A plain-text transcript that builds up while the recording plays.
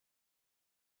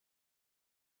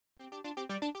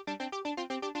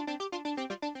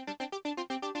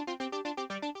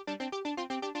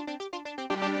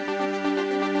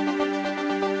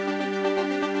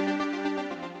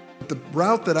The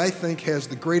route that I think has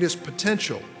the greatest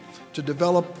potential to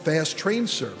develop fast train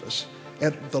service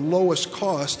at the lowest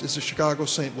cost is the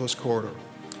Chicago-St. Louis corridor.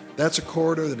 That's a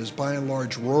corridor that is by and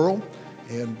large rural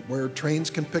and where trains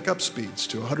can pick up speeds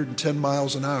to 110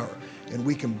 miles an hour, and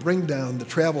we can bring down the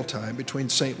travel time between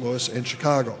St. Louis and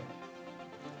Chicago.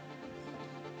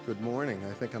 Good morning.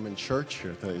 I think I'm in church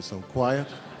here today, so quiet.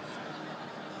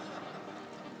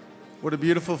 What a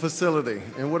beautiful facility,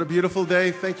 and what a beautiful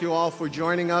day. Thank you all for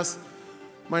joining us.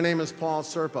 My name is Paul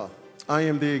Serpa. I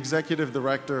am the Executive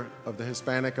Director of the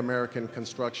Hispanic American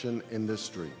Construction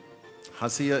Industry.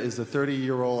 HACIA is a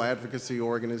 30-year-old advocacy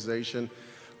organization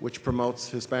which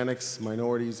promotes Hispanics,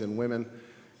 minorities, and women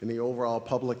in the overall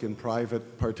public and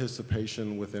private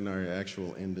participation within our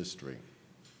actual industry.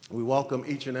 We welcome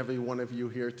each and every one of you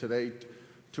here today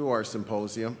to our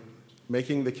symposium,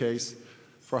 Making the Case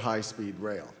for High-Speed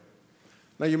Rail.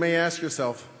 Now, you may ask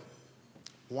yourself,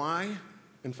 why,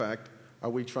 in fact, are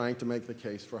we trying to make the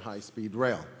case for high-speed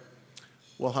rail?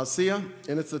 Well, HACIA,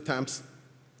 in its attempts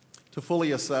to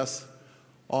fully assess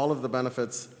all of the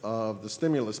benefits of the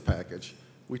stimulus package,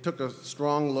 we took a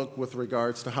strong look with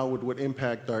regards to how it would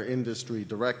impact our industry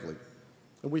directly.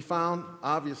 And we found,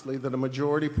 obviously, that a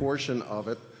majority portion of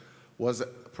it was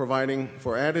providing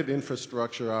for added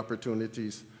infrastructure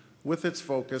opportunities with its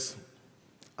focus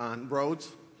on roads,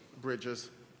 bridges,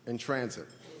 and transit.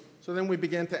 So then we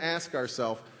began to ask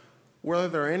ourselves, were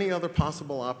there any other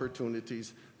possible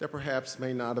opportunities that perhaps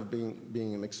may not have been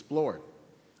being explored?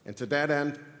 And to that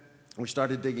end, we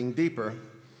started digging deeper,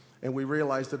 and we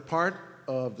realized that part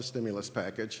of the stimulus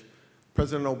package,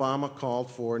 President Obama called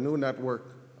for a new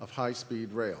network of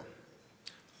high-speed rail,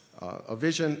 a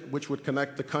vision which would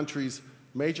connect the country's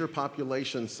major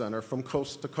population center from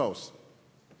coast to coast.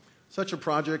 Such a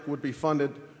project would be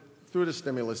funded through the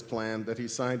stimulus plan that he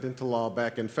signed into law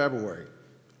back in February,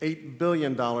 $8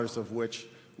 billion of which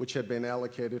had been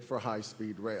allocated for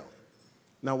high-speed rail.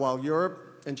 Now, while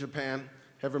Europe and Japan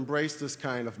have embraced this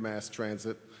kind of mass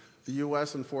transit, the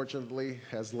U.S., unfortunately,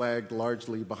 has lagged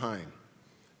largely behind.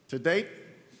 To date,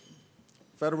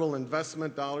 federal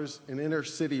investment dollars in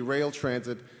inner-city rail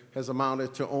transit has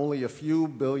amounted to only a few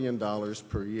 $billion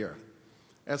per year,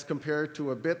 as compared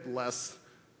to a bit less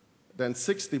than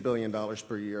 $60 billion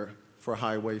per year for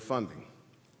highway funding.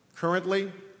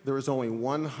 Currently, there is only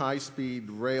one high-speed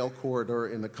rail corridor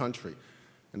in the country,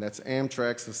 and that's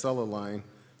Amtrak's Acela line,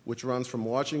 which runs from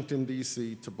Washington,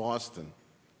 D.C. to Boston,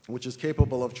 which is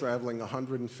capable of traveling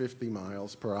 150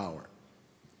 miles per hour.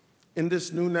 In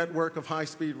this new network of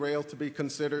high-speed rail to be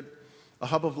considered, a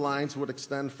hub of lines would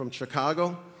extend from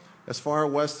Chicago as far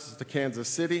west as to Kansas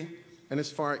City and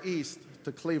as far east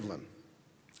to Cleveland.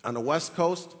 On the West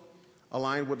Coast, a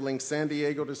line would link San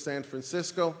Diego to San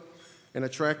Francisco, and a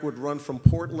track would run from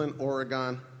Portland,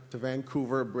 Oregon to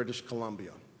Vancouver, British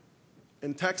Columbia.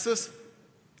 In Texas,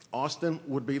 Austin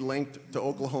would be linked to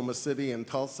Oklahoma City and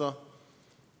Tulsa,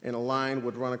 and a line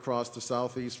would run across the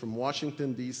southeast from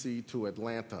Washington, D.C. to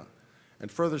Atlanta,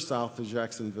 and further south to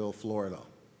Jacksonville, Florida.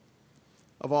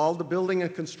 Of all the building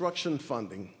and construction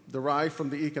funding derived from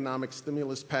the economic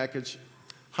stimulus package,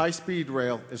 high-speed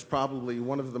rail is probably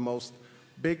one of the most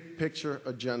big-picture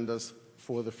agendas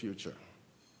for the future.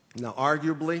 Now,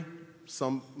 arguably,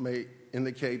 some may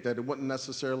indicate that it wouldn't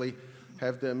necessarily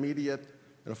have the immediate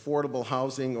and affordable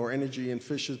housing or energy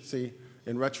efficiency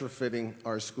in retrofitting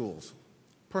our schools.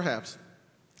 Perhaps,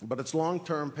 but its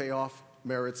long-term payoff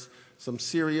merits some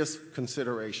serious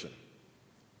consideration.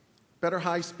 Better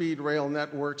high-speed rail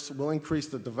networks will increase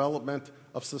the development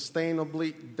of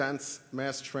sustainably dense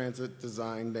mass transit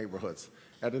design neighborhoods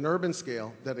at an urban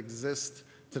scale that exists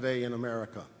today in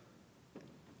America.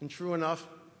 And true enough,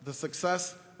 the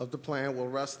success of the plan will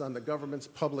rest on the government's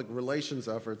public relations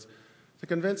efforts to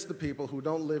convince the people who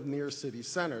don't live near city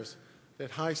centers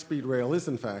that high-speed rail is,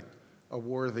 in fact, a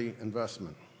worthy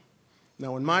investment.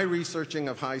 Now, in my researching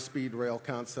of high-speed rail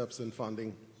concepts and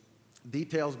funding,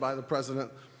 details by the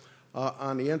president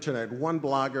on the internet, one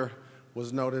blogger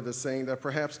was noted as saying that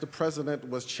perhaps the president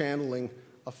was channeling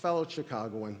a fellow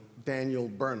Chicagoan, Daniel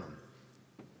Burnham.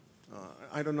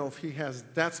 I don't know if he has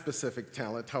that specific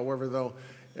talent. However, though,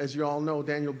 as you all know,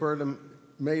 Daniel Burnham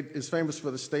is famous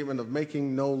for the statement of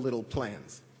making no little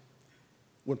plans.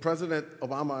 When President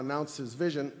Obama announced his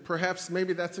vision, perhaps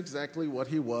maybe that's exactly what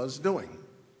he was doing.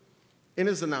 In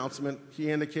his announcement,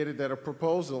 he indicated that a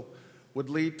proposal would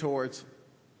lead towards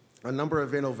a number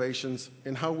of innovations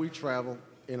in how we travel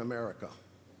in America.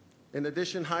 In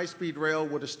addition, high-speed rail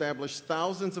would establish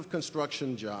thousands of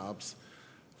construction jobs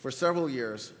for several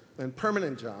years and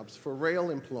permanent jobs for rail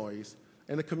employees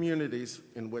and the communities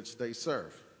in which they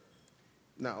serve.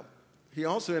 Now, he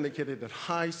also indicated that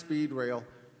high-speed rail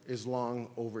is long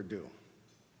overdue.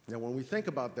 Now, when we think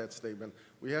about that statement,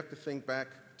 we have to think back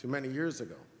to many years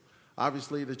ago.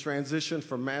 Obviously, the transition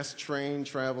from mass train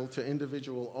travel to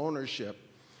individual ownership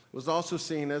was also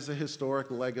seen as a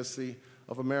historic legacy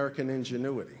of American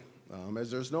ingenuity, as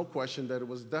there's no question that it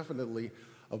was definitely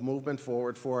a movement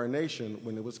forward for our nation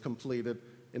when it was completed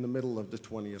in the middle of the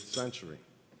 20th century.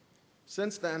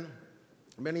 Since then,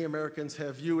 many Americans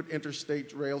have viewed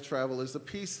interstate rail travel as a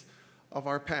piece of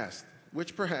our past,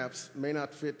 which perhaps may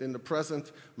not fit in the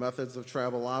present methods of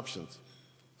travel options.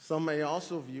 Some may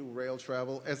also view rail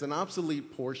travel as an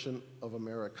obsolete portion of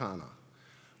Americana,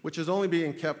 which is only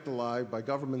being kept alive by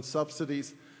government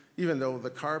subsidies, even though the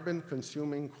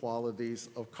carbon-consuming qualities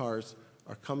of cars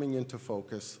are coming into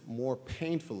focus more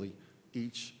painfully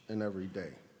each and every day.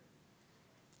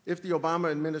 If the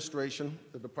Obama administration,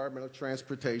 the Department of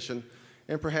Transportation,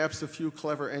 and perhaps a few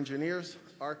clever engineers,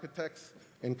 architects,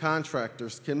 and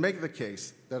contractors can make the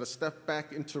case that a step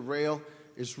back into rail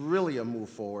is really a move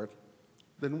forward,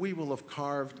 then we will have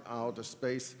carved out a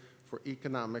space for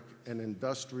economic and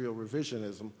industrial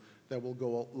revisionism that will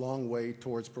go a long way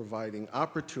towards providing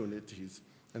opportunities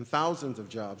and thousands of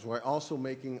jobs while also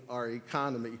making our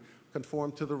economy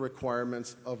conform to the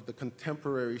requirements of the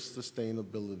contemporary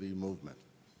sustainability movement.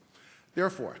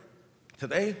 Therefore,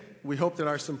 today, we hope that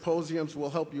our symposiums will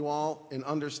help you all in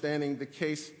understanding the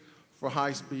case for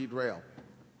high-speed rail.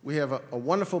 We have a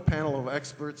wonderful panel of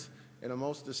experts and the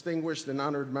most distinguished and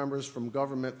honored members from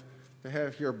government to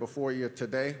have here before you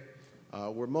today.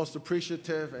 We're most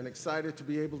appreciative and excited to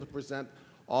be able to present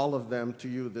all of them to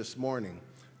you this morning.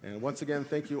 And once again,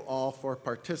 thank you all for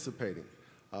participating.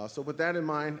 So with that in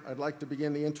mind, I'd like to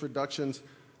begin the introductions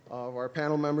of our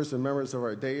panel members and members of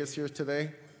our dais here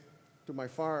today. To my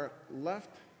far left,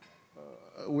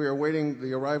 we are awaiting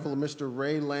the arrival of Mr.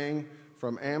 Ray Lang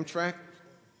from Amtrak.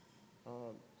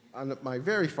 On my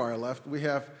very far left, we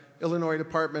have Illinois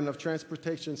Department of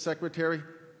Transportation Secretary,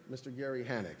 Mr. Gary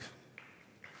Hannick.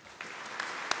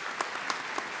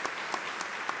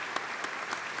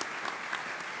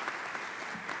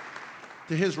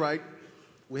 To his right,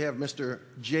 we have Mr.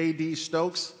 J.D.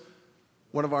 Stokes,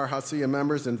 one of our HACIA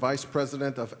members and Vice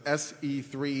President of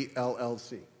SE3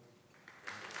 LLC.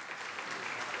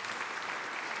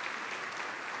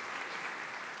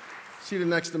 Seated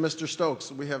next to Mr.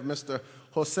 Stokes, we have Mr.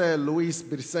 Jose Luis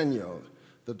Briceño,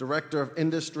 the Director of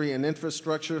Industry and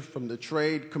Infrastructure from the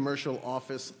Trade Commercial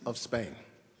Office of Spain.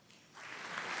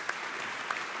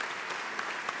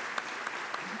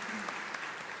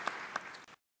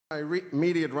 My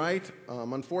immediate right,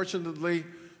 unfortunately,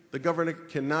 the governor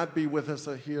cannot be with us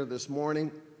here this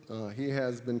morning. He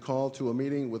has been called to a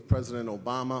meeting with President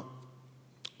Obama.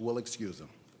 We'll excuse him.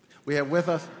 We have with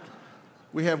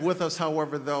us,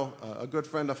 however, though, a good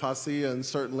friend of HACIA and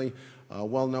certainly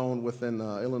well known within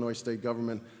Illinois state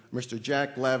government, Mr.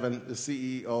 Jack Lavin, the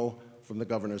CEO from the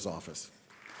governor's office.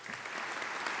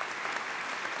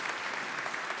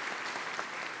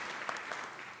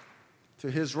 To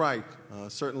his right,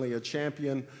 certainly a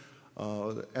champion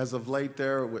as of late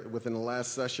there within the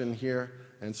last session here,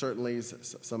 and certainly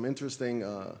some interesting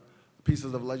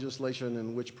pieces of legislation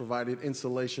in which provided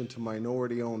insulation to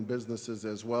minority-owned businesses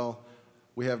as well.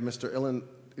 We have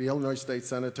the Illinois State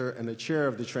Senator and the Chair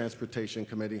of the Transportation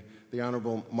Committee, the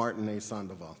Honorable Martin A.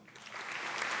 Sandoval.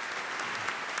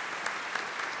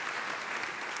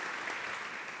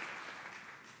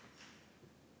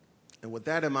 And with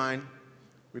that in mind,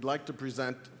 we'd like to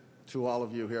present to all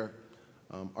of you here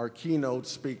our keynote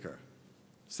speaker,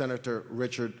 Senator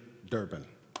Richard Durbin.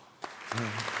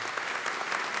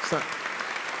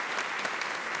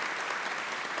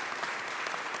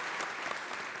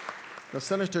 Now,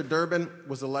 Senator Durbin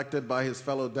was elected by his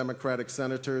fellow Democratic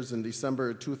senators in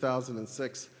December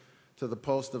 2006 to the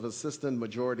post of Assistant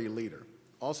Majority Leader,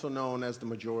 also known as the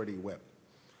Majority Whip.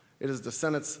 It is the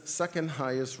Senate's second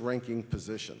highest ranking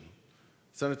position.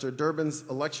 Senator Durbin's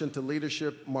election to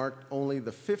leadership marked only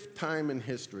the 5th time in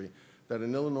history that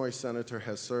an Illinois senator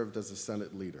has served as a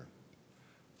Senate leader.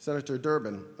 Senator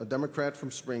Durbin, a Democrat from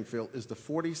Springfield, is the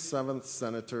 47th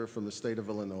senator from the state of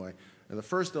Illinois and the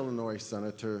first Illinois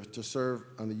senator to serve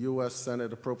on the U.S.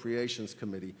 Senate Appropriations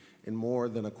Committee in more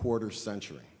than a quarter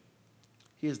century.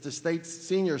 He is the state's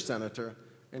senior senator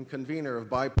and convener of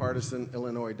bipartisan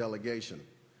Illinois delegation.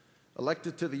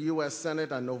 Elected to the U.S.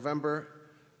 Senate on November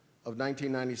of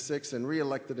 1996 and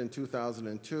re-elected in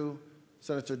 2002,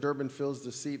 Senator Durbin fills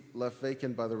the seat left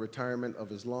vacant by the retirement of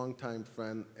his longtime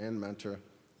friend and mentor,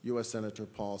 U.S. Senator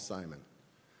Paul Simon.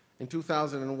 In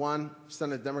 2001,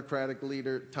 Senate Democratic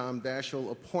leader Tom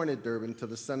Daschle appointed Durbin to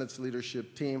the Senate's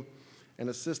leadership team and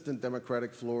Assistant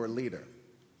Democratic floor leader.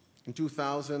 In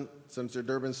 2000, Senator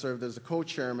Durbin served as the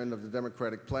co-chairman of the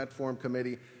Democratic Platform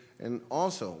Committee and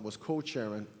also was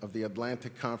co-chairman of the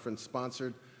Atlantic Conference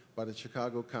sponsored by the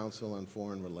Chicago Council on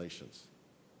Foreign Relations.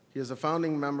 He is a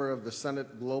founding member of the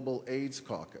Senate Global AIDS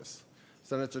Caucus.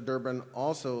 Senator Durbin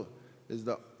also is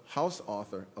the House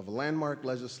author of landmark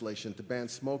legislation to ban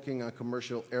smoking on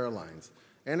commercial airlines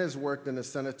and has worked in the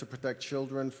Senate to protect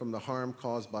children from the harm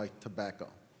caused by tobacco.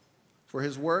 For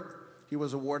his work, he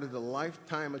was awarded the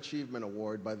Lifetime Achievement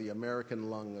Award by the American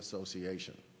Lung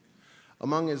Association.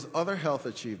 Among his other health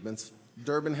achievements,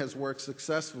 Durbin has worked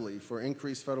successfully for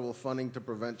increased federal funding to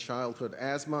prevent childhood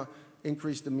asthma,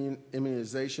 increased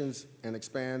immunizations, and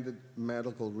expanded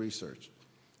medical research.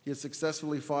 He has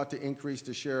successfully fought to increase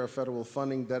the share of federal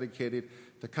funding dedicated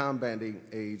to combating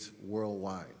AIDS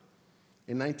worldwide.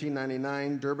 In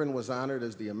 1999, Durbin was honored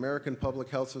as the American Public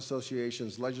Health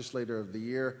Association's Legislator of the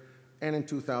Year, and in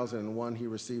 2001, he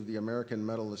received the American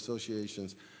Medical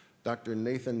Association's Dr.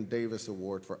 Nathan Davis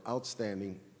Award for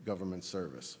Outstanding Government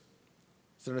Service.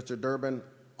 Senator Durbin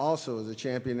also is a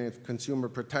champion of consumer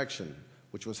protection,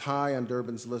 which was high on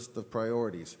Durbin's list of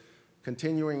priorities,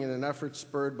 continuing in an effort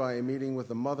spurred by a meeting with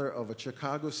the mother of a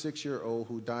Chicago 6-year-old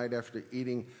who died after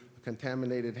eating a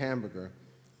contaminated hamburger.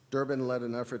 Durbin led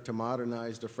an effort to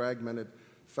modernize the fragmented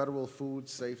federal food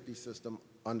safety system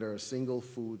under a single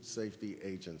food safety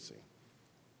agency.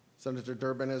 Senator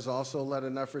Durbin has also led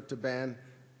an effort to ban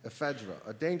ephedra,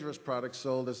 a dangerous product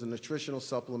sold as a nutritional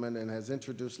supplement, and has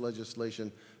introduced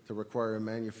legislation to require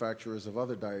manufacturers of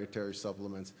other dietary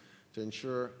supplements to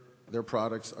ensure their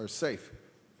products are safe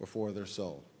before they're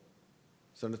sold.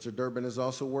 Senator Durbin has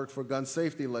also worked for gun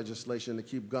safety legislation to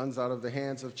keep guns out of the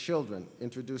hands of children,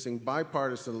 introducing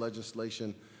bipartisan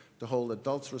legislation to hold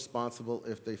adults responsible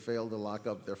if they fail to lock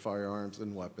up their firearms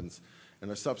and weapons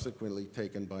and are subsequently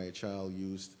taken by a child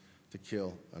used to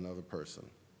kill another person.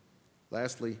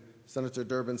 Lastly, Senator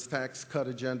Durbin's tax cut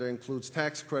agenda includes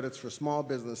tax credits for small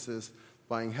businesses,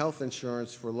 buying health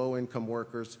insurance for low-income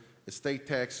workers, estate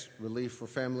tax relief for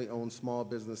family-owned small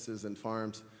businesses and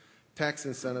farms, tax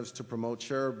incentives to promote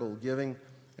charitable giving,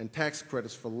 and tax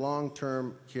credits for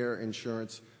long-term care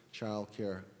insurance, child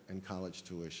care, and college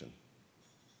tuition.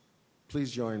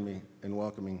 Please join me in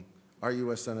welcoming our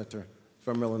U.S. Senator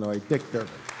from Illinois, Dick Durbin.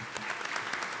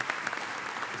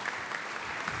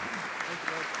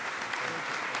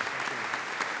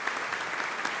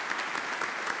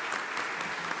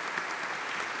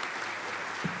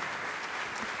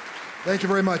 Thank you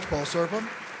very much, Paul Serpa.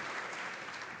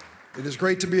 It is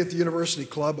great to be at the University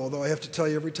Club, although I have to tell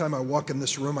you, every time I walk in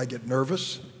this room, I get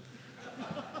nervous.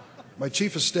 My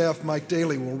Chief of Staff, Mike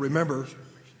Daly, will remember it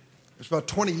was about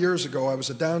 20 years ago. I was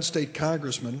a downstate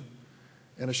congressman,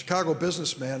 and a Chicago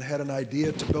businessman had an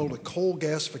idea to build a coal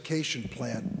gasification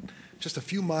plant just a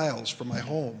few miles from my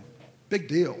home. Big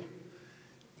deal.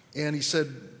 And he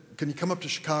said, "Can you come up to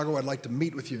Chicago? I'd like to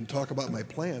meet with you and talk about my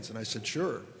plans." And I said,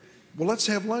 "Sure." "Well, let's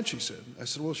have lunch," he said. I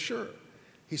said, "Well, sure."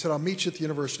 He said, "I'll meet you at the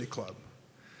University Club."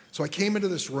 So I came into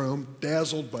this room,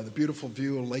 dazzled by the beautiful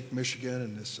view of Lake Michigan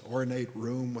and this ornate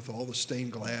room with all the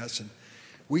stained glass. And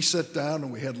we sat down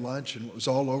and we had lunch, and it was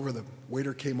all over. The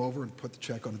waiter came over and put the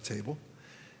check on the table.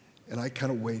 And I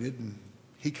kind of waited, and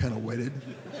he kind of waited.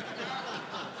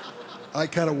 I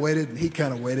kind of waited, and he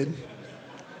kind of waited.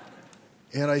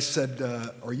 And I said,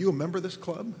 "Are you a member of this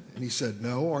club?" And he said,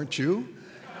 "No, aren't you?"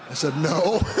 I said,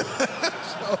 "No."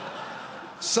 So,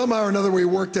 somehow or another we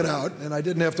worked it out, and I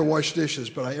didn't have to wash dishes,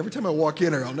 but every time I walk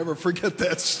in here, I'll never forget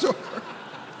that story.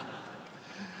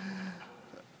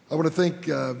 I want to thank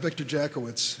Victor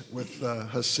Jakowitz with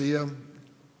Hacia,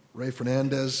 Ray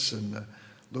Fernandez, and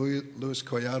Luis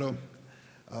Collado.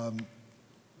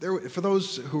 For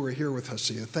those who are here with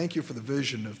Hacia, thank you for the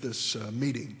vision of this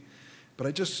meeting. But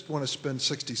I just want to spend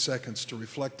 60 seconds to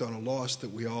reflect on a loss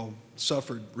that we all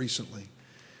suffered recently,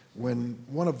 when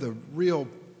one of the real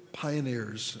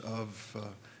pioneers of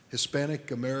Hispanic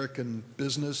American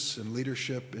business and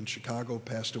leadership in Chicago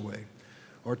passed away.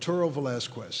 Arturo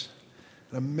Velazquez,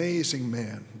 an amazing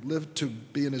man, lived to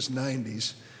be in his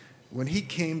 90s. When he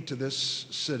came to this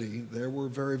city, there were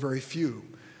very, very few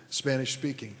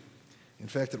Spanish-speaking. In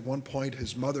fact, at one point,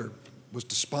 his mother was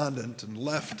despondent and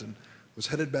left and was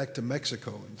headed back to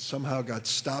Mexico, and somehow got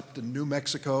stopped in New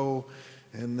Mexico,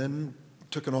 and then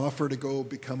took an offer to go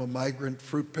become a migrant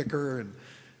fruit picker, and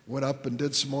went up and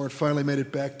did some more, and finally made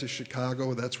it back to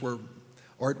Chicago. That's where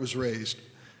Art was raised.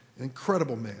 an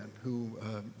incredible man who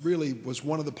really was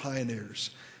one of the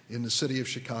pioneers in the city of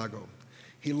Chicago.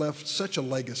 He left such a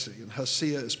legacy, and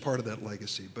Hasia is part of that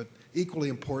legacy, but equally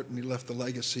important, he left the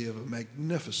legacy of a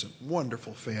magnificent,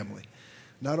 wonderful family.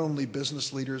 Not only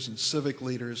business leaders and civic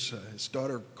leaders, his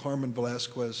daughter Carmen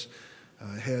Velasquez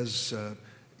has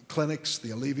clinics, the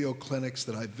Alivio clinics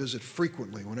that I visit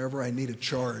frequently whenever I need a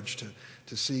charge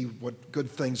to see what good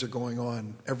things are going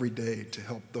on every day to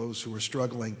help those who are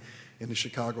struggling in the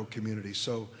Chicago community.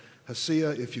 So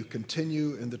Hasia, if you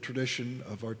continue in the tradition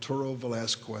of Arturo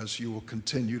Velasquez, you will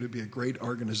continue to be a great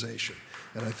organization.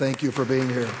 And I thank you for being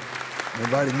here and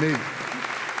inviting me.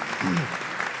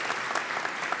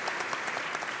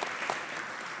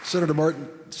 Senator Martin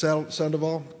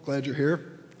Sandoval, glad you're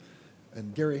here.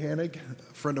 And Gary Hanig,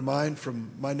 a friend of mine from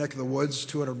my neck of the woods,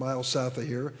 200 miles south of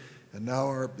here, and now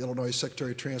our Illinois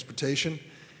Secretary of Transportation.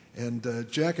 And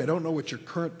Jack, I don't know what your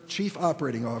current Chief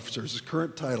Operating Officer's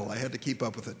current title. I had to keep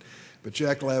up with it. But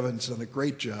Jack Lavin's done a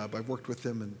great job. I've worked with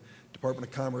him in Department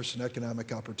of Commerce and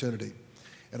Economic Opportunity.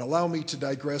 And allow me to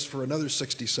digress for another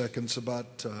 60 seconds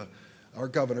about our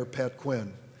governor, Pat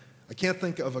Quinn. I can't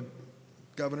think of a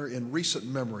governor in recent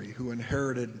memory who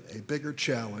inherited a bigger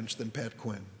challenge than Pat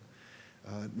Quinn.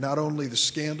 Not only the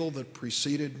scandal that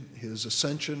preceded his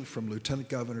ascension from lieutenant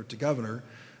governor to governor,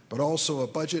 but also a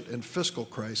budget and fiscal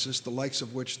crisis, the likes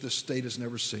of which this state has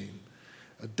never seen.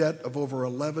 A debt of over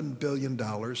 $11 billion,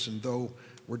 and though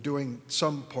we're doing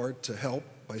some part to help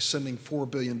by sending $4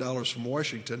 billion from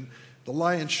Washington, the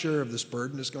lion's share of this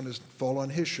burden is going to fall on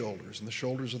his shoulders and the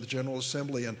shoulders of the General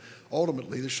Assembly and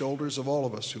ultimately the shoulders of all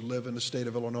of us who live in the state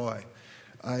of Illinois.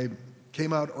 I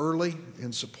came out early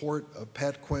in support of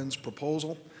Pat Quinn's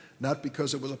proposal, not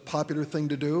because it was a popular thing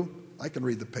to do. I can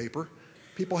read the paper.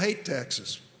 People hate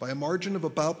taxes by a margin of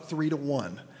about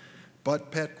 3-1.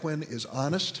 But Pat Quinn is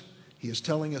honest. He is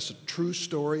telling us a true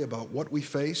story about what we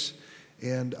face,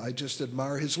 and I just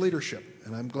admire his leadership.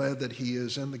 And I'm glad that he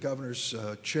is in the governor's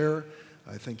chair.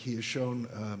 I think he has shown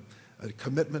a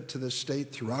commitment to this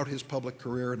state throughout his public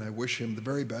career, and I wish him the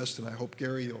very best, and I hope,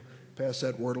 Gary, you'll pass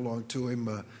that word along to him,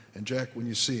 and Jack, when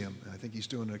you see him. I think he's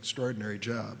doing an extraordinary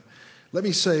job. Let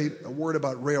me say a word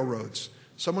about railroads.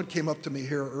 Someone came up to me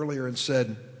here earlier and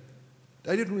said,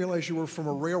 I didn't realize you were from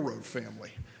a railroad family.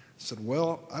 I said,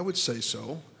 well, I would say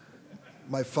so.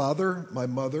 My father, my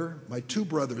mother, my two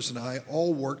brothers, and I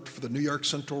all worked for the New York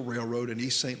Central Railroad in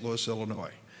East St. Louis,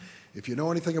 Illinois. If you know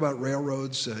anything about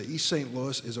railroads, East St.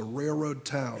 Louis is a railroad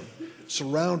town,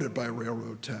 surrounded by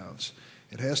railroad towns.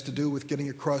 It has to do with getting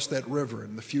across that river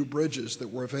and the few bridges that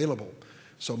were available.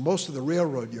 So most of the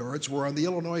railroad yards were on the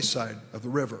Illinois side of the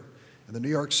river. And the New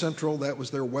York Central, that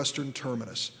was their western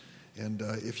terminus. And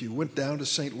if you went down to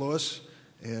St. Louis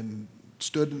and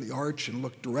stood in the arch and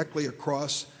looked directly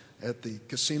across at the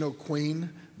Casino Queen,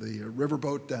 the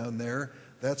riverboat down there,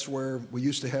 that's where we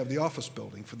used to have the office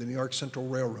building for the New York Central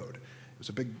Railroad. It was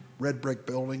a big red brick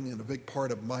building and a big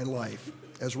part of my life,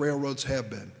 as railroads have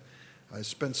been. I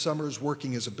spent summers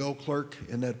working as a bill clerk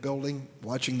in that building,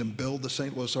 watching them build the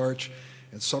St. Louis Arch,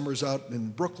 and summers out in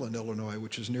Brooklyn, Illinois,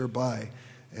 which is nearby,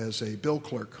 as a bill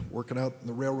clerk working out in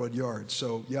the railroad yard.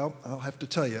 So, yeah, I'll have to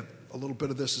tell you, a little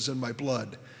bit of this is in my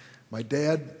blood. My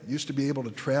dad used to be able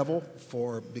to travel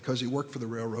because he worked for the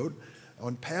railroad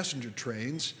on passenger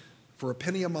trains for a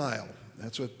penny a mile.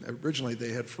 That's what originally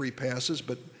they had free passes,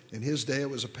 but in his day it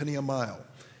was a penny a mile.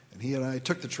 And he and I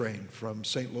took the train from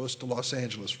St. Louis to Los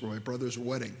Angeles for my brother's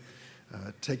wedding,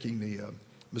 taking the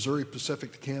Missouri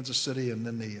Pacific to Kansas City and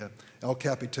then the El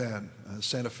Capitan,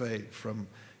 Santa Fe, from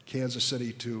Kansas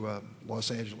City to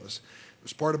Los Angeles. It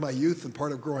was part of my youth and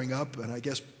part of growing up, and I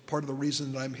guess part of the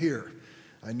reason that I'm here.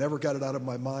 I never got it out of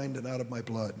my mind and out of my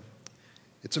blood.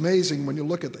 It's amazing when you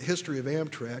look at the history of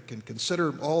Amtrak and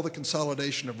consider all the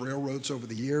consolidation of railroads over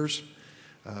the years.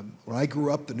 When I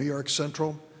grew up, the New York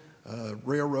Central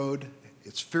Railroad,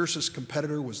 its fiercest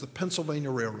competitor was the Pennsylvania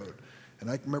Railroad. And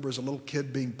I remember as a little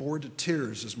kid being bored to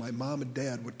tears as my mom and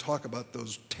dad would talk about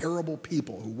those terrible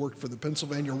people who worked for the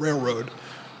Pennsylvania Railroad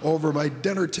over my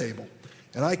dinner table.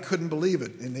 And I couldn't believe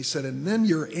it. And they said, and then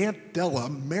your Aunt Della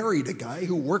married a guy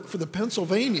who worked for the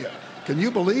Pennsylvania. Can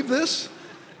you believe this?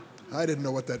 I didn't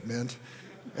know what that meant.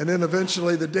 And then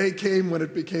eventually the day came when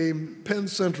it became Penn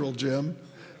Central, Jim.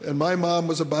 And my mom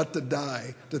was about to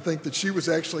die to think that she was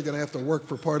actually going to have to work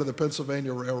for part of the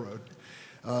Pennsylvania Railroad.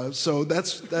 So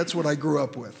that's what I grew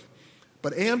up with.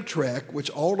 But Amtrak,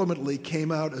 which ultimately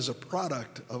came out as a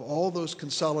product of all those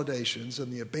consolidations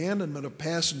and the abandonment of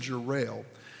passenger rail,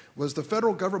 was the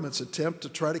federal government's attempt to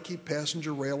try to keep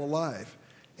passenger rail alive.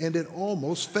 And it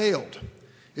almost failed.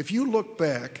 If you look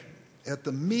back at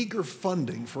the meager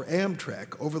funding for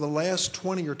Amtrak over the last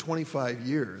 20 or 25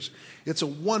 years, it's a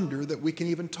wonder that we can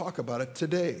even talk about it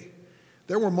today.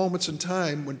 There were moments in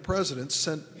time when presidents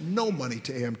sent no money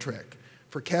to Amtrak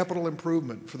for capital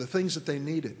improvement, for the things that they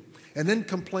needed, and then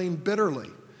complained bitterly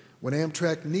when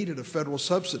Amtrak needed a federal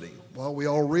subsidy, while we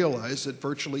all realize that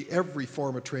virtually every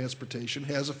form of transportation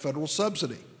has a federal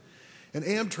subsidy. And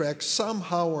Amtrak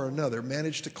somehow or another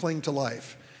managed to cling to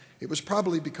life. It was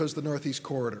probably because of the Northeast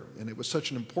Corridor, and it was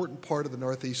such an important part of the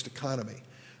Northeast economy.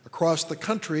 Across the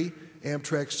country,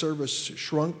 Amtrak service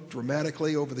shrunk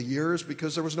dramatically over the years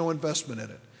because there was no investment in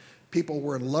it. People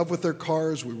were in love with their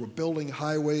cars. We were building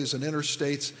highways and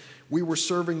interstates. We were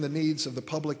serving the needs of the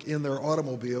public in their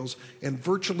automobiles and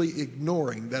virtually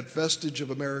ignoring that vestige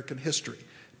of American history,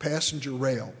 passenger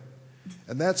rail.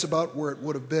 And that's about where it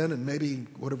would have been and maybe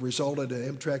would have resulted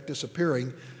in Amtrak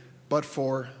disappearing, but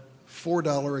for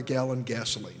 $4 a gallon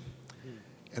gasoline.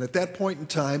 And at that point in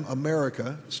time,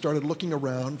 America started looking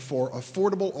around for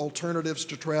affordable alternatives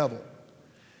to travel.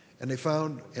 And they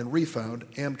found and refound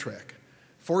Amtrak.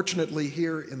 Fortunately,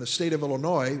 here in the state of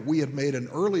Illinois, we had made an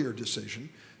earlier decision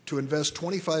to invest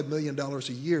 $25 million a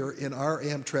year in our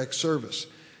Amtrak service,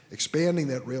 expanding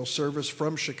that rail service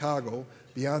from Chicago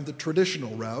beyond the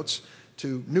traditional routes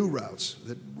to new routes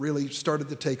that really started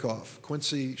to take off.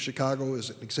 Quincy, Chicago is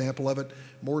an example of it.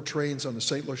 More trains on the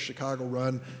St. Louis-Chicago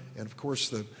run, and of course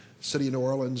the city of New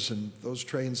Orleans and those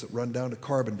trains that run down to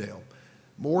Carbondale.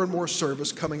 More and more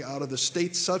service coming out of the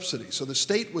state subsidy. So the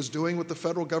state was doing what the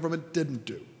federal government didn't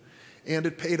do, and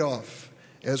it paid off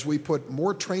as we put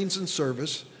more trains in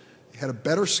service, had a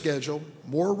better schedule,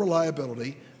 more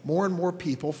reliability, more and more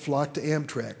people flocked to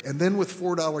Amtrak. And then with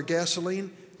 $4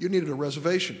 gasoline, you needed a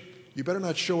reservation. You better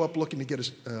not show up looking to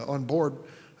get on board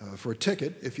for a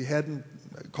ticket if you hadn't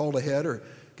called ahead or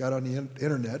got on the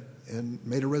internet and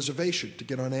made a reservation to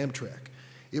get on Amtrak.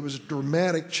 It was a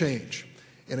dramatic change,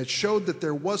 and it showed that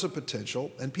there was a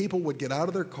potential, and people would get out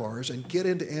of their cars and get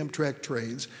into Amtrak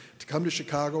trains to come to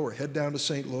Chicago or head down to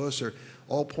St. Louis or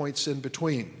all points in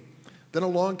between. Then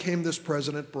along came this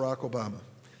president, Barack Obama.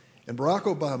 And Barack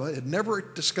Obama had never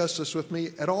discussed this with me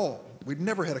at all. We'd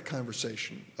never had a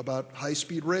conversation about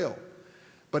high-speed rail.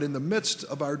 But in the midst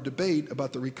of our debate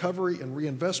about the Recovery and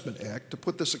Reinvestment Act to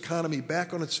put this economy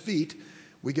back on its feet,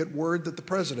 we get word that the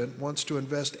president wants to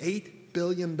invest $8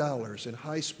 billion in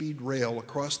high-speed rail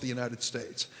across the United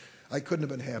States. I couldn't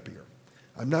have been happier.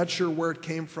 I'm not sure where it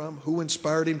came from, who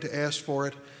inspired him to ask for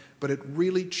it, but it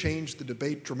really changed the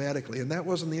debate dramatically, and that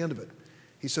wasn't the end of it.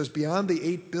 He says beyond the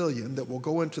 $8 billion that will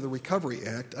go into the Recovery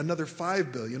Act, another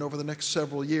 $5 billion over the next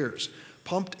several years,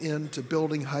 pumped into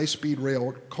building high-speed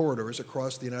rail corridors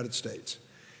across the United States.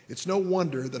 It's no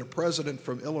wonder that a president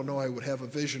from Illinois would have a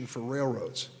vision for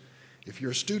railroads. If you're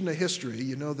a student of history,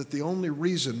 you know that the only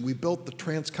reason we built the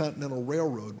Transcontinental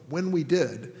Railroad when we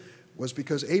did was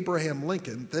because Abraham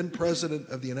Lincoln, then President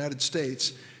of the United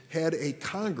States, had a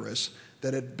Congress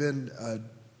that had been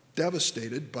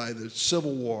devastated by the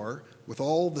Civil War, with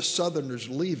all the Southerners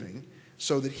leaving,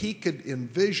 so that he could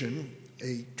envision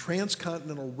a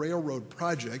transcontinental railroad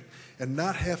project and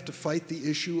not have to fight the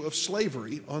issue of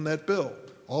slavery on that bill.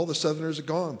 All the Southerners had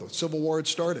gone. The Civil War had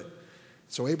started.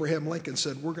 So Abraham Lincoln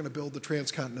said, we're going to build the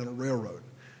Transcontinental Railroad.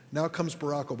 Now comes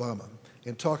Barack Obama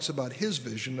and talks about his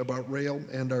vision about rail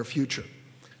and our future.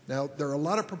 Now, there are a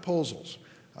lot of proposals.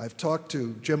 I've talked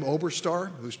to Jim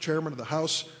Oberstar, who's chairman of the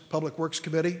House Public Works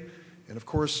Committee, and of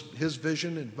course his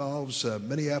vision involves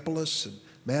Minneapolis and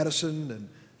Madison and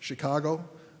Chicago.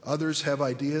 Others have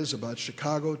ideas about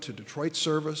Chicago to Detroit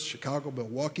service,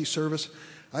 Chicago-Milwaukee service.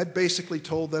 I've basically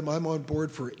told them I'm on board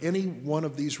for any one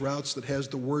of these routes that has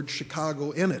the word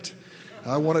Chicago in it.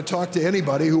 I want to talk to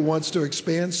anybody who wants to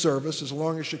expand service as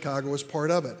long as Chicago is part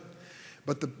of it.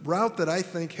 But the route that I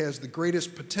think has the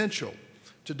greatest potential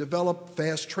to develop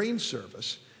fast train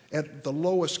service at the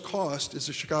lowest cost is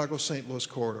the Chicago-St. Louis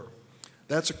corridor.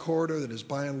 That's a corridor that is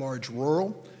by and large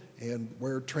rural and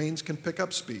where trains can pick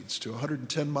up speeds to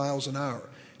 110 miles an hour,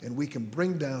 and we can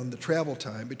bring down the travel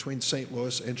time between St.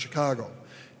 Louis and Chicago.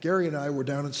 Gary and I were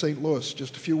down in St. Louis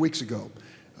just a few weeks ago.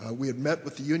 We had met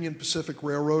with the Union Pacific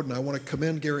Railroad, and I want to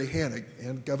commend Gary Hannig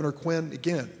and Governor Quinn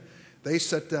again. They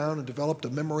sat down and developed a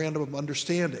memorandum of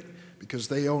understanding because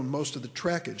they own most of the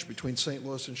trackage between St.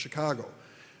 Louis and Chicago.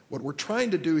 What we're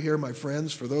trying to do here, my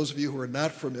friends, for those of you who are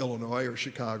not from Illinois or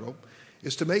Chicago,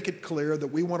 is to make it clear that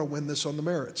we want to win this on the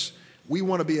merits. We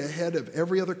want to be ahead of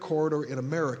every other corridor in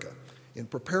America in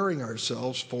preparing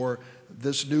ourselves for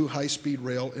this new high-speed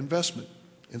rail investment.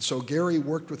 And so Gary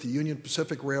worked with the Union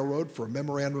Pacific Railroad for a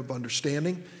memorandum of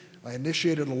understanding. I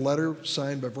initiated a letter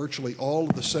signed by virtually all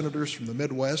of the senators from the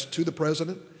Midwest to the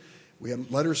president. We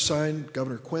had letters signed.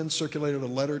 Governor Quinn circulated a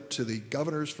letter to the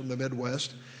governors from the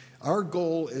Midwest. Our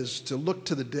goal is to look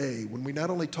to the day when we not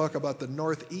only talk about the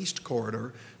Northeast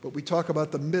Corridor, but we talk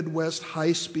about the Midwest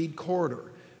high-speed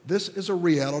corridor. This is a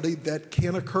reality that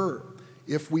can occur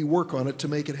if we work on it to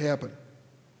make it happen.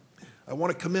 I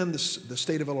want to commend the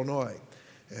state of Illinois.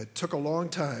 It took a long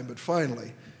time, but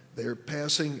finally, they're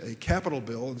passing a capital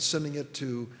bill and sending it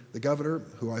to the governor,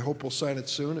 who I hope will sign it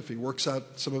soon if he works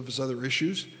out some of his other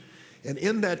issues. And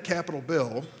in that capital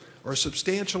bill are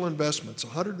substantial investments,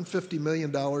 $150 million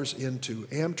into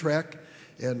Amtrak,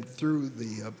 and through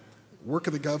the work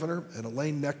of the governor and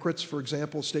Elaine Nekritz, for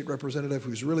example, state representative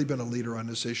who's really been a leader on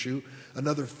this issue,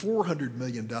 another $400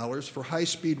 million for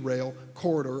high-speed rail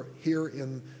corridor here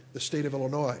in the state of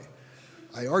Illinois.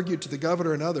 I argued to the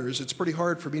governor and others, it's pretty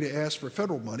hard for me to ask for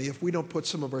federal money if we don't put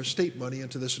some of our state money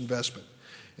into this investment.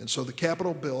 And so the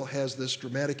capital bill has this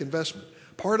dramatic investment.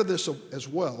 Part of this as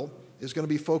well is going to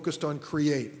be focused on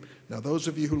CREATE. Now, those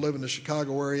of you who live in the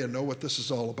Chicago area know what this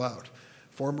is all about.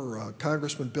 Former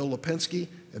Congressman Bill Lipinski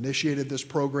initiated this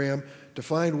program to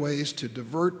find ways to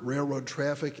divert railroad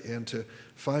traffic and to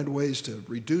find ways to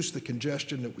reduce the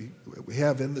congestion that we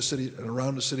have in the city and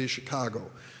around the city of Chicago.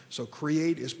 So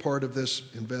CREATE is part of this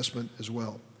investment as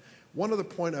well. One other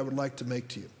point I would like to make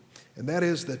to you, and that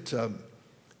is that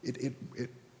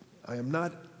I am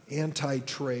not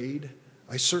anti-trade.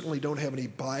 I certainly don't have any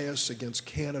bias against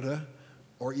Canada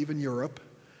or even Europe.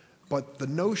 But the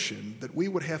notion that we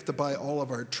would have to buy all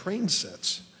of our train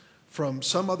sets from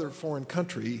some other foreign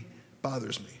country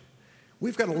bothers me.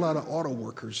 We've got a lot of auto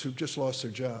workers who've just lost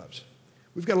their jobs.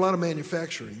 We've got a lot of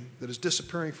manufacturing that is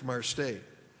disappearing from our state.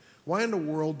 Why in the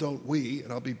world don't we,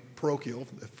 and I'll be parochial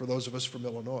for those of us from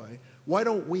Illinois, why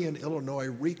don't we in Illinois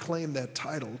reclaim that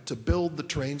title to build the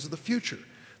trains of the future?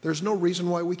 There's no reason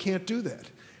why we can't do that.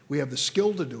 We have the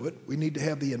skill to do it. We need to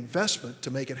have the investment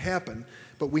to make it happen,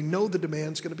 but we know the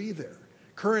demand's going to be there.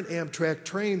 Current Amtrak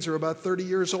trains are about 30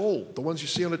 years old, the ones you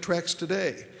see on the tracks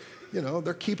today. You know,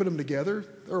 they're keeping them together.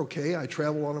 They're okay. I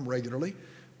travel on them regularly,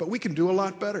 but we can do a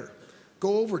lot better.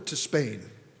 Go over to Spain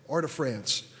or to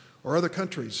France or other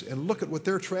countries and look at what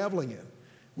they're traveling in.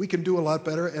 We can do a lot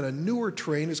better, and a newer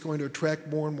train is going to attract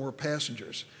more and more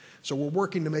passengers. So we're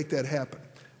working to make that happen.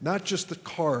 Not just the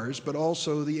cars, but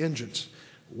also the engines.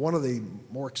 One of the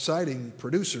more exciting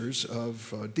producers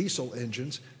of diesel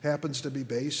engines happens to be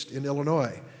based in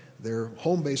Illinois. Their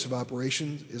home base of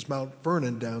operations is Mount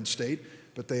Vernon downstate,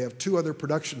 but they have two other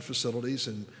production facilities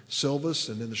in Silvis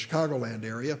and in the Chicagoland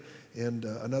area, and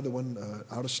another one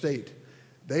out of state.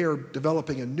 They are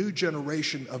developing a new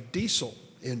generation of diesel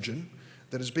engine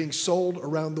that is being sold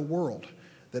around the world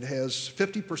that has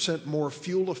 50% more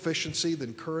fuel efficiency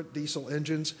than current diesel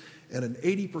engines and an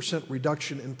 80%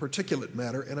 reduction in particulate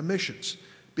matter and emissions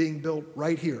being built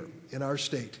right here in our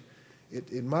state.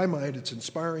 In my mind, it's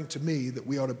inspiring to me that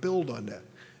we ought to build on that.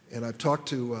 And I've talked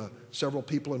to several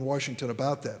people in Washington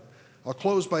about that. I'll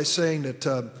close by saying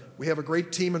that we have a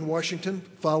great team in Washington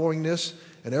following this,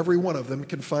 and every one of them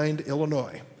can find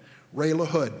Illinois. Ray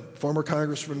LaHood, former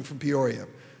congressman from Peoria,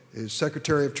 is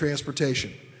Secretary of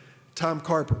Transportation. Tom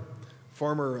Carper,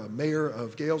 former mayor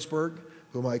of Galesburg,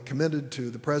 whom I commended to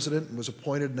the president and was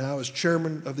appointed now as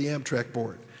chairman of the Amtrak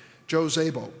board. Joe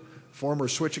Szabo, former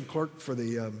switching clerk for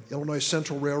the Illinois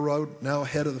Central Railroad, now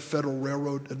head of the Federal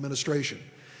Railroad Administration.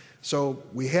 So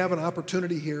we have an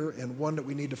opportunity here and one that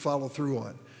we need to follow through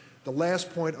on. The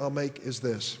last point I'll make is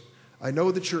this. I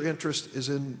know that your interest is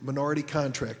in minority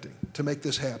contracting to make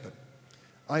this happen.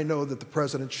 I know that the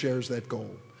president shares that goal,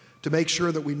 to make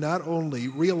sure that we not only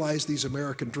realize these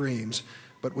American dreams,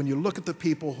 but when you look at the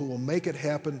people who will make it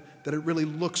happen, that it really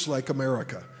looks like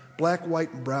America, black,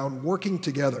 white, and brown working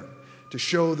together to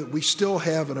show that we still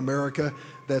have in America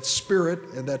that spirit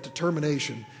and that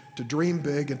determination to dream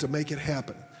big and to make it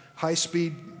happen.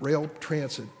 High-speed rail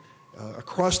transit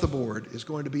across the board is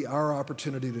going to be our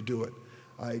opportunity to do it.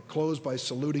 I close by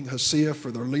saluting Hasia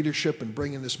for their leadership in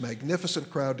bringing this magnificent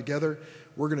crowd together.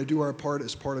 We're going to do our part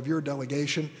as part of your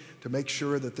delegation to make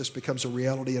sure that this becomes a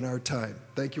reality in our time.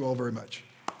 Thank you all very much.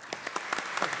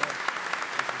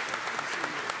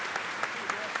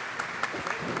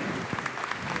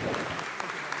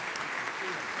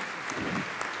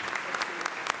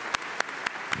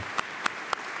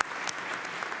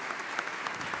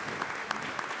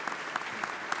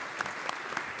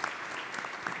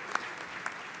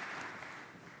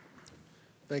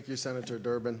 Thank you, Senator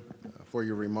Durbin, for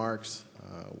your remarks.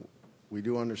 We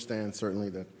do understand, certainly,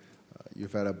 that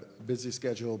you've had a busy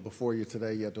schedule before you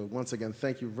today, yet once again,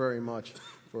 thank you very much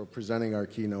for presenting our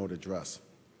keynote address.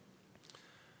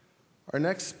 Our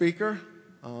next speaker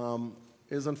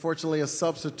is unfortunately a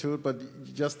substitute,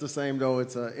 but just the same, though,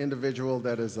 it's an individual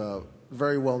that is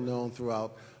very well known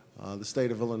throughout the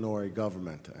state of Illinois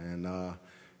government. And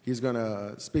he's going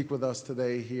to speak with us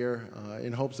today here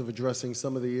in hopes of addressing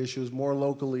some of the issues more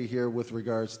locally here with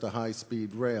regards to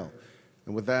high-speed rail.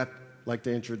 And with that, I'd like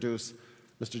to introduce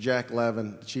Mr. Jack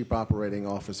Lavin, the Chief Operating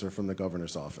Officer from the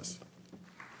Governor's Office.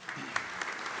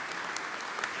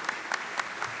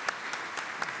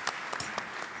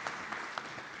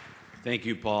 Thank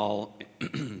you, Paul.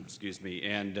 Excuse me.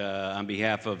 And on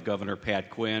behalf of Governor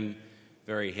Pat Quinn,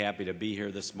 very happy to be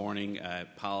here this morning. I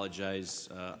apologize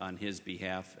on his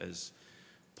behalf. As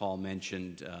Paul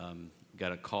mentioned,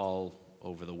 got a call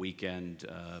over the weekend.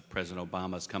 President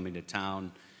Obama's coming to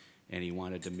town, and he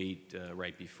wanted to meet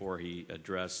right before he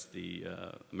addressed the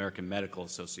American Medical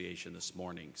Association this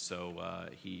morning. So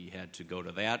he had to go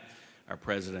to that. Our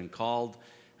president called.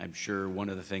 I'm sure one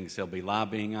of the things he'll be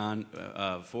lobbying on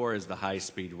for is the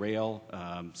high-speed rail.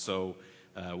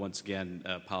 Once again,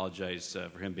 apologize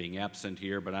for him being absent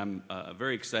here, but I'm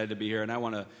very excited to be here, and I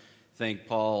want to thank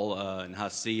Paul and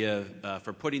Hasia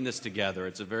for putting this together.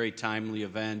 It's a very timely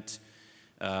event.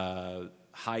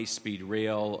 High-speed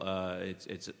rail,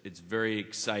 it's very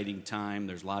exciting time.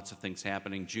 There's lots of things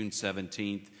happening. June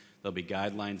 17th, there'll be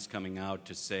guidelines coming out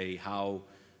to say how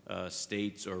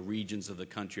states or regions of the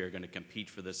country are going to compete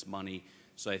for this money.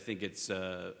 So I think it's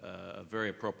a very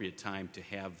appropriate time to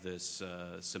have this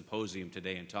symposium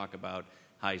today and talk about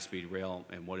high-speed rail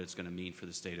and what it's going to mean for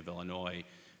the state of Illinois.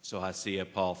 So Hasia,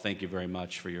 Paul, thank you very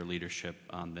much for your leadership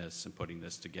on this and putting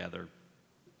this together.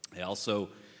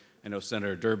 I know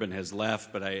Senator Durbin has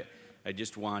left, but I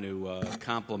just want to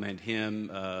compliment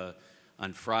him.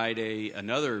 On Friday,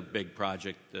 another big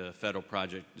project, federal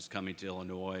project, is coming to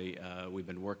Illinois. We've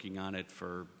been working on it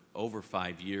for over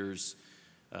 5 years.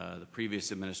 The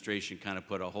previous administration kind of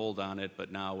put a hold on it,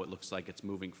 but now it looks like it's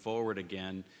moving forward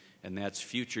again, and that's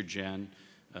Future Gen.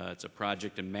 It's a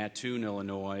project in Mattoon,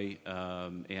 Illinois,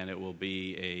 and it will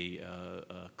be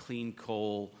a clean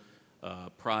coal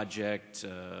project,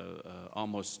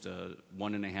 almost a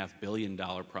 $1.5 billion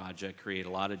project, create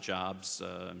a lot of jobs.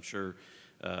 I'm sure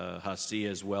Hasia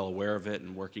is well aware of it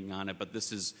and working on it, but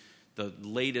this is the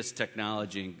latest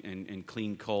technology in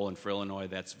clean coal, and for Illinois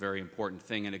that's a very important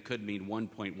thing, and it could mean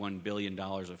 $1.1 billion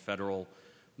of federal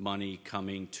money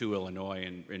coming to Illinois,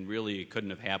 and really it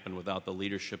couldn't have happened without the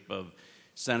leadership of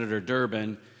Senator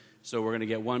Durbin. So we're going to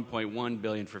get $1.1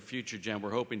 billion for Future Gen.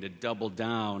 We're hoping to double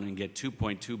down and get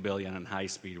 $2.2 billion on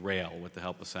high-speed rail with the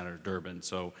help of Senator Durbin.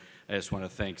 So I just want to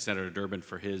thank Senator Durbin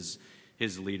for his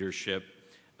leadership.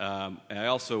 I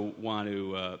also want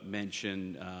to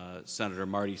mention Senator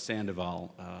Marty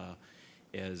Sandoval.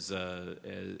 As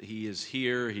he is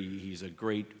here, he's a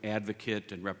great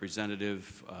advocate and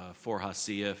representative for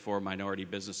Hasia, for minority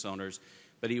business owners,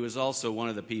 but he was also one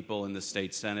of the people in the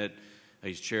state Senate.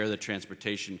 He's chair of the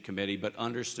Transportation Committee, but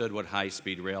understood what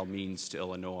high-speed rail means to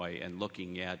Illinois and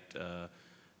looking at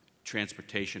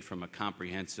transportation from a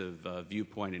comprehensive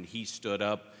viewpoint, and he stood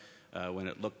up when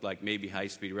it looked like maybe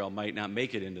high-speed rail might not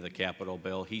make it into the Capitol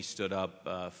bill. He stood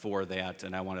up for that,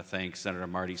 and I want to thank Senator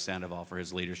Marty Sandoval for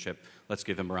his leadership. Let's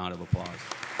give him a round of applause.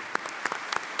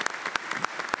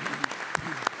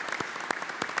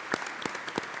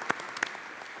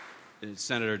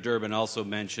 Senator Durbin also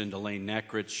mentioned Elaine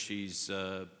Nekrich. She's,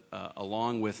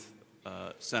 along with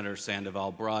Senator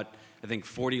Sandoval, brought, I think,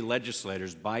 40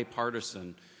 legislators,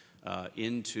 bipartisan,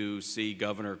 in to see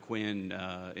Governor Quinn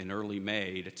in early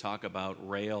May to talk about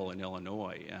rail in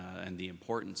Illinois and the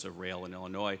importance of rail in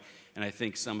Illinois. And I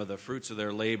think some of the fruits of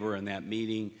their labor in that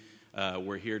meeting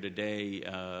were here today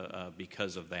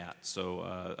because of that.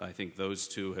 So I think those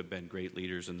two have been great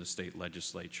leaders in the state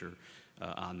legislature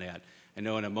on that. I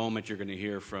know in a moment you're going to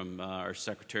hear from our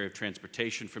Secretary of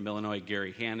Transportation from Illinois,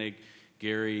 Gary Hanig.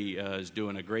 Gary is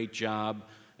doing a great job.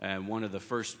 And one of the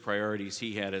first priorities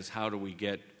he had is how do we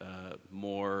get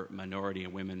more minority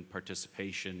and women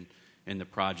participation in the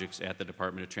projects at the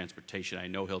Department of Transportation. I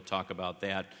know he'll talk about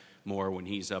that more when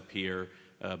he's up here,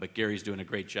 but Gary's doing a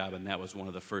great job, and that was one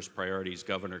of the first priorities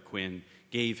Governor Quinn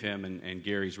gave him, and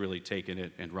Gary's really taken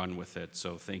it and run with it.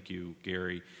 So thank you,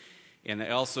 Gary. And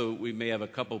also, we may have a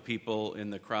couple people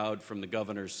in the crowd from the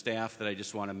governor's staff that I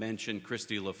just want to mention.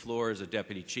 Christy LaFleur is a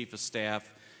deputy chief of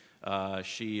staff.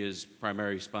 His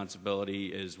primary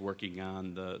responsibility is working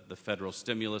on the federal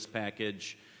stimulus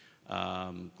package.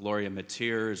 Gloria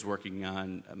Mateer is working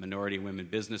on minority and women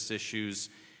business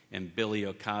issues. And Billy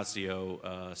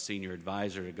Ocasio, senior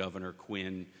advisor to Governor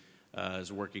Quinn,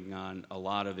 is working on a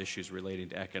lot of issues relating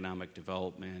to economic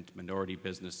development, minority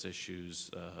business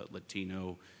issues,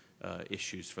 Latino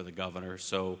issues for the governor.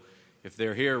 So if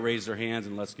they're here, raise their hands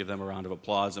and let's give them a round of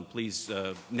applause. And please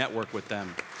network with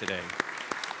them today.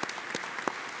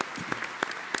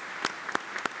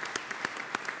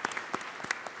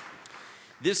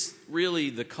 This really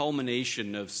the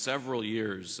culmination of several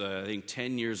years, I think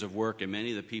 10 years of work, and many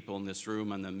of the people in this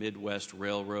room on the Midwest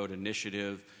Railroad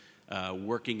Initiative,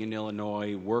 working in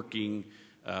Illinois, working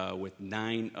with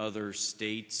 9 other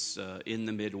states in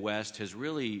the Midwest, has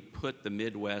really put the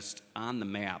Midwest on the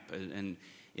map and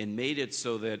made it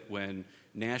so that when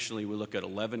nationally we look at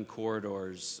 11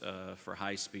 corridors for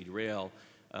high-speed rail,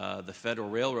 the Federal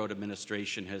Railroad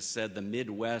Administration has said the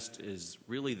Midwest is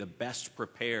really the best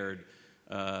prepared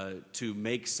to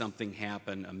make something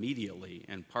happen immediately.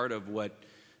 And part of what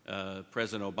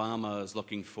President Obama is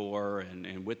looking for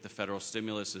and with the federal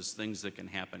stimulus is things that can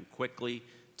happen quickly,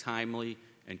 timely,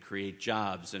 and create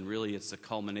jobs. And really it's the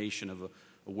culmination of a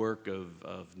work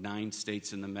of 9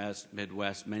 states in the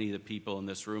Midwest, many of the people in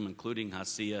this room, including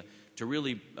Hasia, to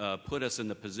really put us in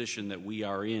the position that we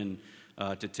are in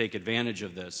to take advantage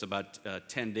of this. About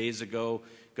 10 days ago,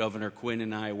 Governor Quinn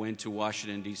and I went to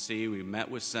Washington, D.C. We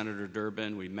met with Senator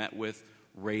Durbin. We met with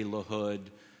Ray LaHood.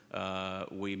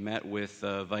 We met with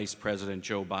Vice President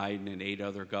Joe Biden and 8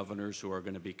 other governors who are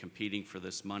going to be competing for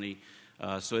this money.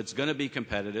 So it's going to be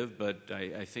competitive, but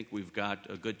I think we've got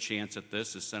a good chance at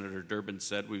this. As Senator Durbin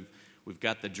said, we've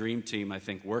got the dream team, I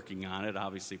think, working on it.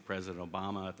 Obviously, President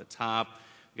Obama at the top.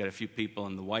 We've got a few people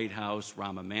in the White House,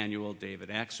 Rahm Emanuel, David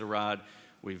Axelrod.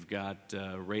 We've got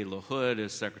Ray LaHood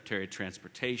as Secretary of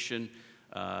Transportation.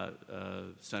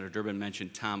 Senator Durbin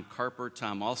mentioned Tom Carper.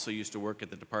 Tom also used to work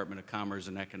at the Department of Commerce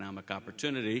and Economic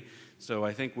Opportunity. So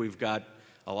I think we've got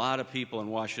a lot of people in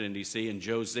Washington, D.C., and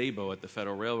Joe Szabo at the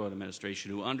Federal Railroad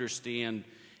Administration who understand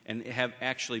and have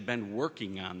actually been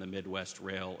working on the Midwest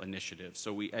Rail Initiative.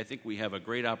 So I think we have a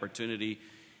great opportunity,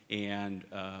 and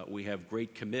we have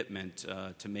great commitment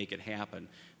to make it happen.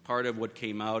 Part of what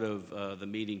came out of the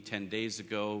meeting 10 days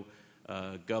ago,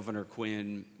 Governor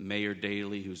Quinn, Mayor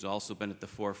Daley, who's also been at the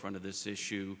forefront of this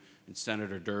issue, and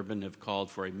Senator Durbin have called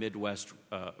for a Midwest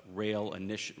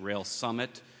Rail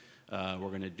Summit. We're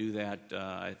going to do that,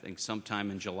 I think, sometime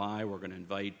in July. We're going to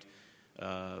invite,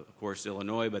 of course,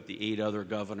 Illinois, but the 8 other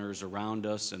governors around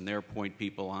us and their point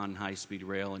people on high-speed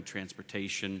rail and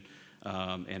transportation,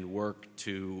 and work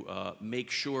to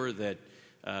make sure that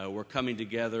we're coming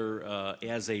together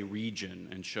as a region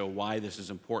and show why this is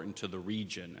important to the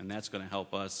region. And that's going to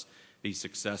help us be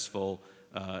successful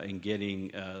in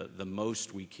getting the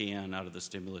most we can out of the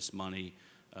stimulus money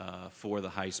for the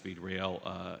high-speed rail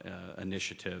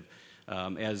initiative.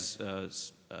 As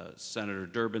Senator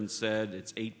Durbin said,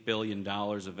 it's $8 billion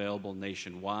available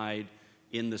nationwide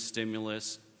in the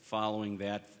stimulus. Following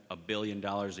that, $1 billion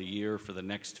a year for the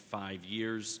next 5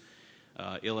 years.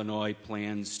 Illinois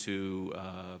plans to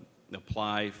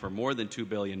apply for more than $2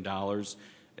 billion,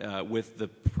 with the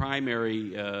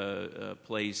primary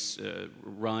place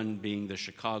run being the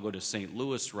Chicago to St.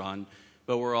 Louis run,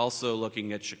 but we're also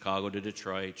looking at Chicago to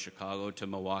Detroit, Chicago to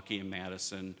Milwaukee and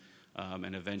Madison,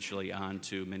 and eventually on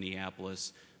to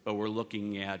Minneapolis. But we're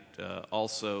looking at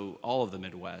also all of the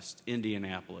Midwest,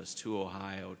 Indianapolis to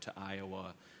Ohio to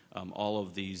Iowa, all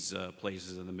of these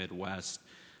places in the Midwest.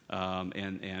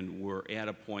 And we're at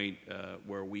a point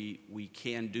where we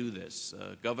can do this.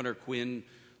 Governor Quinn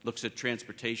looks at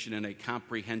transportation in a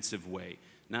comprehensive way,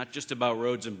 not just about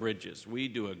roads and bridges. We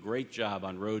do a great job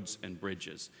on roads and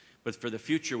bridges. But for the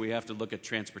future, we have to look at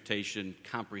transportation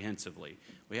comprehensively.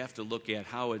 We have to look at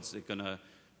how it's going to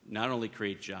not only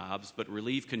create jobs, but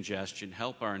relieve congestion,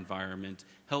 help our environment,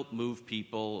 help move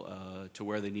people to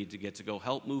where they need to get to go,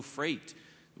 help move freight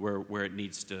where it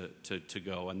needs to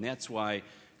go. And that's why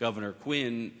Governor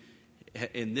Quinn,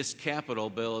 in this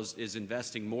capital bill, is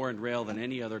investing more in rail than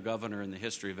any other governor in the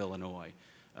history of Illinois.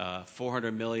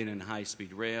 $400 million in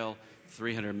high-speed rail,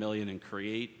 $300 million in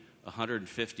CREATE,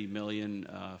 $150 million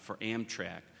for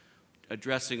Amtrak,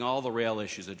 addressing all the rail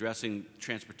issues, addressing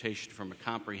transportation from a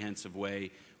comprehensive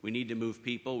way. We need to move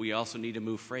people. We also need to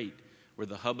move freight. We're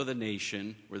the hub of the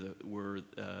nation. We're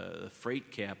the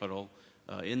freight capital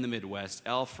in the Midwest.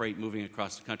 All freight moving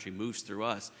across the country moves through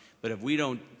us. But if we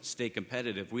don't stay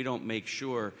competitive, we don't make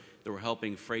sure that we're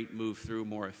helping freight move through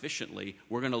more efficiently,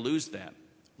 we're going to lose that.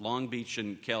 Long Beach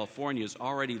in California is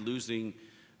already losing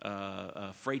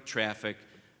freight traffic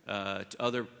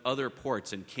to other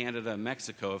ports in Canada and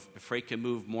Mexico. If freight can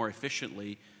move more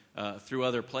efficiently through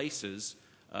other places,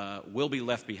 we'll be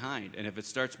left behind. And if it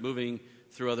starts moving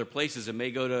through other places, it may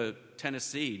go to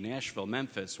Tennessee, Nashville,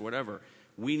 Memphis, whatever.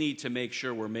 We need to make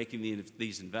sure we're making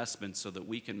these investments so that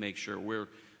we can make sure we're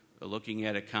looking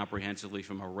at it comprehensively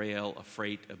from a rail, a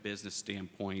freight, a business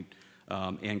standpoint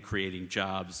and creating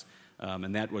jobs.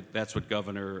 And that's what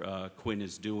Governor Quinn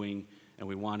is doing, and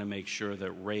we want to make sure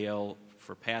that rail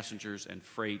for passengers and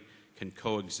freight can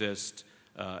coexist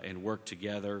and work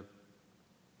together.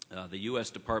 The U.S.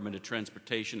 Department of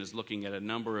Transportation is looking at a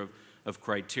number of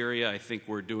criteria. I think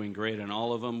we're doing great on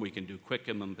all of them. We can do quick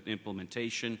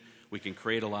implementation. We can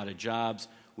create a lot of jobs.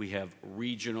 We have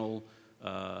regional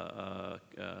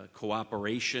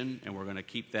cooperation, and we're going to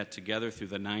keep that together through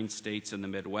the 9 states in the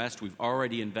Midwest. We've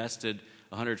already invested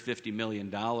 $150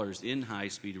 million in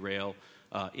high-speed rail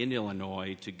in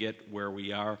Illinois to get where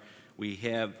we are. We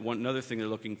have another thing they're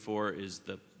looking for is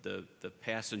the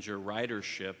passenger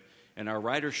ridership, and our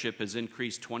ridership has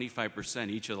increased 25%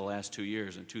 each of the last 2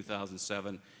 years. In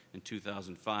 2007 and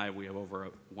 2005, we have over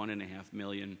 1.5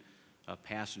 million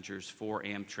passengers for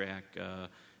Amtrak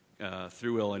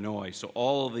through Illinois. So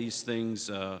all of these things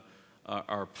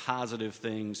are positive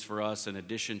things for us, in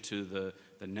addition to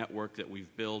the network that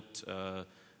we've built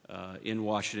in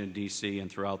Washington, D.C. and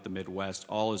throughout the Midwest.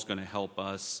 All is going to help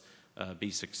us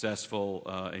be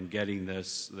successful in getting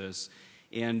this.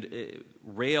 And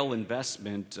rail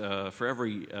investment, for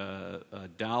every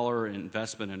dollar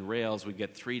investment in rails, we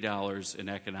get $3 in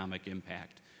economic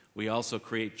impact. We also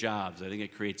create jobs. I think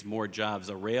it creates more jobs.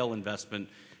 A rail investment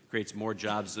creates more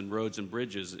jobs than roads and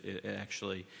bridges,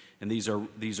 actually. And these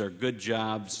are good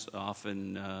jobs,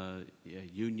 often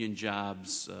union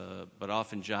jobs, but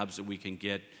often jobs that we can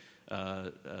get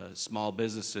small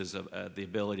businesses the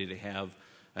ability to have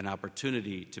an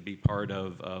opportunity to be part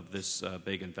of this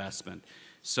big investment.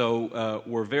 So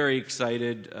we're very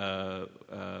excited.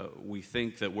 We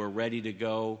think that we're ready to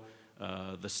go.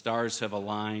 The stars have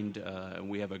aligned, and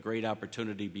we have a great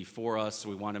opportunity before us. So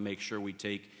we want to make sure we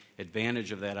take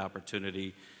advantage of that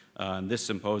opportunity. And this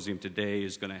symposium today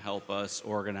is going to help us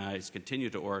continue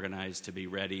to organize to be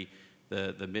ready.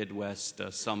 The Midwest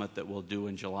Summit that we'll do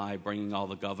in July, bringing all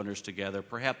the governors together,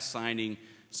 perhaps signing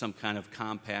some kind of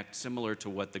compact similar to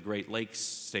what the Great Lakes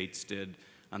states did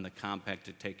on the compact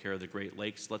to take care of the Great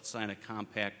Lakes. Let's sign a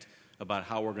compact about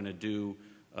how we're going to do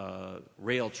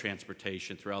rail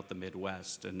transportation throughout the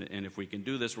Midwest. And if we can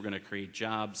do this, we're going to create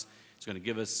jobs. It's going to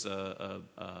give us a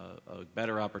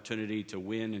better opportunity to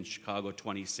win in Chicago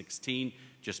 2016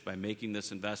 just by making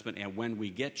this investment. And when we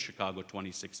get Chicago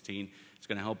 2016, it's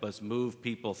going to help us move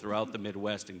people throughout the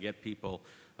Midwest and get people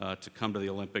to come to the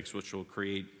Olympics, which will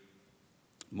create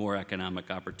more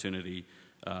economic opportunity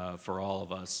for all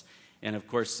of us. And of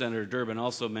course, Senator Durbin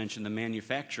also mentioned the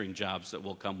manufacturing jobs that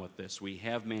will come with this. We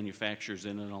have manufacturers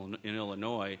in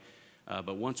Illinois,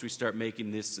 but once we start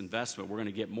making this investment, we're going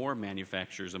to get more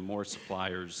manufacturers and more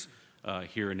suppliers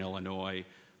here in Illinois.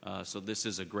 So this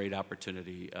is a great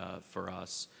opportunity for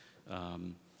us.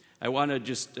 I want to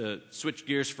just switch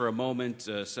gears for a moment.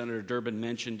 Senator Durbin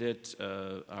mentioned it,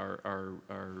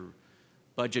 our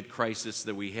budget crisis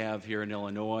that we have here in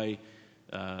Illinois.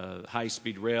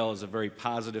 High-speed rail is a very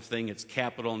positive thing. It's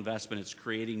capital investment. It's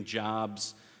creating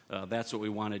jobs. That's what we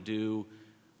want to do.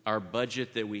 Our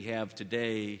budget that we have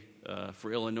today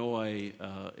for Illinois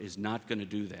is not going to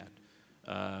do that.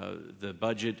 The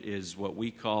budget is what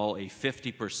we call a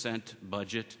 50%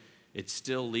 budget. It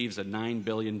still leaves a $9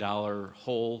 billion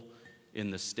hole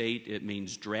in the state. It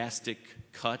means drastic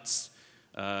cuts.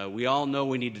 We all know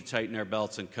we need to tighten our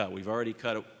belts and cut. We've already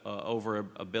cut over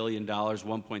 $1 billion,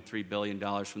 $1.3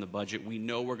 billion from the budget. We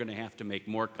know we're going to have to make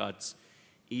more cuts,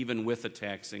 even with a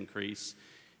tax increase,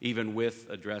 even with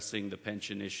addressing the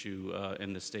pension issue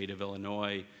in the state of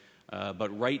Illinois.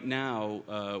 But right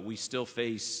now, we still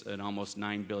face an almost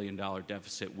 $9 billion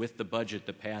deficit with the budget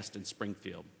that passed in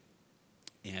Springfield.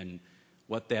 And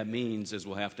what that means is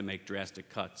we'll have to make drastic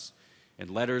cuts. And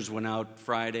letters went out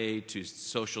Friday to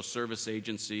social service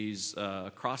agencies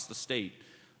across the state,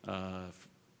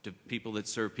 to people that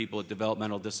serve people with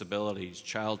developmental disabilities,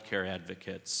 child care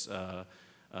advocates,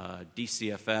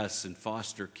 DCFS and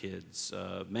foster kids,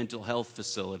 mental health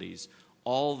facilities.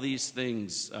 All these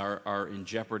things are in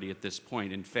jeopardy at this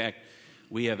point. In fact,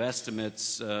 we have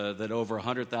estimates that over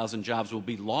 100,000 jobs will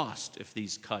be lost if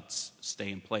these cuts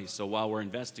stay in place. So while we're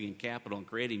investing in capital and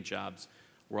creating jobs,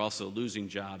 we're also losing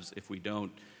jobs if we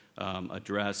don't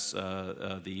address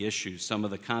the issue. Some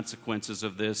of the consequences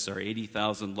of this are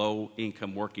 80,000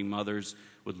 low-income working mothers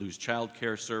would lose child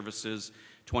care services,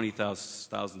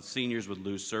 20,000 seniors would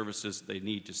lose services they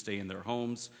need to stay in their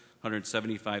homes,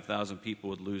 175,000 people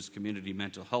would lose community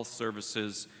mental health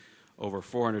services, over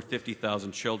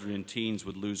 450,000 children and teens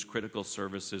would lose critical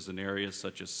services in areas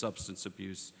such as substance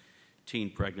abuse, teen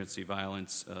pregnancy,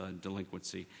 violence, and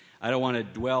delinquency. I don't want to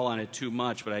dwell on it too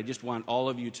much, but I just want all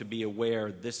of you to be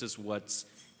aware this is what's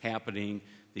happening.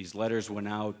 These letters went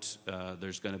out.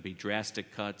 There's going to be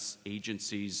drastic cuts.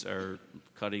 Agencies are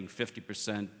cutting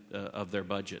 50% of their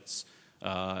budgets.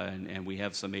 And we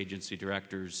have some agency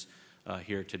directors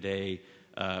here today.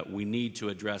 We need to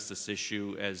address this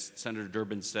issue. As Senator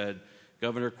Durbin said,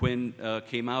 Governor Quinn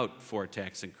came out for a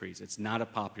tax increase. It's not a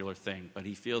popular thing, but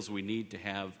he feels we need to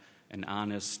have an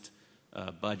honest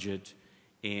budget,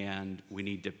 and we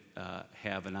need to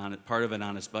have an honest, part of an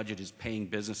honest budget is paying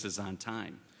businesses on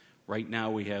time. Right now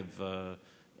we have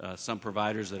some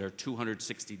providers that are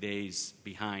 260 days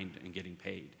behind in getting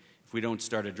paid. If we don't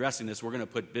start addressing this, we're going to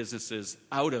put businesses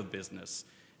out of business.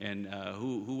 And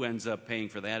who ends up paying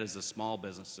for that is the small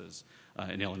businesses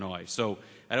in Illinois. So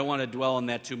I don't want to dwell on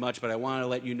that too much, but I want to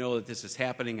let you know that this is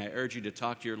happening. I urge you to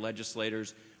talk to your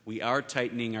legislators. We are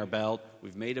tightening our belt.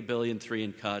 We've made $1.3 billion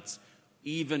in cuts.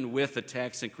 Even with a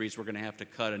tax increase, we're going to have to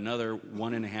cut another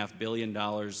 $1.5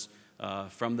 billion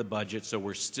from the budget. So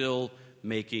we're still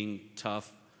making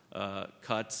tough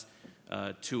cuts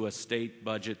to a state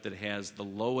budget that has the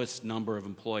lowest number of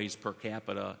employees per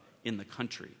capita in the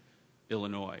country,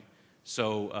 Illinois.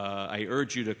 So I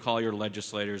urge you to call your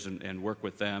legislators and work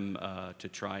with them to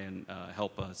try and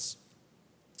help us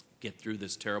get through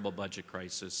this terrible budget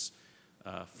crisis.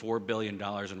 $4 billion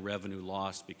in revenue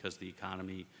lost because the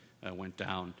economy went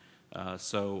down.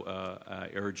 So I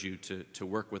urge you to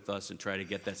work with us and try to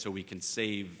get that so we can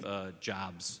save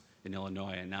jobs in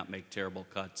Illinois and not make terrible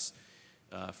cuts.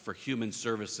 For human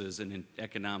services and in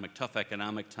tough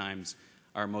economic times,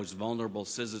 our most vulnerable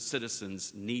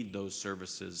citizens need those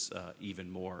services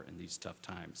even more in these tough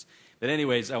times. But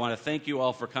anyways, I want to thank you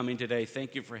all for coming today.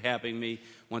 Thank you for having me.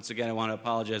 Once again, I want to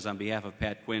apologize on behalf of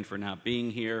Pat Quinn for not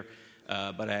being here.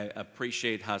 But I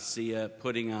appreciate Hasia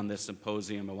putting on this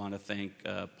symposium. I want to thank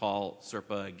Paul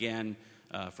Serpa again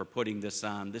for putting this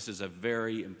on. This is a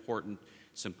very important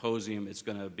symposium. It's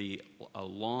going to be a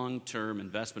long-term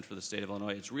investment for the state of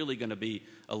Illinois. It's really going to be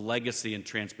a legacy in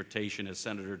transportation, as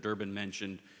Senator Durbin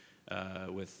mentioned,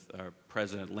 with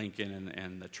President Lincoln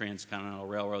and the Transcontinental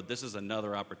Railroad. This is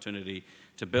another opportunity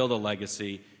to build a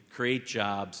legacy, create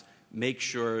jobs, make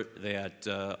sure that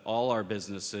all our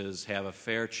businesses have a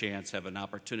fair chance, have an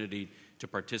opportunity to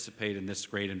participate in this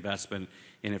great investment.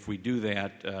 And if we do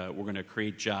that, we're going to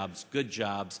create jobs, good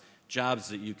jobs, jobs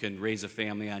that you can raise a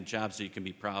family on, jobs that you can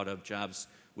be proud of, jobs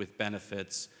with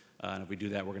benefits. And if we do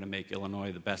that, we're going to make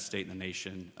Illinois the best state in the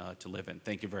nation to live in.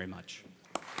 Thank you very much.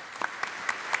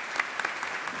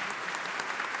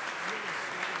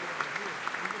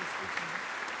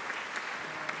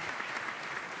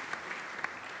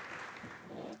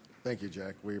 Thank you,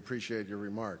 Jack. We appreciate your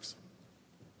remarks.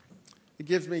 It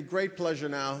gives me great pleasure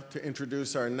now to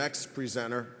introduce our next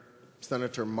presenter,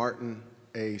 Senator Martin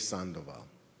A. Sandoval.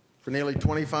 For nearly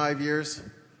 25 years,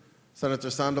 Senator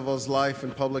Sandoval's life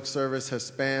in public service has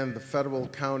spanned the federal,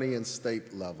 county, and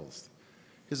state levels.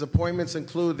 His appointments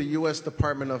include the U.S.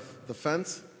 Department of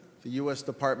Defense, the U.S.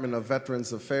 Department of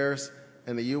Veterans Affairs,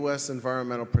 and the U.S.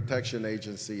 Environmental Protection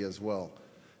Agency as well,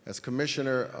 as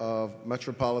Commissioner of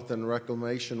Metropolitan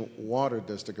Reclamation Water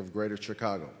District of Greater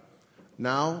Chicago.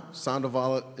 Now,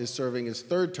 Sandoval is serving his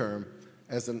third term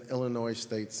as an Illinois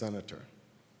State Senator.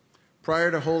 Prior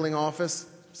to holding office,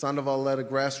 Sandoval led a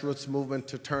grassroots movement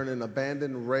to turn an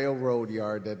abandoned railroad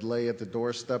yard that lay at the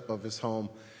doorstep of his home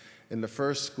in the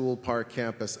first school park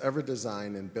campus ever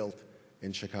designed and built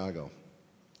in Chicago.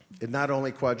 It not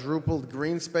only quadrupled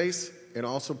green space, it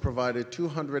also provided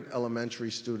 200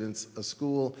 elementary students a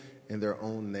school in their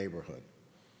own neighborhood.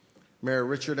 Mayor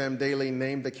Richard M. Daley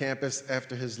named the campus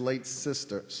after his late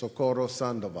sister, Socorro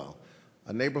Sandoval,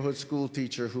 a neighborhood school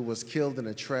teacher who was killed in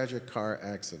a tragic car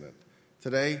accident.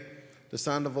 Today, the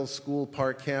Sandoval School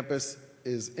Park campus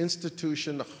is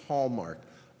institution hallmark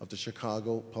of the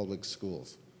Chicago Public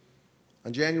Schools.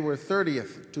 On January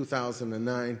 30th,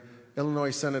 2009,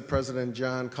 Illinois Senate President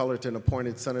John Cullerton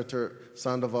appointed Senator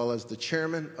Sandoval as the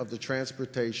chairman of the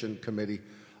Transportation Committee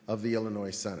of the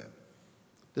Illinois Senate.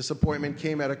 This appointment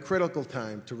came at a critical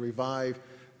time to revive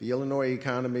the Illinois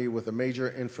economy with a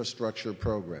major infrastructure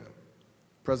program.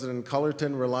 President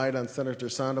Cullerton relied on Senator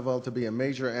Sandoval to be a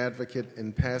major advocate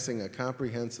in passing a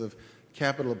comprehensive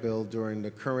capital bill during the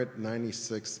current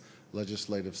 96th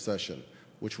legislative session,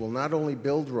 which will not only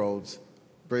build roads,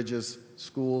 bridges,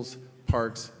 schools,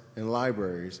 parks, and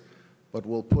libraries, but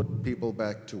will put people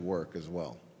back to work as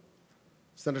well.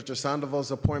 Senator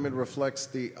Sandoval's appointment reflects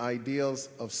the ideals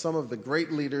of some of the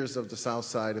great leaders of the South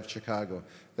Side of Chicago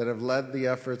that have led the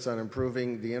efforts on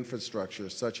improving the infrastructure,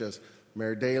 such as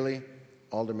Mayor Daley,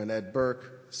 Alderman Ed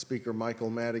Burke, Speaker Michael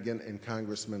Madigan, and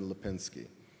Congressman Lipinski.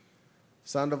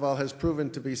 Sandoval has proven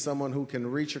to be someone who can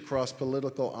reach across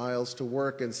political aisles to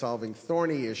work in solving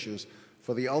thorny issues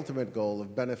for the ultimate goal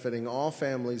of benefiting all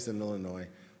families in Illinois,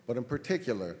 but in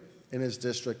particular in his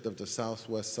district of the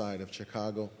southwest side of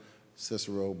Chicago,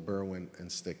 Cicero, Berwyn, and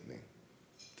Stickney.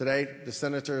 Today, the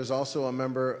senator is also a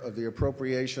member of the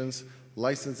Appropriations,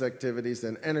 License Activities,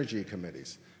 and Energy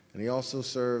Committees, and he also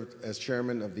served as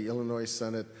chairman of the Illinois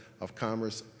Senate of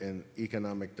Commerce and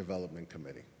Economic Development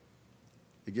Committee.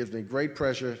 It gives me great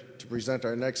pleasure to present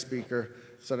our next speaker,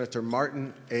 Senator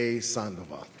Martin A.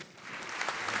 Sandoval.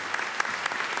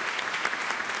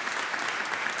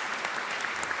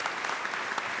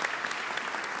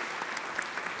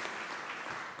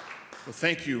 Well,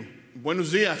 thank you.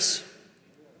 Buenos dias.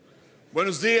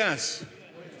 Buenos dias.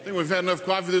 I think we've had enough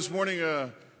coffee this morning.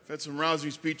 We've had some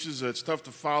rousing speeches. It's tough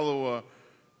to follow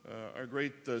our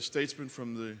great statesman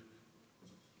from the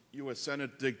U.S.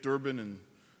 Senate, Dick Durbin, and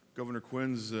Governor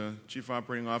Quinn's Chief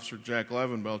Operating Officer, Jack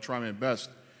Levin, but I'll try my best.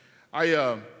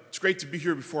 It's great to be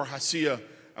here before HACIA.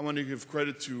 I want to give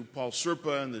credit to Paul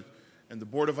Serpa and the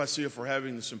board of HACIA for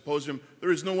having the symposium.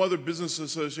 There is no other business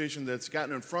association that's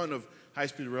gotten in front of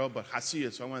high-speed rail but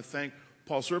HACIA, so I want to thank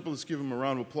Paul Serpa. Let's give him a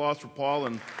round of applause for Paul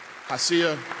and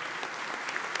HACIA.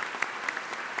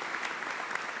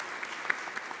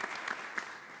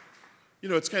 You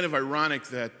know, it's kind of ironic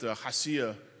that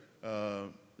HACIA, the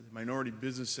Minority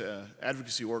Business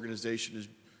Advocacy Organization,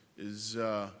 it's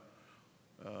not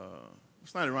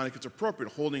ironic, it's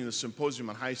appropriate, holding the symposium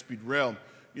on high-speed rail.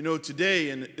 You know, today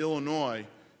in Illinois,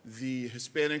 the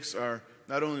Hispanics are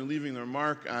not only leaving their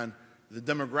mark on the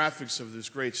demographics of this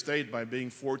great state by being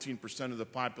 14% of the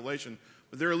population,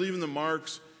 but they're leaving the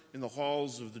marks in the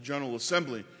halls of the General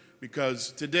Assembly,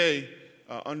 because today,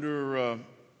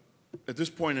 at this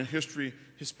point in history,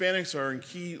 Hispanics are in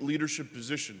key leadership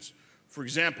positions. For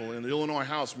example, in the Illinois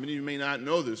House, many of you may not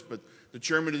know this, but the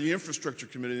chairman of the Infrastructure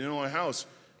Committee in the Illinois House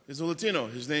is a Latino.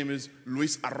 His name is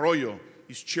Luis Arroyo.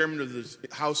 He's chairman of the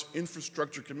House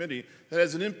Infrastructure Committee. That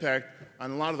has an impact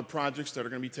on a lot of the projects that are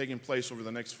going to be taking place over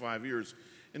the next 5 years.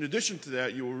 In addition to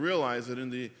that, you will realize that in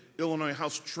the Illinois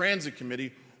House Transit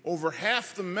Committee, over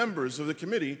half the members of the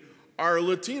committee are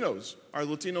Latinos, are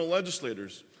Latino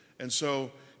legislators. And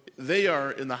so they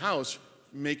are in the House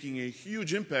making a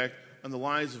huge impact on the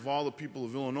lives of all the people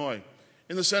of Illinois.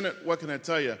 In the Senate, what can I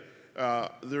tell you?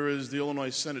 There is the Illinois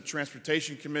Senate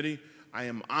Transportation Committee. I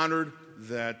am honored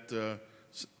that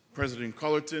President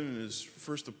Cullerton, in his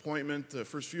first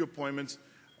few appointments,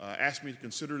 asked me to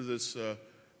consider this a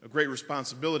great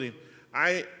responsibility.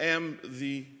 I am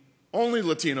the only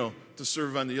Latino to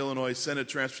serve on the Illinois Senate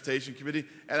Transportation Committee,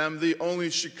 and I'm the only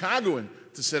Chicagoan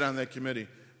to sit on that committee.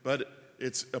 But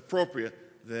it's appropriate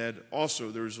that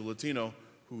also there's a Latino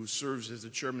who serves as the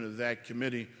chairman of that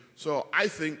committee. So I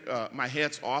think my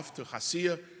hat's off to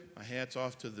HACIA, my hat's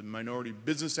off to the minority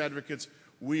business advocates.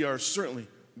 We are certainly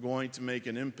going to make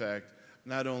an impact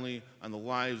not only on the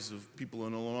lives of people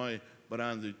in Illinois, but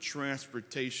on the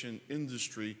transportation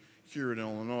industry here in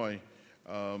Illinois.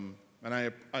 And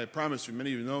I promise you,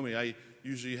 many of you know me, I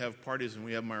usually have parties and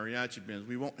we have mariachi bands.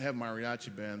 We won't have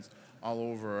mariachi bands all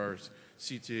over our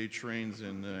CTA trains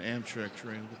and Amtrak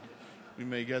trains. We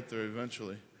may get there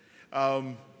eventually.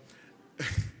 You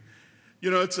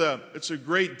know, it's a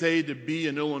great day to be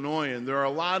in Illinois, and there are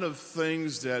a lot of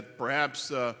things that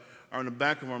perhaps are in the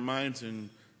back of our minds. And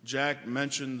Jack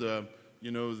mentioned,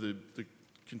 you know, the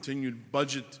continued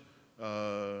budget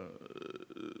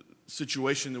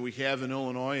situation that we have in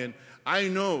Illinois. And I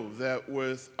know that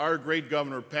with our great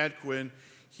governor, Pat Quinn,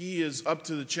 he is up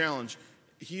to the challenge.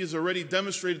 He has already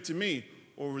demonstrated to me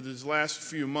over these last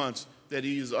few months that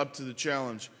he is up to the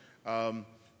challenge.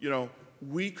 You know,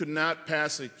 we could not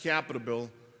pass a capital bill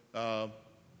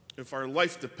if our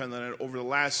life depended on it over the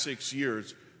last 6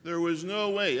 years. There was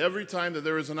no way. Every time that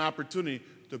there was an opportunity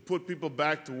to put people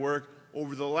back to work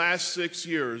over the last 6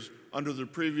 years under the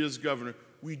previous governor,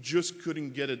 we just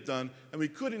couldn't get it done. And we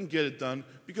couldn't get it done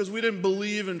because we didn't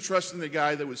believe and trust in the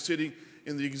guy that was sitting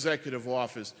in the executive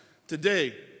office.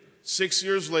 Today, 6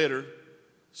 years later,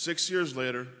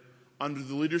 under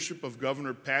the leadership of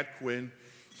Governor Pat Quinn,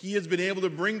 he has been able to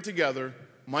bring together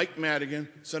Mike Madigan,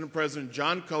 Senate President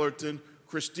John Cullerton,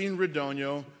 Christine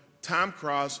Radonio, Tom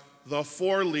Cross, the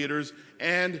four leaders,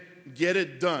 and get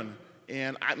it done.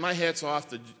 And my hat's off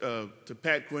to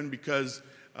Pat Quinn because,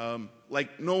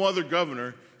 like no other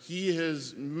governor, he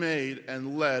has made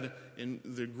and led in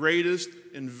the greatest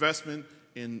investment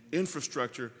in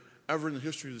infrastructure ever in the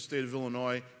history of the state of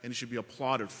Illinois, and he should be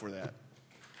applauded for that.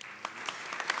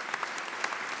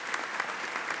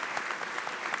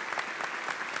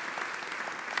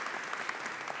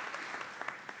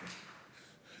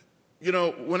 You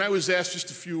know, when I was asked just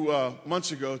a few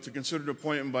months ago to consider an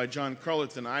appointment by John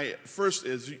Carleton,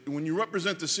 when you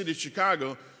represent the city of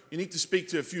Chicago, you need to speak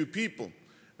to a few people.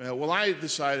 Well, I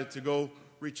decided to go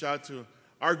reach out to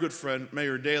our good friend,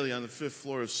 Mayor Daley, on the 5th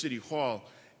floor of City Hall,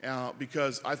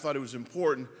 because I thought it was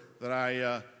important that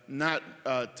I not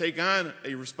take on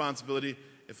a responsibility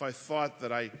if I thought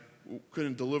that I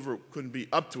couldn't deliver, couldn't be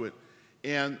up to it.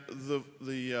 And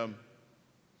the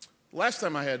last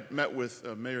time I had met with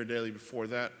Mayor Daley before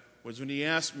that was when he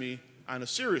asked me, on a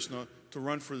serious note, to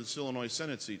run for this Illinois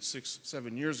Senate seat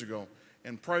 7 years ago.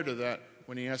 And prior to that,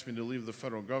 when he asked me to leave the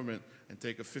federal government and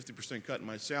take a 50% cut in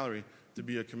my salary to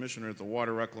be a commissioner at the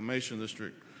Water Reclamation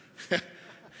District. I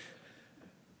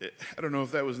don't know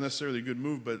if that was necessarily a good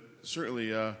move, but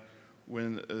certainly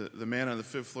when the man on the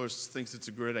 5th floor thinks it's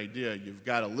a great idea, you've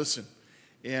got to listen.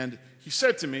 And he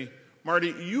said to me,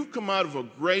 Marty, you've come out of a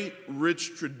great,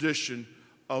 rich tradition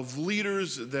of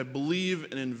leaders that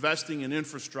believe in investing in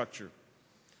infrastructure.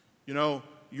 You know,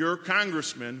 your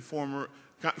congressman, former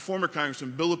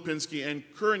Congressman Bill Lipinski and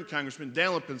current Congressman Dan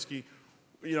Lipinski,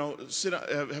 you know,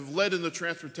 have led in the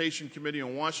Transportation Committee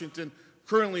in Washington,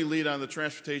 currently lead on the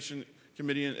Transportation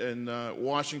Committee in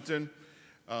Washington.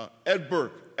 Ed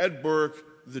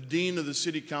Burke, the Dean of the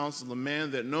City Council, the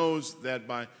man that knows that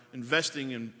by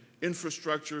investing in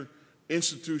infrastructure,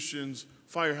 institutions,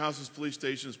 firehouses, police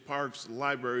stations, parks,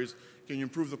 libraries, can you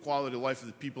improve the quality of life of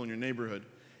the people in your neighborhood.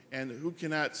 And who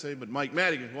cannot say but Mike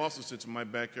Madigan, who also sits in my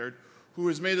backyard, who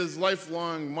has made his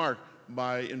lifelong mark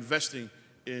by investing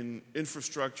in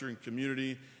infrastructure, in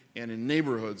community, and in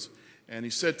neighborhoods. And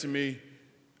he said to me,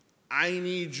 I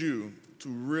need you to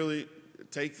really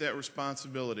take that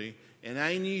responsibility, and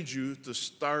I need you to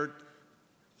start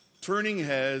turning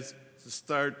heads, to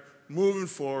start moving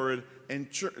forward, and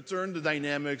turn the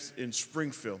dynamics in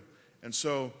Springfield. And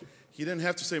so he didn't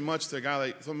have to say much to a guy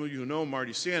like some of you who know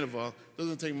Marty Sandoval.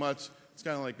 Doesn't take much. It's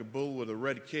kind of like a bull with a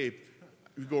red cape.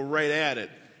 We go right at it.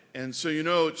 And so, you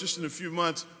know, just in a few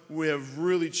months, we have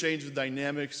really changed the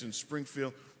dynamics in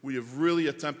Springfield. We have really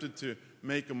attempted to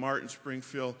make a mark in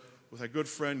Springfield with our good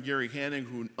friend Gary Hanning,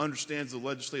 who understands the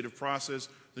legislative process,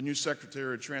 the new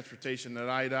Secretary of Transportation at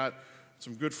IDOT,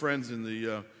 some good friends in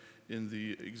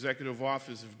the executive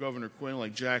office of Governor Quinn,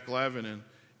 like Jack Lavin,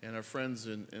 and our friends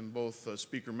in both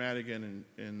Speaker Madigan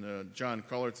and John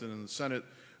Cullerton in the Senate.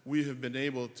 We have been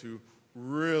able to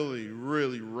really,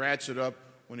 really ratchet up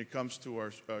when it comes to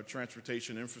our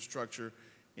transportation infrastructure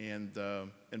and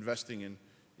investing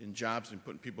in jobs and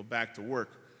putting people back to work.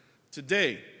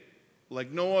 Today, like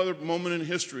no other moment in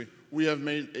history, we have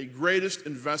made a greatest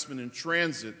investment in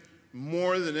transit,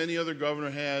 more than any other governor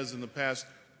has in the past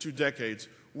 2 decades.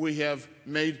 We have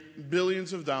made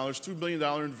billions of dollars, $2 billion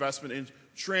investment in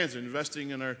transit, investing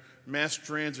in our mass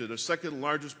transit, the second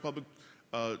largest public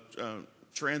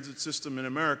transit system in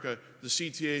America, the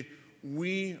CTA.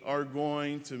 We are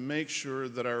going to make sure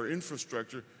that our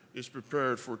infrastructure is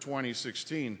prepared for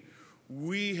 2016.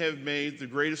 We have made the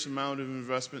greatest amount of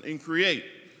investment in CREATE.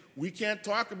 We can't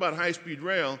talk about high-speed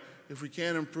rail if we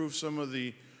can't improve some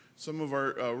of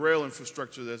our rail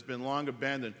infrastructure that's been long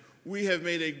abandoned. We have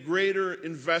made a greater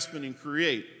investment in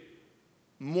CREATE,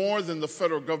 more than the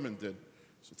federal government did,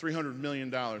 so $300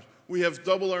 million. We have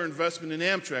doubled our investment in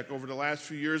Amtrak over the last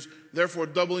few years, therefore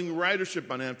doubling ridership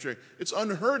on Amtrak. It's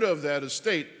unheard of that a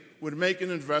state would make an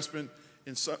investment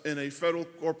in a federal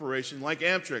corporation like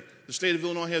Amtrak. The state of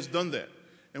Illinois has done that.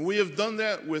 And we have done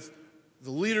that with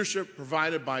the leadership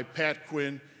provided by Pat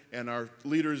Quinn and our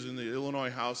leaders in the Illinois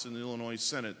House and the Illinois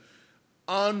Senate.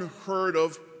 Unheard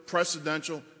of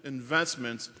precedential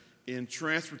investments in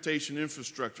transportation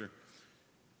infrastructure.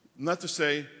 Not to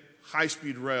say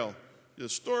high-speed rail. The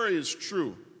story is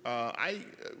true. I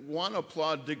want to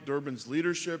applaud Dick Durbin's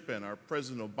leadership and our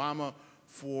President Obama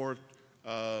for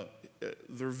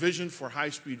their vision for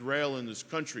high-speed rail in this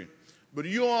country. But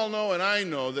you all know and I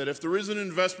know that if there is an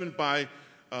investment by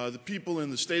the people in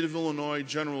the state of Illinois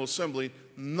General Assembly,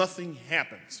 nothing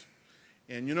happens.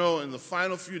 And you know, in the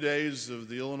final few days of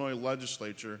the Illinois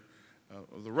legislature,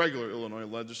 of the regular Illinois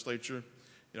legislature,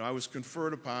 you know, I was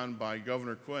conferred upon by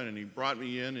Governor Quinn, and he brought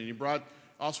me in, and he brought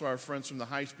also our friends from the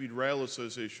High Speed Rail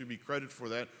Association, should be credited for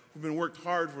that, who've been worked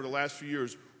hard for the last few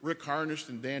years. Rick Harnish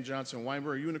and Dan Johnson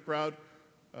Weinberg, are you in the crowd?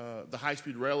 The High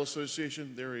Speed Rail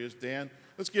Association, there he is, Dan.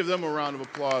 Let's give them a round of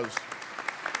applause.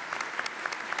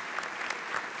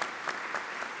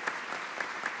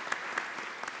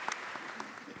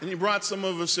 And he brought some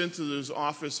of us into his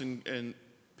office, and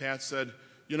Pat said,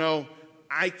 you know,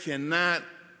 I cannot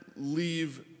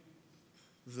leave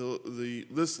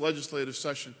this legislative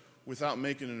session without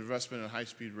making an investment in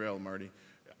high-speed rail, Marty.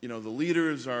 You know, the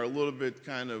leaders are a little bit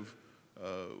kind of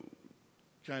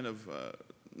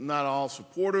not all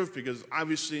supportive, because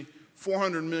obviously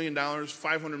 $400 million,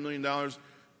 $500 million,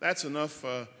 that's enough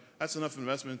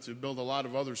investment to build a lot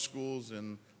of other schools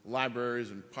and libraries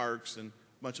and parks and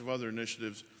a bunch of other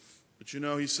initiatives. But you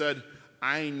know, he said,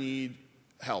 I need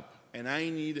help, and I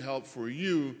need help for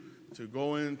you to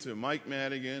go into Mike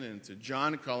Madigan and to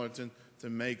John Cullerton to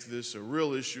make this a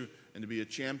real issue and to be a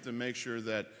champ to make sure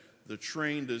that the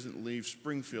train doesn't leave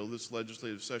Springfield this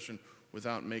legislative session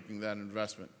without making that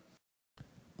investment.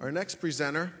 Our next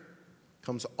presenter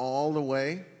comes all the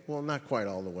way, well, not quite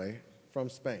all the way, from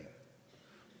Spain.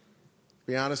 To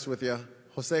be honest with you,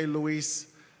 José Luis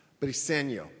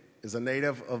Briceño is a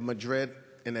native of Madrid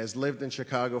and has lived in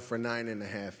Chicago for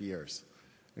 9.5 years,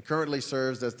 and currently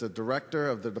serves as the director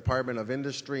of the Department of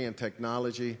Industry and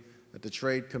Technology at the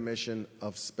Trade Commission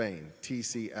of Spain,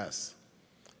 TCS.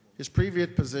 His previous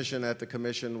position at the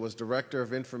Commission was Director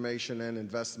of Information and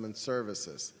Investment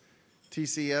Services.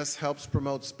 TCS helps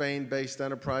promote Spain-based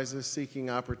enterprises seeking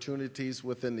opportunities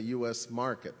within the U.S.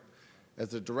 market. As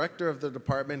the director of the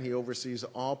department, he oversees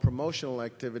all promotional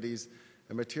activities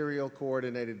and material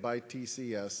coordinated by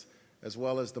TCS, as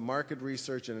well as the market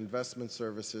research and investment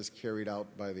services carried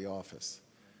out by the office.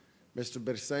 Mr.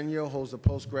 Briceño holds a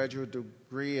postgraduate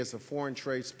degree as a foreign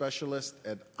trade specialist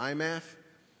at IMAF.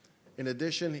 In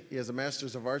addition, he has a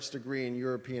Master's of Arts degree in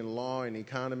European Law and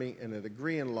Economy and a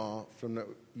degree in Law from the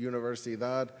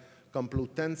Universidad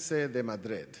Complutense de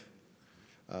Madrid.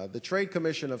 The Trade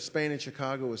Commission of Spain and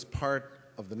Chicago is part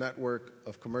of the network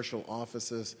of commercial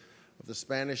offices of the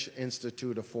Spanish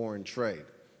Institute of Foreign Trade,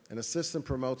 and assists and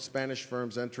promotes Spanish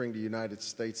firms entering the United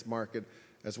States market,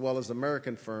 as well as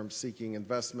American firms seeking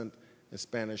investment in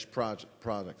Spanish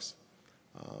products.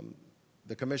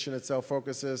 The Commission itself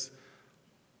focuses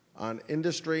on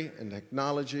industry and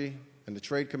technology, and the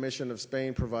Trade Commission of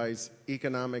Spain provides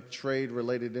economic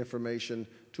trade-related information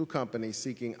to companies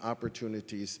seeking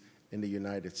opportunities in the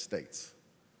United States.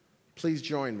 Please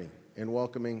join me in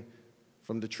welcoming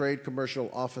from the Trade Commercial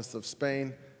Office of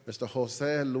Spain, Mr.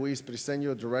 José Luis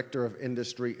Briceño, Director of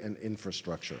Industry and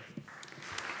Infrastructure.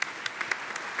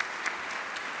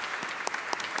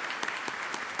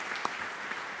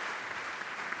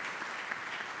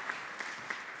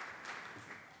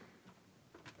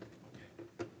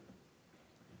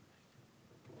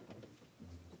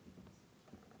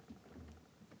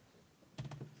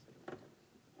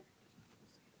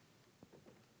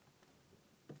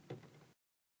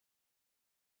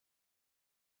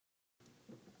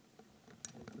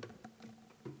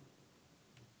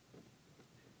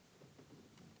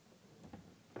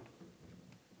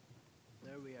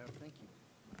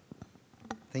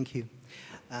 Thank you.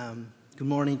 Good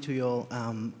morning to you all.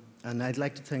 And I'd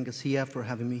like to thank ASEA for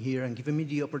having me here and giving me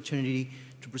the opportunity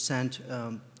to present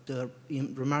the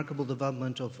remarkable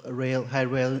development of high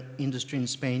rail industry in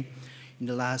Spain in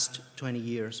the last 20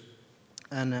 years.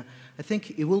 And I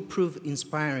think it will prove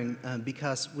inspiring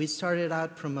because we started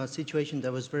out from a situation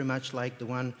that was very much like the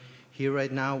one here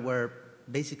right now, where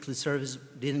basically service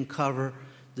didn't cover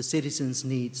the citizens'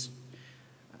 needs.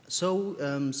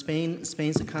 So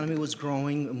Spain's economy was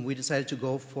growing, and we decided to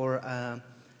go for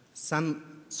some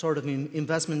sort of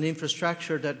investment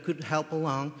infrastructure that could help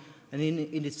along, and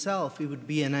in itself, it would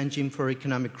be an engine for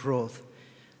economic growth.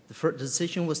 The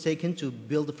decision was taken to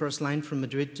build the first line from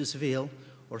Madrid to Seville,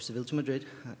 or Seville to Madrid,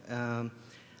 and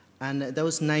that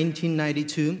was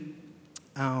 1992.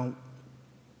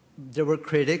 There were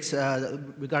critics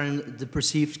regarding the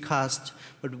perceived cost,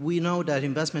 but we know that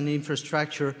investment in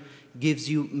infrastructure gives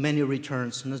you many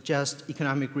returns, not just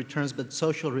economic returns, but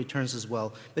social returns as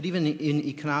well. But even in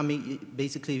economy,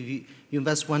 basically, if you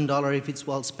invest $1, if it's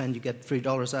well spent, you get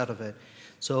 $3 out of it.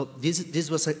 So this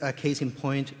was a case in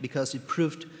point because it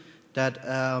proved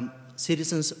that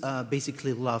citizens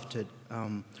basically loved it.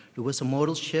 There was a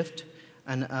modal shift,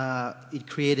 and it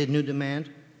created new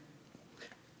demand.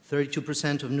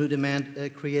 32% of new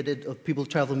demand created of people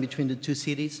traveling between the two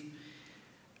cities.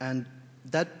 And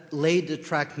that laid the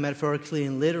track metaphorically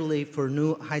and literally for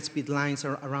new high-speed lines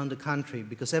around the country,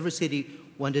 because every city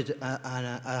wanted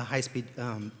a high-speed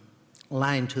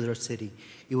line to their city.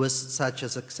 It was such a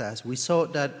success. We saw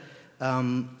that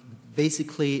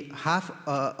basically half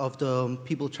of the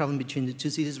people traveling between the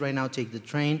two cities right now take the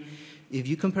train. If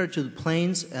you compare it to the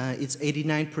planes, it's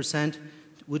 89%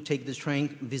 would take the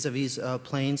train vis-a-vis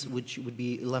planes, which would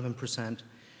be 11%.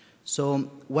 So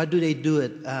why do they do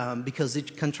it? Because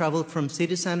it can travel from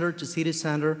city center to city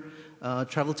center.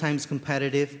 Travel time is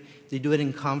competitive. They do it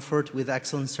in comfort with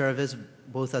excellent service,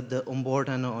 both at the onboard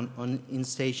and in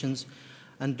stations.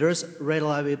 And there's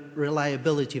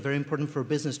reliability, very important for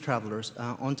business travelers,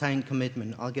 on-time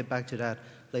commitment. I'll get back to that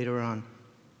later on.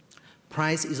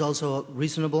 Price is also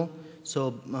reasonable,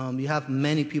 so you have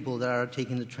many people that are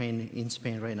taking the train in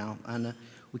Spain right now, and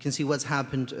we can see what's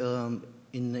happened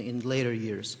in later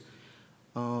years.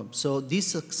 So this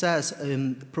success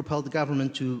propelled the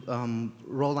government to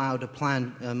roll out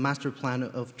a master plan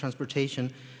of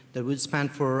transportation that would span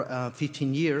for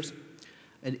 15 years.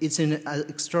 And it's an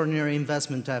extraordinary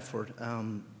investment effort.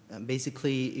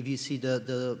 Basically, if you see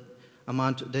the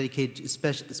amount dedicated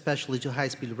especially to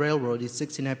high-speed railroad, is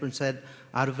 69%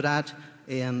 out of that,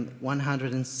 and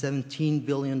 $117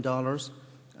 billion.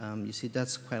 You see,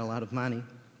 that's quite a lot of money.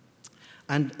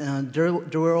 And there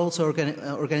were also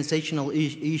organizational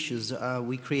issues.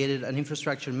 We created an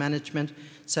infrastructure management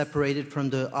separated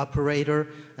from the operator,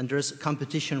 and there's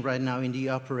competition right now in the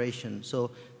operation.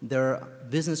 So there are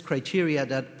business criteria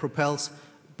that propels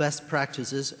best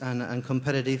practices and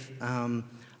competitive and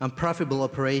profitable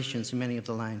operations in many of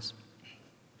the lines.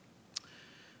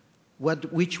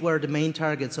 Which were the main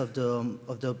targets of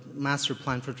the master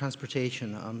plan for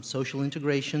transportation? Social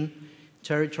integration,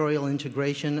 territorial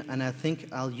integration, and I think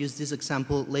I'll use this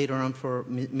example later on for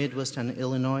Midwest and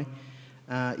Illinois.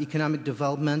 Economic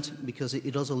development, because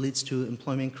it also leads to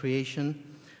employment creation,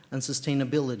 and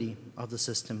sustainability of the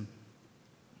system.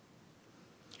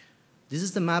 This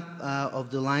is the map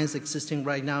of the lines existing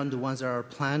right now and the ones that are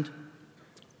planned.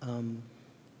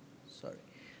 Sorry.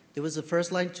 There was the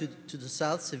first line to the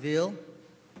south, Seville.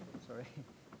 Sorry.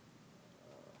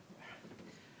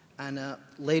 And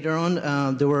later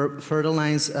on, there were further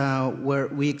lines where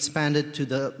we expanded to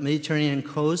the Mediterranean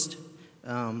coast.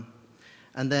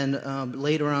 And then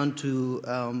later on to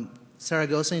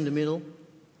Zaragoza in the middle.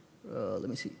 Let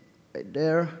me see, right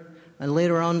there. And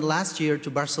later on last year to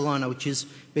Barcelona, which is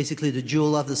basically the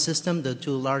jewel of the system, the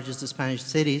two largest Spanish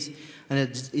cities. And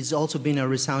it's also been a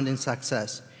resounding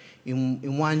success.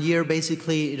 In 1 year,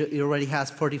 basically, it already has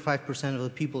 45% of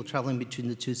the people traveling between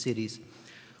the two cities.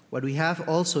 What we have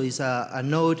also is a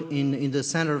node in the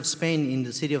center of Spain, in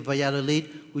the city of Valladolid,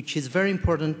 which is very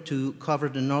important to cover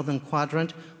the northern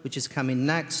quadrant, which is coming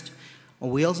next.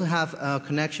 We also have a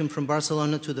connection from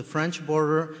Barcelona to the French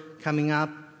border coming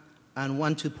up, and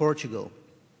one to Portugal.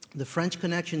 The French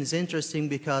connection is interesting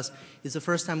because it's the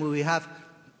first time we have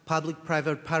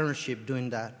public-private partnership doing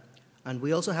that. And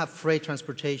we also have freight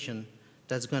transportation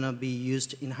that's going to be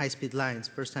used in high-speed lines.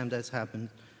 First time that's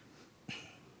happened.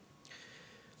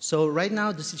 So right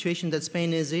now, the situation that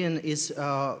Spain is in is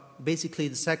basically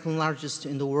the second largest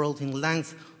in the world in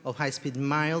length of high-speed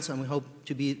miles, and we hope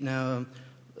to be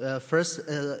first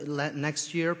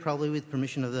next year, probably with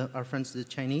permission of our friends the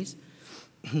Chinese.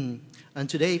 And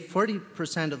today,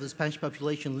 40% of the Spanish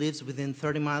population lives within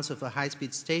 30 miles of a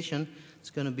high-speed station. It's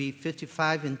going to be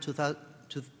 55 in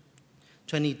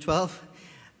 2012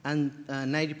 and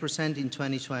 90% in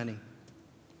 2020.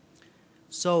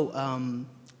 So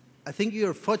I think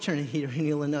you're fortunate here in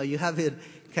Illinois. You have it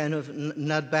kind of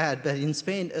not bad, but in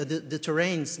Spain, the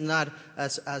terrain's not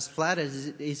as flat as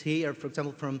it is here, for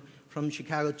example, from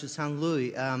Chicago to San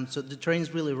Luis. So the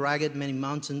terrain's really rugged, many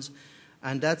mountains.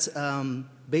 And that's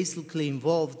basically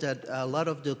involved that a lot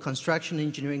of the construction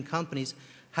engineering companies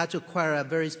had to acquire a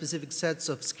very specific sets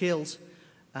of skills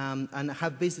and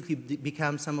have basically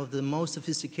become some of the most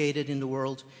sophisticated in the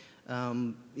world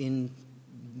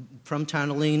from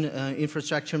tunneling,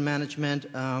 infrastructure management,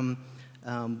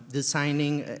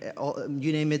 designing,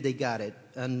 you name it, they got it.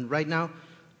 And right now,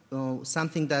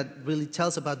 something that really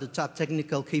tells about the top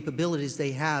technical capabilities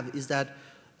they have is that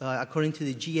according to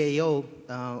the GAO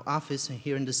office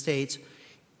here in the States,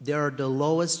 they are the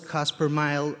lowest cost per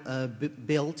mile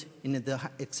built in the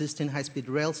existing high-speed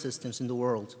rail systems in the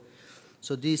world.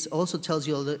 So this also tells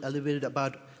you a little bit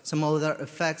about some other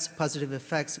effects, positive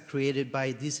effects created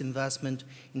by this investment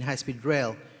in high-speed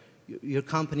rail. Your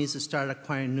companies start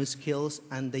acquiring new skills,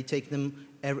 and they take them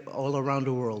all around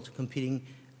the world, competing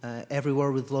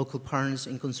everywhere with local partners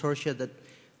in consortia that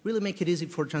really make it easy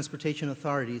for transportation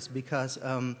authorities because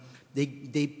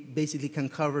they basically can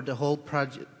cover the whole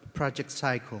project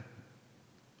cycle.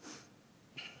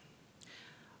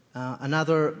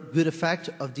 Another good effect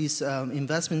of this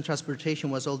investment in transportation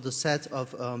was all the set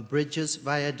of bridges,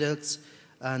 viaducts,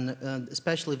 and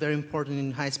especially very important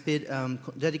in high-speed,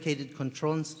 dedicated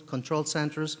control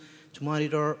centers to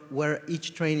monitor where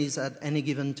each train is at any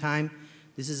given time.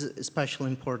 This is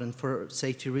especially important for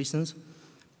safety reasons.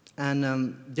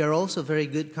 And there are also very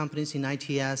good companies in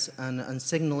ITS and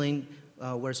signaling,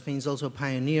 where Spain is also a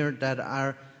pioneer, that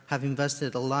have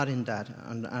invested a lot in that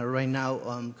and are right now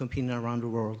competing around the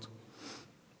world.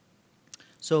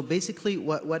 So basically,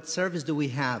 what service do we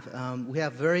have? We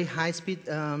have very high-speed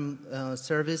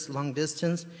service, long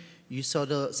distance. You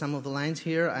saw some of the lines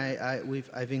here.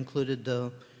 I've included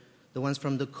the ones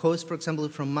from the coast, for example,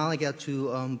 from Malaga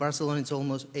to Barcelona. It's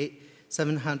almost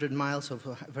 700 miles of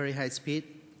very high speed,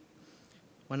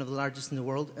 one of the largest in the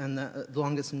world and the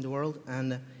longest in the world.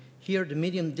 And here, the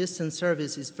medium distance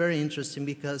service is very interesting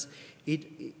because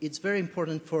it's very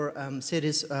important for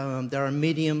cities that are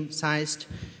medium-sized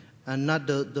and not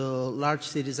the large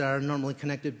cities that are normally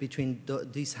connected between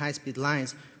these high-speed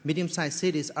lines. Medium-sized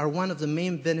cities are one of the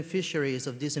main beneficiaries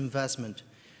of this investment.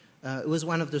 It was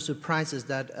one of the surprises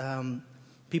that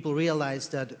people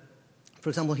realized that, for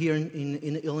example, here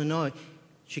in Illinois,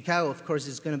 Chicago, of course,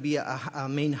 is going to be a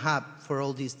main hub for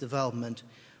all this development.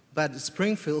 But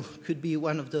Springfield could be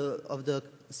one of the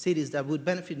cities that would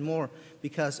benefit more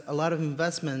because a lot of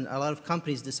investment, a lot of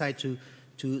companies decide to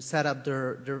set up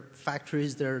their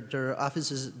factories, their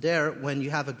offices there when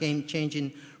you have a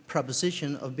game-changing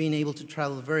proposition of being able to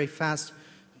travel very fast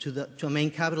to a main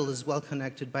capital as well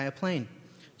connected by a plane.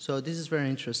 So this is very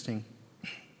interesting.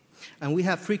 And we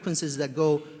have frequencies that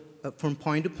go from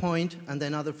point to point, and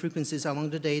then other frequencies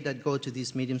along the day that go to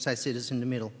these medium-sized cities in the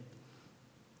middle.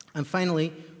 And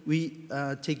finally, we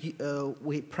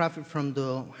profit from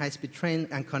the high-speed train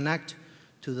and connect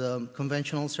to the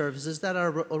conventional services that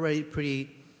are already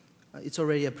it's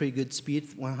already a pretty good speed,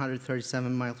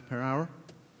 137 miles per hour.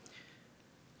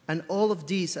 And all of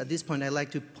these, at this point, I'd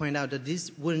like to point out that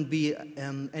this wouldn't be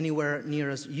anywhere near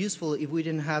as useful if we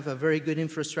didn't have a very good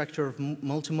infrastructure of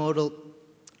multimodal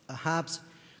hubs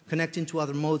connecting to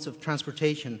other modes of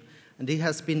transportation. And this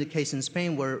has been the case in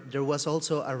Spain, where there was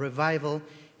also a revival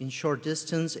in short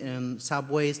distance, in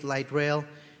subways, light rail.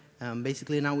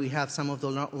 Basically, now we have some of the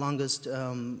longest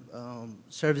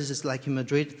services, like in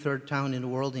Madrid, third town in the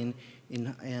world in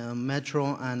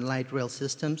metro and light rail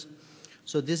systems.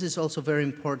 So this is also very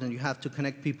important. You have to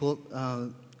connect people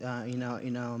in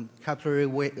a capillary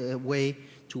way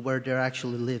to where they're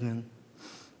actually living.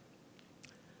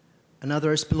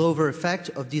 Another spillover effect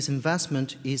of this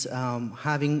investment is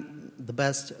having the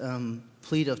best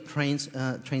fleet of train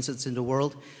sets in the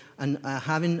world, and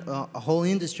having a whole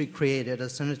industry created,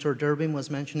 as Senator Durbin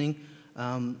was mentioning,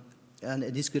 and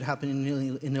this could happen in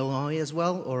Illinois as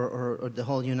well, or the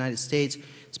whole United States.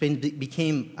 Spain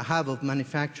became a hub of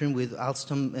manufacturing with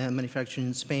Alstom manufacturing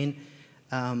in Spain.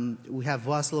 We have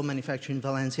Waslo manufacturing in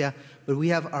Valencia, but we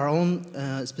have our own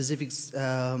specific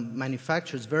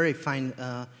manufacturers, very fine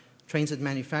trainset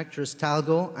manufacturers,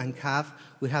 Talgo and CAF.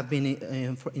 We have been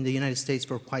in the United States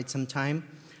for quite some time.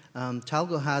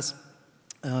 Talgo has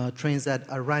trains that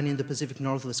are running the Pacific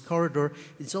Northwest Corridor.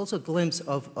 It's also a glimpse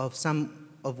of some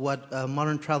of what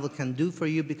modern travel can do for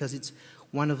you, because it's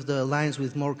one of the lines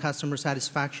with more customer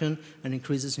satisfaction and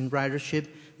increases in ridership.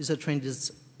 This is a train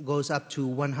that goes up to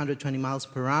 120 miles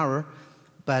per hour,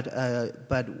 but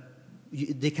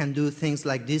they can do things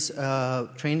like this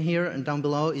train here, and down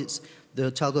below is the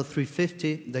Talgo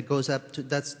 350 that goes up to,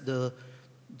 that's the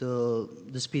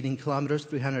speed in kilometers,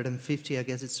 350, I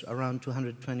guess it's around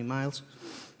 220 miles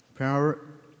per hour.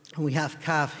 And we have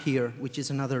CAF here, which is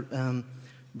another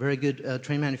very good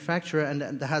train manufacturer, and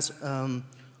that has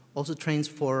also trains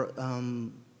for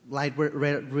light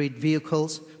rail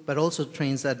vehicles, but also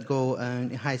trains that go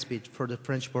in high speed for the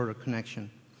French border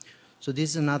connection. So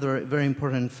this is another very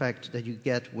important effect that you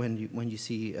get when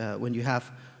you have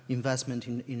investment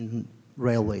in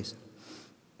railways.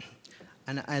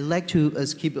 And I like to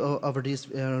skip over this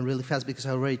really fast because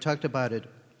I already talked about it.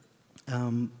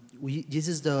 This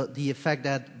is the effect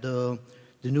that the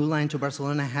new line to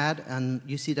Barcelona had, and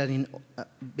you see that in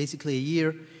basically a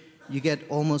year, you get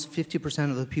almost 50%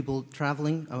 of the people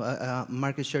traveling.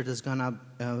 Market share has gone up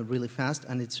really fast,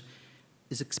 and it's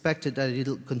expected that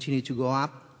it'll continue to go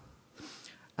up.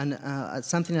 And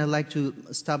something I'd like to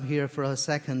stop here for a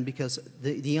second, because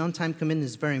the on-time commitment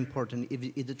is very important.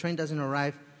 If the train doesn't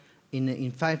arrive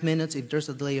in 5 minutes, if there's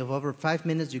a delay of over 5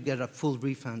 minutes, you get a full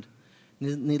refund.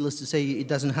 Needless to say, it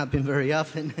doesn't happen very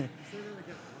often.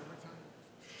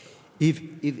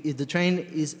 If the train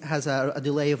has a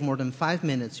delay of more than 5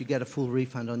 minutes, you get a full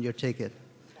refund on your ticket.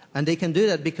 And they can do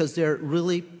that because they're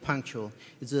really punctual.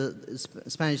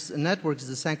 Spanish network is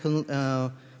the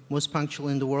second most punctual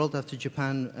in the world after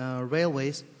Japan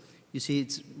Railways. You see,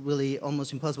 it's really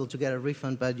almost impossible to get a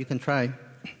refund, but you can try.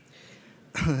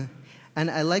 And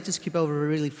I like to skip over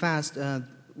really fast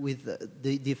with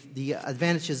the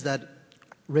advantages that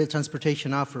rail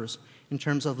transportation offers in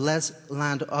terms of less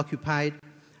land occupied,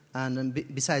 and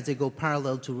besides they go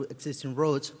parallel to existing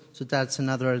roads, so that's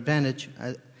another advantage.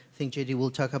 I think JD will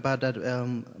talk about that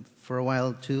for a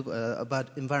while too,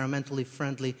 about environmentally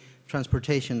friendly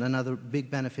transportation, another big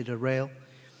benefit of rail.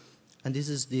 And this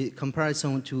is the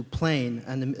comparison to plane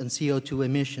and CO2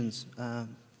 emissions,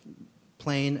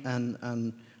 plane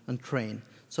and train.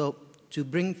 So to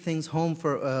bring things home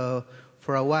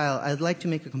for a while, I'd like to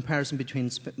make a comparison between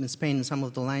Spain and some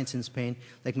of the lines in Spain,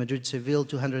 like Madrid-Seville,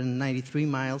 293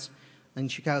 miles, and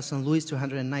Chicago-St. Louis,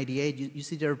 298. You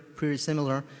see they're pretty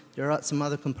similar. There are some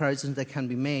other comparisons that can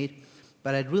be made.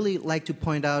 But I'd really like to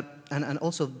point out, and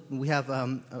also we have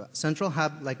a central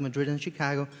hub like Madrid and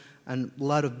Chicago, and a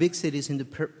lot of big cities in the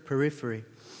periphery.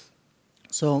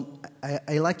 So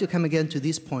I like to come again to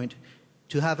this point,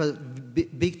 to have a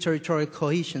big territorial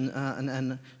cohesion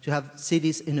and to have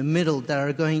cities in the middle that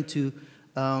are going to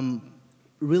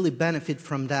really benefit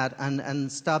from that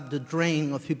and stop the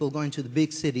drain of people going to the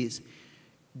big cities.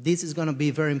 This is going to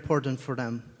be very important for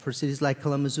them, for cities like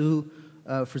Kalamazoo,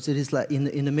 for cities like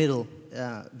in the middle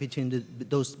between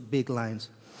those big lines.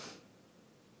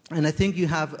 And I think you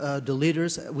have the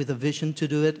leaders with a vision to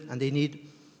do it, and they need,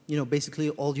 basically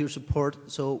all your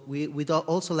support. So we'd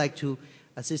also like to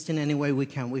assist in any way we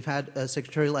can. We've had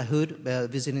Secretary Lahoud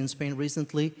visiting Spain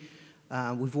recently.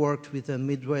 We've worked with the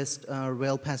Midwest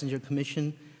Rail Passenger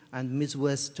Commission and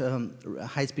Midwest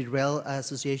High-Speed Rail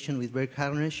Association with Rick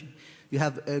Harnish. You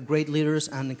have great leaders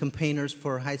and campaigners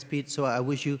for high speed, so I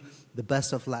wish you the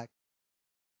best of luck.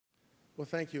 Well,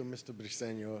 thank you, Mr.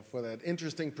 Briceño, for that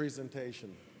interesting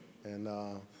presentation. And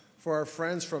for our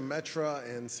friends from Metra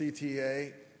and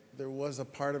CTA, there was a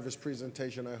part of his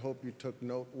presentation I hope you took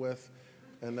note with,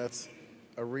 and that's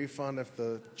a refund if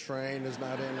the train is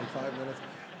not in 5 minutes.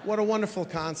 What a wonderful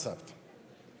concept.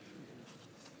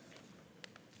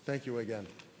 Thank you again.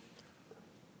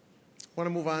 I want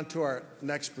to move on to our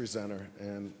next presenter,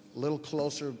 and a little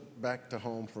closer back to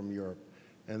home from Europe,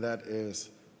 and that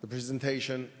is the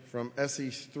presentation from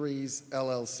SE3's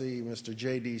LLC, Mr.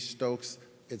 J.D. Stokes,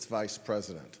 its Vice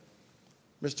President.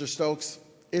 Mr. Stokes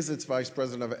is its Vice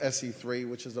President of SE3,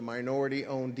 which is a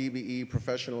minority-owned DBE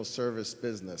professional service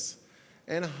business,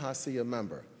 and a HACIA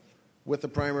member, with a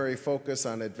primary focus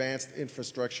on advanced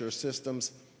infrastructure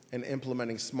systems and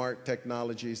implementing smart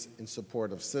technologies in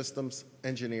support of systems,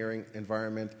 engineering,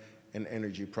 environment, and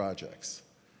energy projects.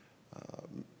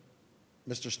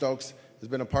 Mr. Stokes has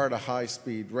been a part of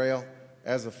high-speed rail.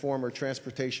 As a former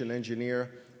transportation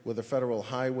engineer with the Federal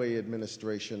Highway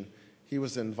Administration, he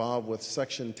was involved with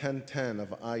Section 1010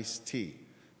 of ICE-T.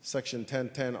 Section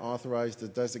 1010 authorized the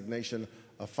designation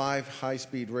of 5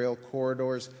 high-speed rail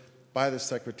corridors by the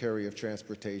Secretary of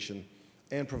Transportation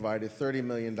and provided $30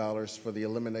 million for the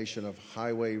elimination of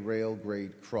highway rail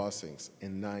grade crossings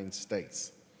in 9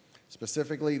 states.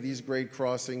 Specifically, these grade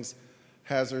crossings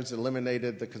hazards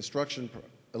eliminated the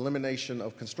elimination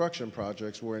of construction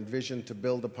projects were envisioned to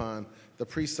build upon the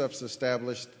precepts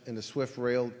established in the Swift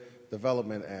Rail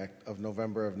Development Act of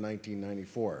November of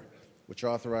 1994, which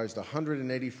authorized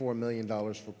 $184 million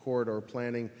for corridor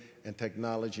planning and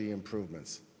technology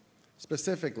improvements.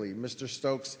 Specifically, Mr.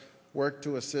 Stokes worked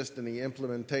to assist in the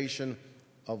implementation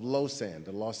of LOSAN,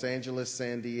 the Los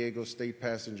Angeles-San Diego State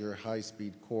Passenger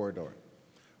High-Speed Corridor.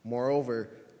 Moreover,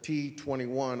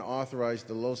 T21 authorized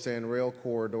the LOSAN Rail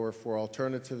Corridor for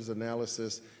alternatives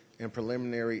analysis and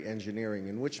preliminary engineering,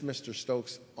 in which Mr.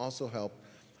 Stokes also helped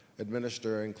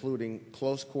administer, including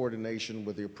close coordination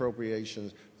with the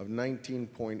appropriations of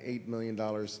 $19.8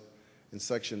 million in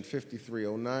Section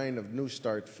 5309 of New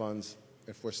Start funds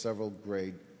for several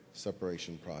grade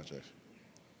separation projects.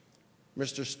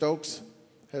 Mr. Stokes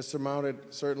has surmounted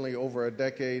certainly over a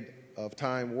decade of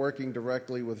time working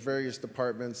directly with various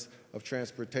departments of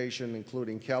transportation,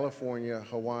 including California,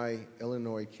 Hawaii,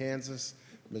 Illinois, Kansas,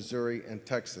 Missouri, and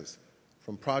Texas,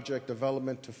 from project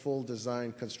development to full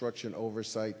design, construction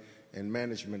oversight, and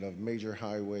management of major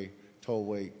highway,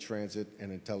 tollway, transit,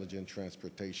 and intelligent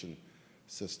transportation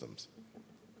systems.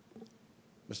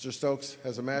 Mr. Stokes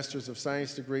has a Master's of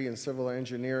Science degree in Civil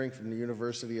Engineering from the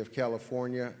University of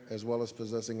California, as well as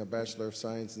possessing a Bachelor of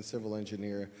Science in Civil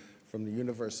Engineering from the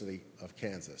University of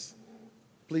Kansas.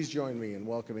 Please join me in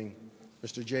welcoming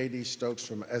Mr. J.D. Stokes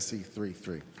from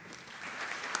SE33.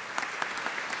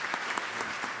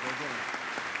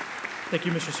 Thank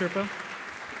you, Mr. Serpa.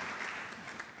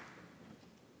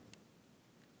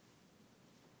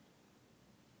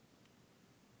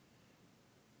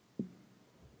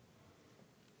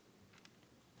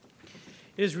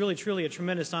 It is really, truly a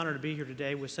tremendous honor to be here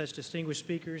today with such distinguished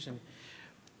speakers, and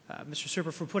Mr.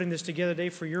 Serpa for putting this together today,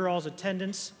 for your all's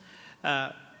attendance,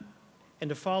 and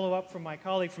to follow up from my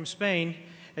colleague from Spain.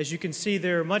 As you can see,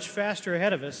 they're much faster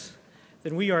ahead of us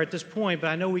than we are at this point, but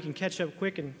I know we can catch up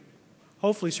quick and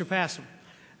hopefully surpass them.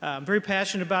 I'm very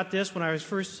passionate about this. When I was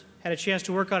first had a chance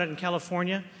to work on it in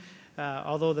California,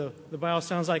 although the bio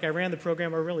sounds like I ran the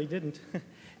program, I really didn't.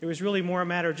 It was really more a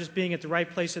matter of just being at the right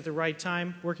place at the right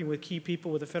time, working with key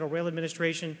people with the Federal Rail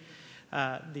Administration,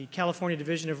 the California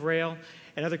Division of Rail,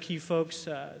 and other key folks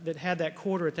that had that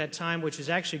corridor at that time, which has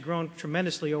actually grown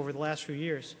tremendously over the last few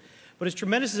years. But as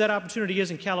tremendous as that opportunity is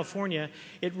in California,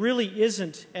 it really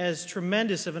isn't as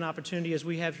tremendous of an opportunity as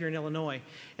we have here in Illinois.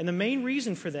 And the main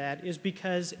reason for that is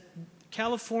because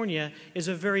California is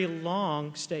a very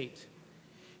long state.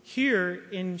 Here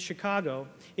in Chicago,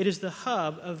 it is the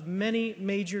hub of many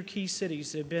major key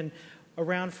cities that have been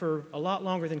around for a lot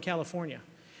longer than California.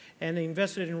 And they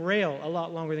invested in rail a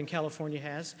lot longer than California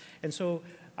has. And so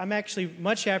I'm actually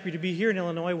much happy to be here in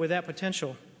Illinois with that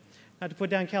potential. Not to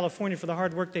put down California for the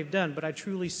hard work they've done, but I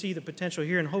truly see the potential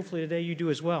here, and hopefully today you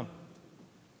do as well.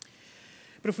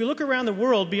 But if we look around the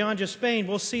world beyond just Spain,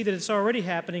 we'll see that it's already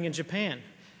happening in Japan.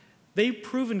 They've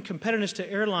proven competitiveness to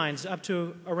airlines up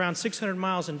to around 600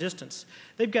 miles in distance.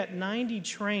 They've got 90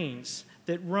 trains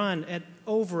that run at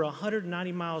over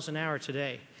 190 miles an hour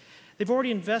today. They've already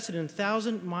invested in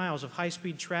 1,000 miles of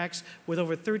high-speed tracks with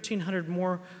over 1,300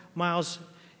 more miles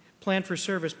planned for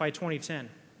service by 2010.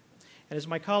 And as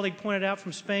my colleague pointed out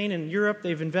from Spain and Europe,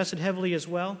 they've invested heavily as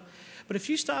well. But if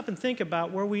you stop and think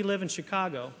about where we live in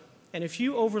Chicago, and if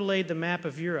you overlaid the map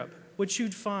of Europe, what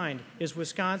you'd find is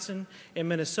Wisconsin and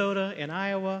Minnesota and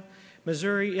Iowa,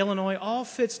 Missouri, Illinois, all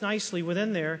fits nicely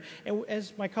within there. And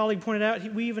as my colleague pointed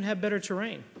out, we even have better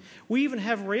terrain. We even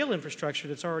have rail infrastructure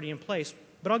that's already in place,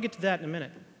 but I'll get to that in a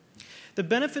minute. The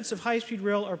benefits of high-speed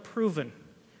rail are proven.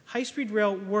 High-speed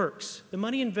rail works. The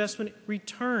money investment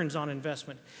returns on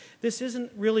investment. This isn't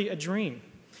really a dream.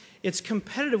 It's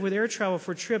competitive with air travel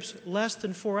for trips less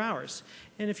than 4 hours.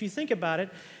 And if you think about it,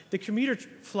 the commuter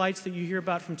flights that you hear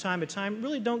about from time to time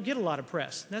really don't get a lot of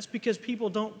press. And that's because people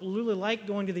don't really like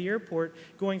going to the airport,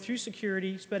 going through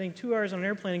security, spending 2 hours on an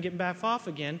airplane and getting back off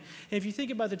again. And if you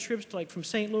think about the trips like from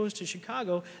St. Louis to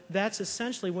Chicago, that's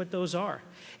essentially what those are.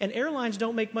 And airlines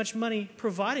don't make much money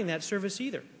providing that service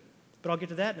either. But I'll get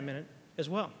to that in a minute as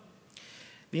well.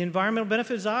 The environmental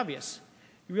benefit is obvious.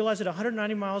 You realize at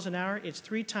 190 miles an hour, it's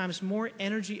 3 times more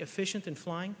energy efficient than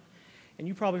flying. And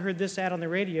you probably heard this ad on the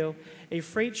radio. A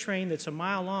freight train that's a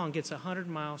mile long gets 100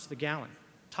 miles to the gallon.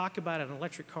 Talk about an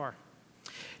electric car.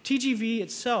 TGV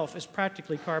itself is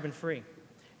practically carbon-free.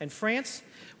 And France,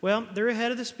 well, they're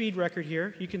ahead of the speed record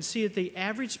here. You can see that the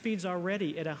average speed's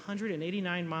already at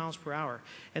 189 miles per hour.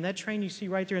 And that train you see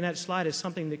right there in that slide is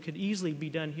something that could easily be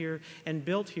done here and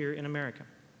built here in America,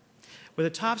 with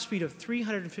a top speed of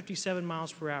 357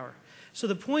 miles per hour. So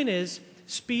the point is,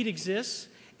 speed exists,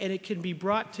 and it can be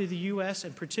brought to the U.S.,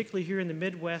 and particularly here in the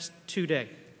Midwest, today.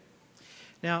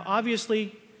 Now,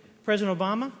 obviously, President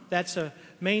Obama, that's a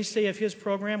mainstay of his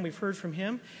program. We've heard from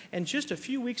him. And just a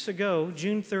few weeks ago,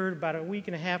 June 3rd, about a week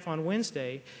and a half on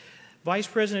Wednesday, Vice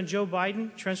President Joe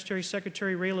Biden, Transportation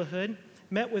Secretary Ray LaHood,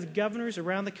 met with governors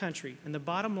around the country. And the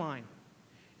bottom line,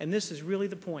 and this is really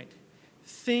the point,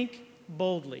 think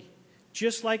boldly.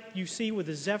 Just like you see with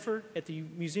the Zephyr at the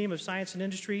Museum of Science and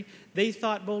Industry, they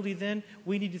thought boldly then.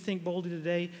 We need to think boldly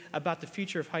today about the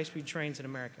future of high-speed trains in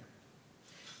America.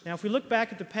 Now, if we look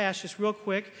back at the past just real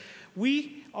quick,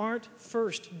 we aren't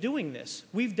first doing this.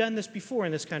 We've done this before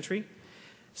in this country.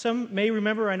 Some may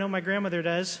remember, I know my grandmother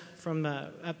does, from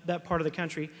that part of the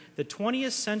country, the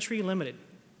 20th Century Limited.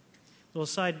 Little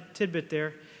side tidbit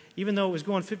there. Even though it was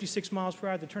going 56 miles per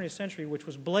hour at the turn of the century, which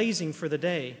was blazing for the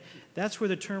day, that's where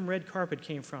the term red carpet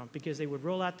came from, because they would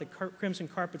roll out the crimson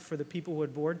carpet for the people who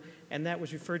would board, and that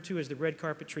was referred to as the red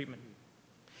carpet treatment.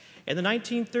 In the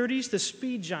 1930s, the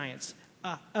speed giants,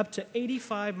 up to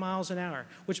 85 miles an hour,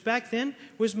 which back then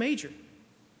was major.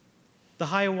 The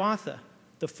Hiawatha,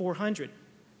 the 400,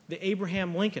 the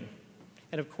Abraham Lincoln,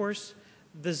 and of course,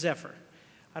 the Zephyr.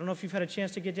 I don't know if you've had a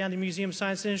chance to get down to the Museum of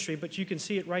Science and Industry, but you can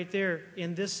see it right there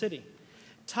in this city.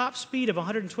 Top speed of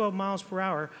 112 miles per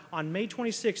hour on May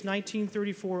 26,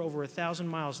 1934, over 1,000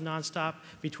 miles nonstop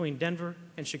between Denver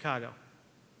and Chicago.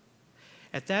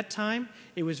 At that time,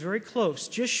 it was very close,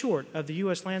 just short of the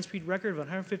U.S. land speed record of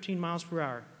 115 miles per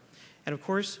hour. And of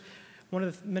course,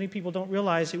 many people don't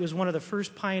realize it was one of the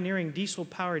first pioneering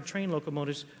diesel-powered train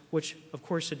locomotives, which, of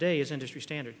course, today is industry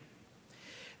standard.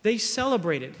 They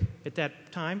celebrated at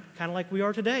that time, kind of like we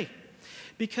are today,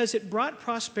 because it brought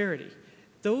prosperity.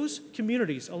 Those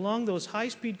communities along those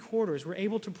high-speed corridors were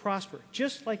able to prosper,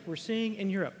 just like we're seeing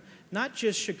in Europe. Not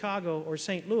just Chicago or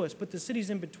St. Louis, but the cities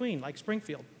in between, like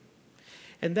Springfield.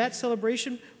 And that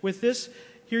celebration with this,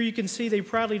 here you can see they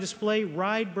proudly display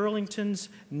Ride Burlington's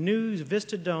new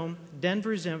Vista Dome,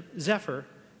 Denver Zephyr,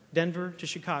 Denver to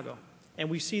Chicago. And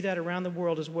we see that around the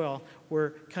world as well,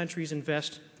 where countries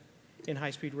invest in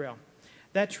high-speed rail.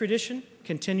 That tradition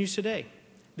continues today.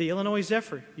 The Illinois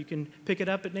Zephyr, you can pick it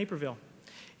up at Naperville.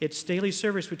 It's daily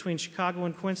service between Chicago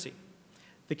and Quincy.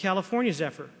 The California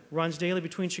Zephyr runs daily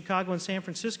between Chicago and San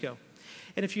Francisco.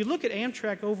 And if you look at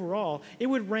Amtrak overall, it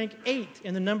would rank 8th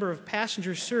in the number of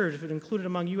passengers served if it included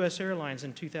among U.S. airlines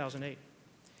in 2008.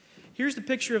 Here's the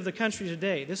picture of the country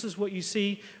today. This is what you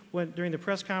see during the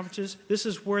press conferences. This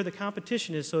is where the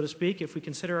competition is, so to speak, if we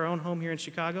consider our own home here in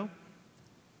Chicago.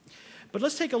 But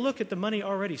let's take a look at the money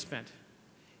already spent.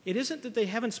 It isn't that they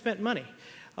haven't spent money.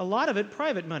 A lot of it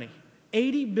private money.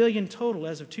 $80 billion total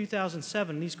as of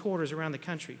 2007 in these corridors around the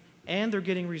country, and they're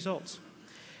getting results.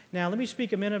 Now, let me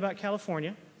speak a minute about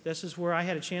California. This is where I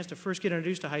had a chance to first get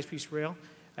introduced to high-speed rail.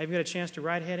 I even got a chance to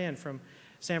ride head-in from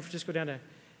San Francisco down to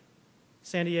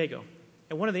San Diego.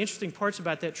 And one of the interesting parts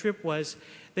about that trip was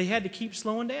they had to keep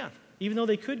slowing down, even though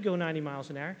they could go 90 miles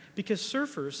an hour, because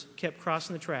surfers kept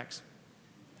crossing the tracks.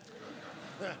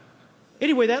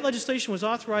 Anyway, that legislation was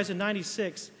authorized in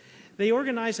 '96. They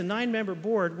organized a 9-member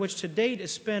board, which to date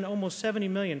has spent almost $70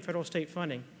 million federal state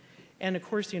funding. And of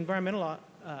course, the environmental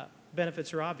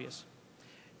benefits are obvious.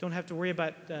 Don't have to worry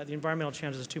about the environmental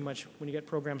challenges too much when you get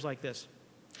programs like this.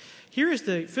 Here is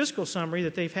the fiscal summary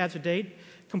that they've had to date.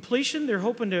 Completion, they're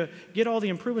hoping to get all the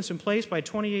improvements in place by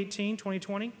 2018,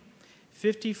 2020.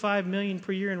 $55 million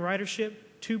per year in ridership,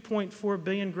 $2.4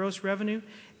 billion gross revenue,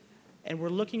 and we're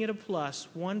looking at a plus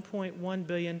 $1.1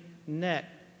 billion net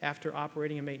after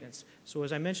operating and maintenance. So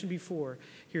as I mentioned before,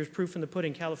 here's proof in the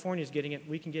pudding. California's getting it.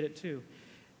 We can get it too.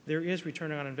 There is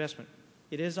return on investment.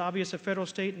 It is obvious a federal,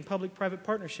 state, and public-private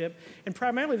partnership, and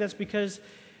primarily that's because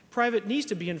private needs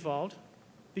to be involved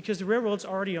because the railroads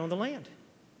already own the land.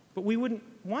 But we wouldn't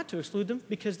want to exclude them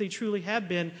because they truly have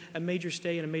been a major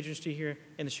stay and a major industry here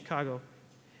in the Chicago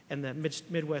and the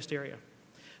Midwest area.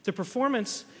 The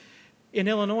performance in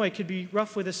Illinois could be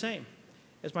roughly the same.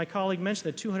 As my colleague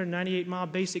mentioned, the 298-mile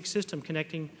basic system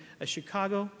connecting a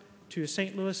Chicago to a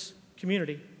St. Louis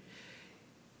community.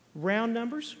 Round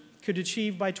numbers could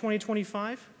achieve by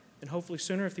 2025, and hopefully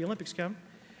sooner if the Olympics come.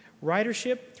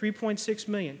 Ridership, 3.6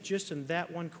 million, just in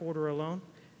that one quarter alone.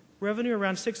 Revenue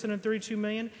around $632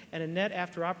 million, and a net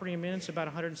after operating and maintenance about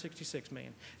 $166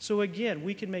 million. So again,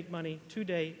 we can make money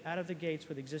today out of the gates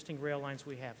with existing rail lines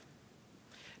we have.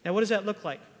 Now, what does that look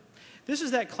like? This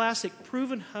is that classic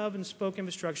proven hub and spoke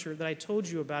infrastructure that I told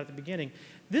you about at the beginning.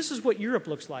 This is what Europe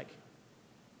looks like.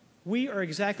 We are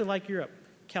exactly like Europe.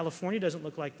 California doesn't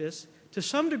look like this. To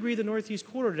some degree, the Northeast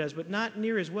Corridor does, but not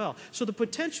near as well. So the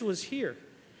potential is here.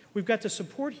 We've got the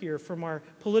support here from our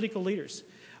political leaders.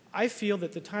 I feel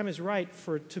that the time is right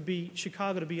for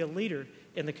Chicago to be a leader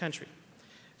in the country.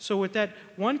 So with that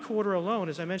one quarter alone,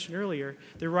 as I mentioned earlier,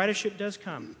 the ridership does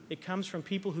come. It comes from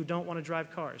people who don't want to drive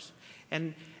cars.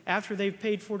 And after they've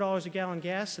paid $4 a gallon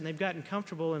gas and they've gotten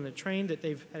comfortable in the train that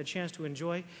they've had a chance to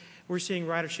enjoy, we're seeing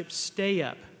ridership stay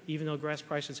up, even though gas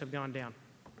prices have gone down.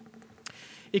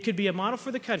 It could be a model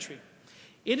for the country.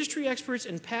 Industry experts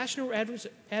and passionate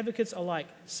advocates alike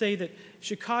say that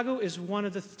Chicago is one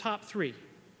of the top 3.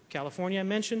 California I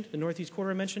mentioned, the Northeast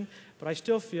Corridor I mentioned, but I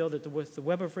still feel that with the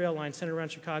web of rail lines centered around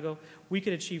Chicago, we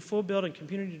could achieve full build and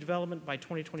community development by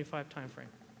 2025 timeframe.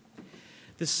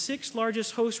 The 6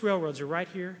 largest host railroads are right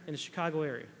here in the Chicago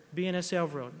area,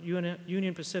 BNSF Road,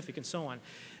 Union Pacific, and so on.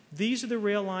 These are the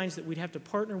rail lines that we'd have to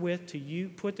partner with to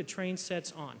put the train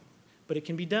sets on, but it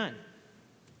can be done.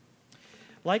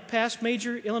 Like past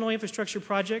major Illinois infrastructure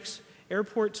projects,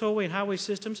 airport, tollway, and highway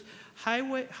systems,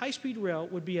 high-speed rail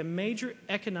would be a major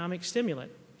economic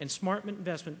stimulant and smart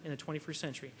investment in the 21st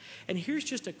century. And here's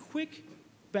just a quick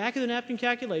back-of-the-napkin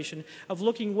calculation of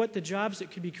looking what the jobs that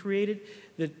could be created,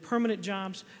 the permanent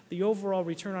jobs, the overall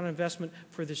return on investment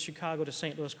for the Chicago to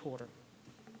St. Louis corridor.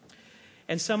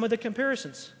 And some of the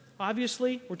comparisons.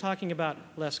 Obviously, we're talking about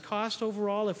less cost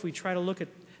overall if we try to look at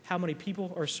how many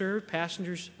people are served,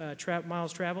 passengers,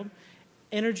 miles traveled,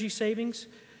 energy savings.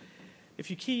 If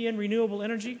you key in renewable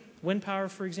energy, wind power,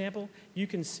 for example, you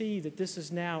can see that this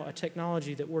is now a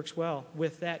technology that works well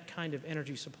with that kind of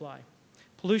energy supply.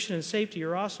 Pollution and safety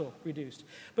are also reduced.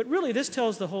 But really, this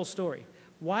tells the whole story.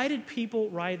 Why did people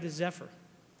ride the Zephyr?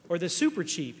 Or the Super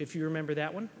Chief, if you remember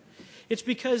that one? It's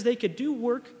because they could do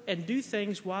work and do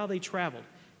things while they traveled.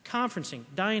 Conferencing,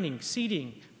 dining,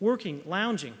 seating, working,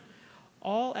 lounging.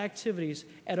 All activities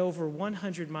at over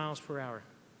 100 miles per hour.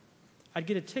 I'd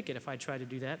get a ticket if I tried to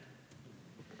do that.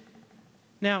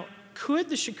 Now, could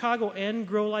the Chicago N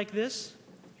grow like this?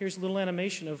 Here's a little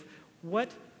animation of what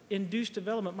induced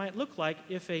development might look like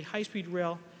if a high-speed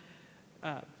rail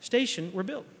station were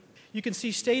built. You can see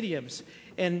stadiums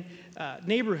and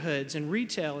neighborhoods and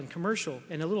retail and commercial,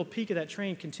 and a little peak of that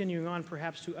train continuing on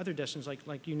perhaps to other destinations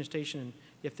like Union Station,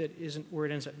 if that isn't where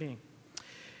it ends up being.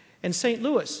 And St.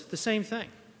 Louis, the same thing.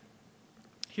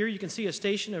 Here you can see a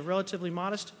station of relatively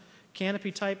modest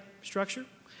canopy-type structure,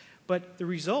 but the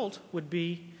result would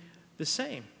be the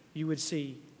same. You would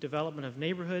see development of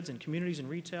neighborhoods and communities and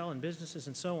retail and businesses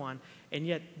and so on, and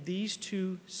yet these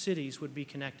two cities would be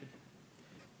connected.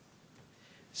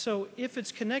 So if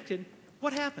it's connected,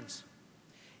 what happens?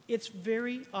 It's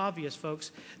very obvious,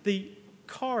 folks. The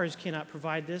cars cannot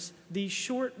provide this. The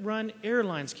short-run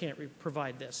airlines can't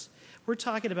provide this. We're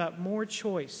talking about more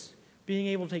choice, being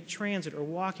able to take transit or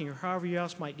walking or however you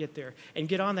else might get there and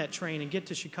get on that train and get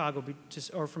to Chicago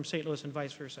or from St. Louis and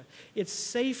vice versa. It's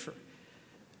safer.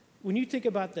 When you think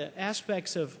about the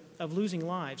aspects of losing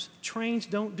lives, trains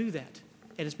don't do that.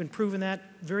 And it's been proven that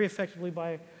very effectively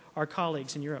by our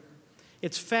colleagues in Europe.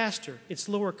 It's faster, it's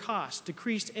lower cost,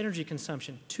 decreased energy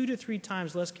consumption, 2 to 3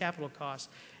 times less capital costs,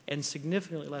 and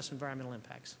significantly less environmental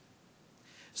impacts.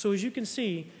 So as you can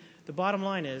see, the bottom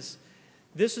line is,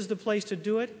 this is the place to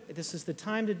do it, this is the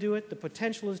time to do it, the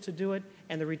potential is to do it,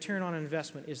 and the return on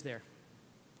investment is there.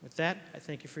 With that, I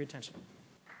thank you for your attention.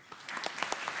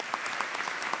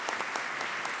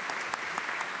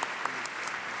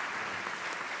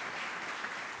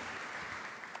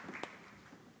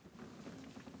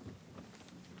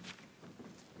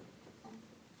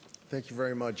 Thank you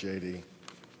very much, J.D.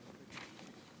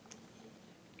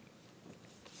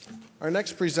 Our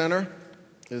next presenter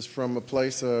is from a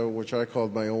place which I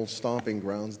called my old stomping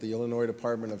grounds, the Illinois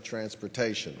Department of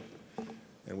Transportation.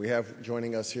 And we have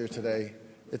joining us here today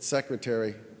its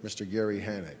Secretary, Mr. Gary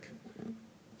Hanek.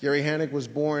 Gary Hanek was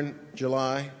born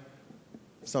July,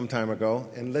 some time ago,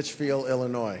 in Litchfield,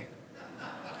 Illinois.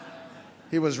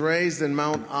 He was raised in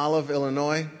Mount Olive,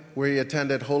 Illinois, where he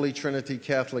attended Holy Trinity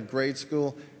Catholic Grade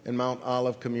School and Mount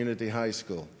Olive Community High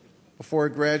School. Before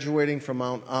graduating from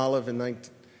Mount Olive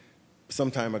some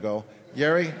time ago,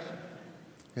 Gary,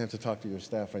 you have to talk to your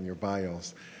staff on your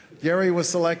bios. Gary was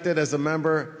selected as a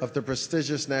member of the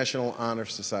prestigious National Honor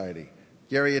Society.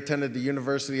 Gary attended the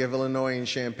University of Illinois in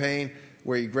Champaign,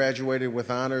 where he graduated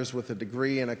with honors with a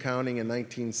degree in accounting in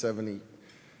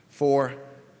 1974.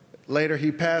 Later,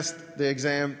 he passed the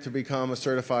exam to become a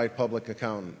certified public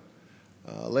accountant.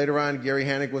 Later on, Gary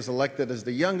Hanek was elected as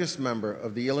the youngest member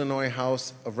of the Illinois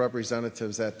House of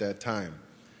Representatives at that time.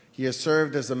 He has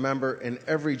served as a member in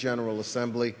every General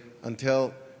Assembly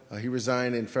until he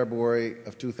resigned in February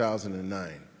of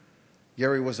 2009.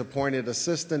 Gary was appointed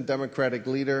Assistant Democratic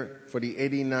Leader for the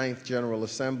 89th General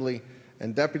Assembly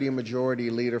and Deputy Majority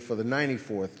Leader for the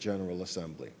 94th General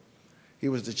Assembly. He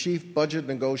was the Chief Budget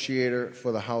Negotiator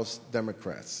for the House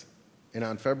Democrats. And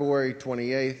on February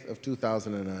 28th of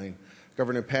 2009,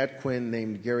 Governor Pat Quinn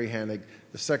named Gary Hanek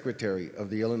the Secretary of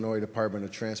the Illinois Department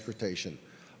of Transportation,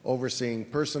 overseeing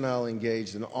personnel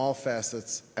engaged in all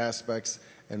facets, aspects,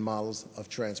 and models of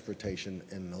transportation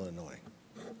in Illinois.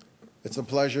 It's a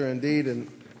pleasure indeed, and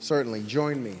certainly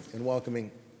join me in welcoming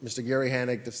Mr. Gary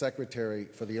Hanek, the Secretary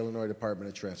for the Illinois Department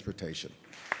of Transportation.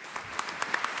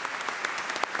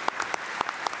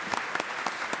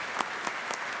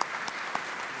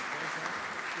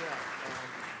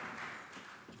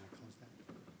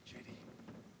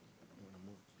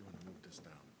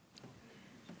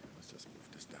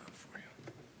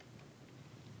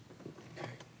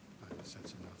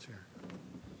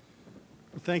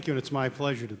 Thank you, and it's my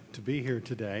pleasure to be here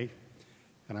today.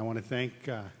 And I want to thank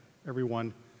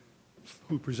everyone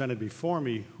who presented before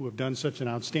me who have done such an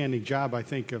outstanding job, I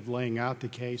think, of laying out the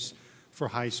case for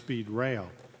high-speed rail.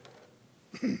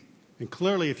 And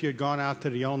clearly, if you had gone out to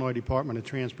the Illinois Department of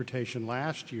Transportation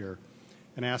last year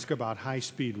and asked about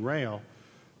high-speed rail,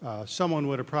 someone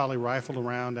would have probably rifled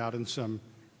around out in some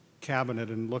cabinet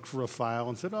and looked for a file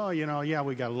and said, oh, you know, yeah,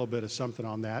 we got a little bit of something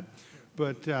on that.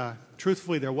 But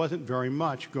truthfully, there wasn't very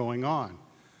much going on.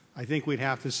 I think we'd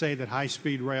have to say that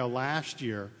high-speed rail last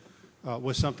year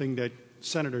was something that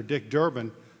Senator Dick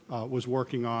Durbin was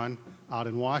working on out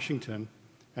in Washington,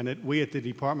 and that we at the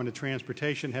Department of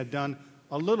Transportation had done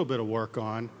a little bit of work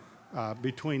on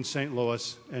between St.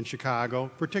 Louis and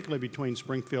Chicago, particularly between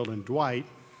Springfield and Dwight,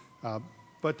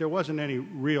 but there wasn't any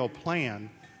real plan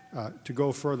to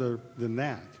go further than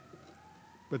that.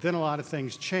 But then a lot of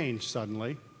things changed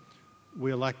suddenly.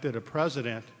 We elected a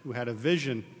president who had a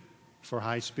vision for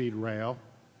high-speed rail,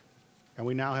 and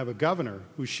we now have a governor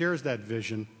who shares that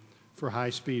vision for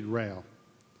high-speed rail.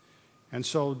 And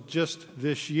so just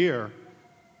this year,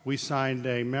 we signed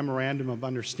a memorandum of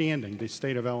understanding, the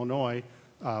state of Illinois,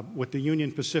 with the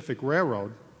Union Pacific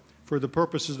Railroad for the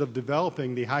purposes of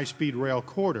developing the high-speed rail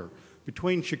corridor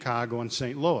between Chicago and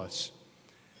St. Louis.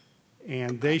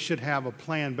 And they should have a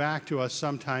plan back to us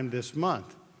sometime this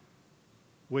month,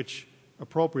 which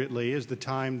appropriately is the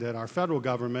time that our federal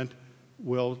government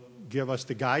will give us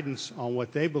the guidance on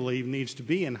what they believe needs to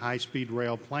be in high-speed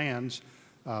rail plans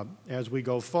as we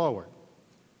go forward.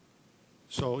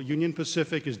 So Union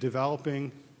Pacific is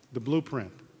developing the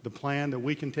blueprint, the plan that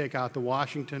we can take out to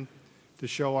Washington to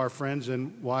show our friends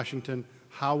in Washington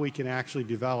how we can actually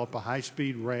develop a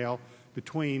high-speed rail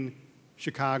between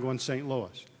Chicago and St.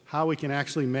 Louis, how we can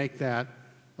actually make that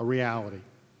a reality.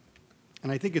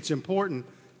 And I think it's important,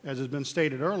 as has been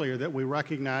stated earlier, that we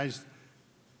recognize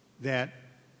that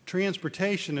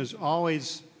transportation has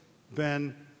always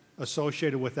been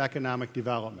associated with economic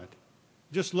development.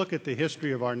 Just look at the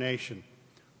history of our nation,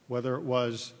 whether it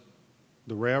was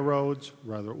the railroads,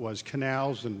 whether it was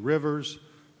canals and rivers,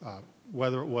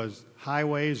 whether it was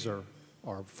highways or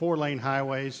four-lane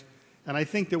highways. And I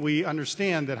think that we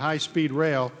understand that high-speed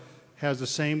rail has the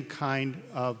same kind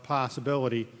of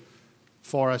possibility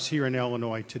for us here in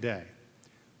Illinois today.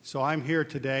 So I'm here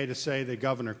today to say that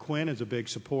Governor Quinn is a big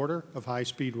supporter of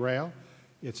high-speed rail.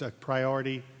 It's a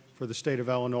priority for the state of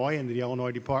Illinois and the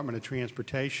Illinois Department of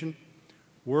Transportation.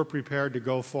 We're prepared to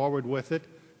go forward with it.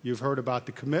 You've heard about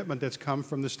the commitment that's come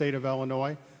from the state of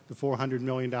Illinois, the $400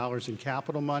 million in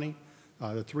capital money,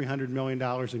 the $300 million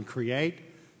in CREATE,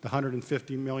 the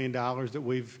 $150 million that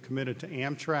we've committed to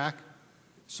Amtrak.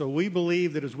 So we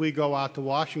believe that as we go out to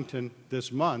Washington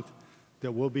this month,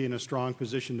 that we'll be in a strong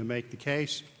position to make the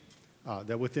case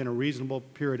that within a reasonable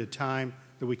period of time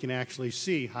that we can actually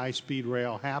see high-speed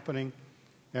rail happening.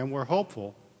 And we're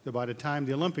hopeful that by the time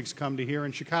the Olympics come to here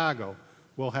in Chicago,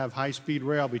 we'll have high-speed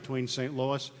rail between St.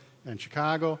 Louis and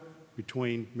Chicago,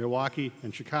 between Milwaukee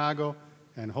and Chicago,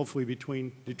 and hopefully between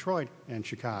Detroit and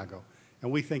Chicago. And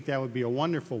we think that would be a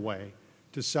wonderful way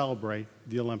to celebrate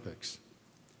the Olympics.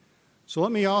 So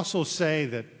let me also say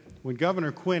that when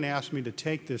Governor Quinn asked me to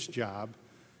take this job,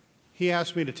 he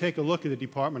asked me to take a look at the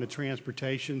Department of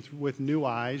Transportation with new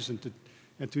eyes and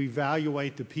to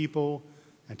evaluate the people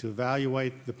and to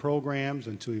evaluate the programs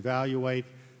and to evaluate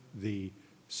the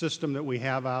system that we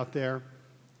have out there.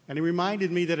 And he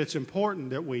reminded me that it's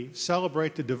important that we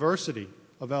celebrate the diversity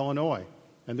of Illinois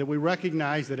and that we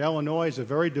recognize that Illinois is a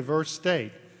very diverse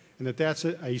state and that that's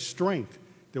a strength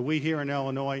that we here in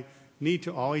Illinois need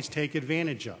to always take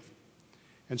advantage of.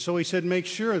 And so he said, make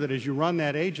sure that as you run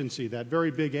that agency, that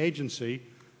very big agency,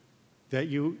 that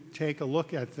you take a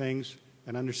look at things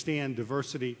and understand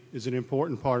diversity is an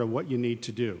important part of what you need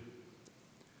to do.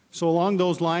 So along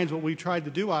those lines, what we tried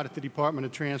to do out at the Department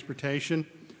of Transportation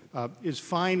is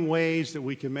find ways that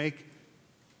we can make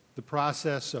the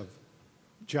process of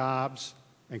jobs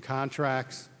and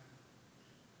contracts,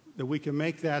 that we can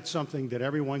make that something that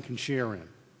everyone can share in.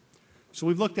 So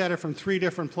we've looked at it from three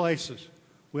different places.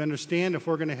 We understand if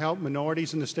we're going to help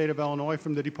minorities in the state of Illinois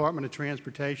from the Department of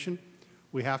Transportation,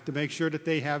 we have to make sure that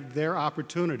they have their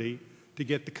opportunity to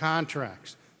get the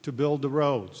contracts, to build the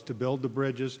roads, to build the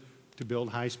bridges, to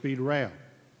build high-speed rail.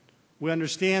 We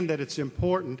understand that it's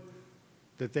important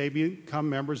that they become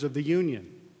members of the union.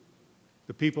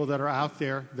 The people that are out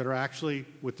there that are actually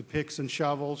with the picks and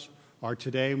shovels are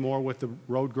today more with the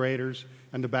road graders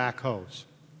and the backhoes.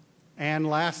 And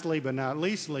lastly, but not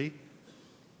leastly,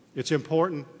 it's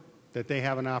important that they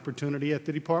have an opportunity at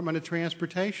the Department of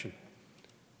Transportation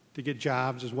to get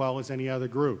jobs as well as any other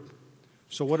group.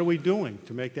 So what are we doing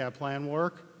to make that plan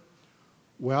work?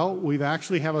 Well, we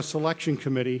actually have a selection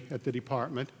committee at the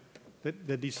department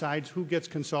that decides who gets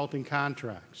consulting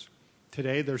contracts.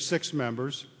 Today, there's 6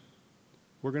 members.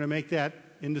 We're going to make that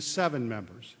into 7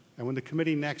 members. And when the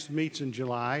committee next meets in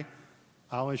July,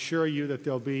 I'll assure you that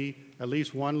there'll be at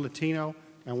least 1 Latino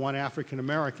and 1 African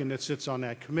American that sits on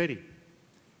that committee.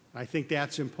 I think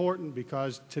that's important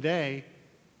because today,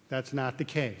 that's not the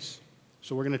case.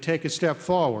 So we're going to take a step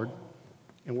forward,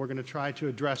 and we're going to try to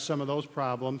address some of those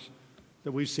problems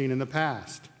that we've seen in the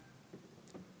past.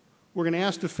 We're going to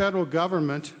ask the federal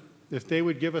government if they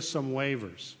would give us some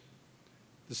waivers.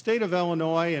 The state of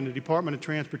Illinois and the Department of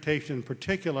Transportation in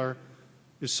particular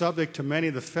is subject to many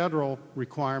of the federal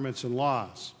requirements and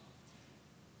laws.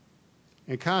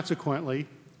 And consequently,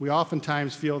 we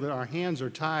oftentimes feel that our hands are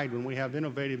tied when we have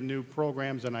innovative new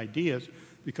programs and ideas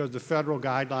because the federal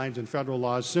guidelines and federal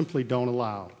laws simply don't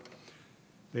allow.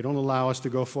 They don't allow us to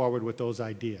go forward with those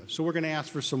ideas. So we're going to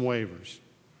ask for some waivers.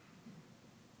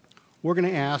 We're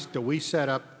going to ask that we set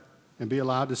up and be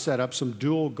allowed to set up some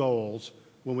dual goals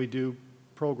when we do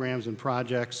programs and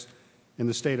projects in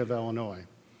the state of Illinois.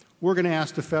 We're going to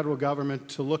ask the federal government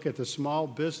to look at the small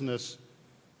business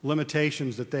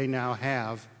limitations that they now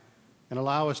have and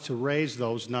allow us to raise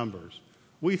those numbers.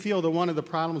 We feel that one of the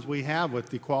problems we have with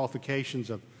the qualifications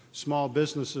of small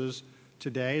businesses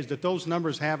today is that those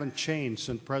numbers haven't changed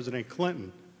since President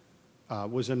Clinton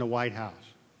was in the White House.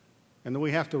 And that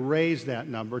we have to raise that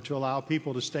number to allow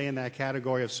people to stay in that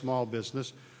category of small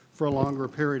business for a longer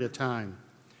period of time.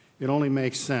 It only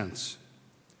makes sense.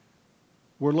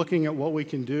 We're looking at what we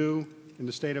can do in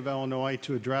the state of Illinois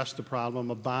to address the problem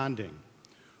of bonding.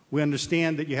 We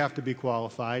understand that you have to be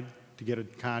qualified to get a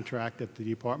contract at the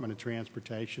Department of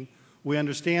Transportation. We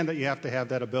understand that you have to have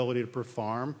that ability to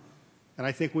perform, and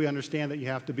I think we understand that you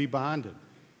have to be bonded.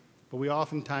 But we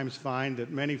oftentimes find that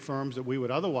many firms that we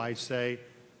would otherwise say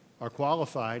are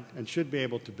qualified and should be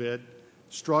able to bid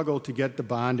struggle to get the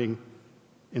bonding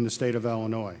in the state of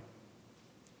Illinois.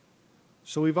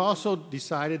 So we've also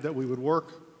decided that we would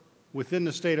work within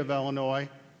the state of Illinois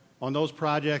on those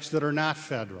projects that are not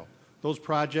federal, those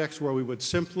projects where we would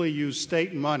simply use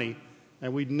state money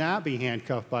and we'd not be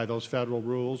handcuffed by those federal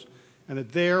rules, and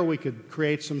that there we could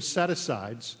create some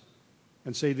set-asides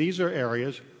and say these are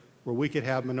areas where we could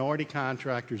have minority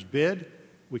contractors bid,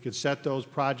 we could set those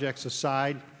projects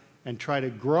aside and try to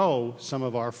grow some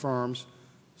of our firms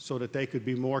so that they could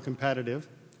be more competitive,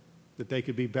 that they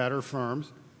could be better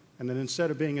firms, and then instead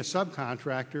of being a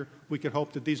subcontractor, we could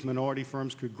hope that these minority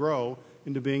firms could grow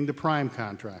into being the prime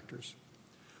contractors.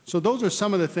 So those are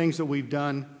some of the things that we've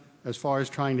done as far as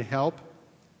trying to help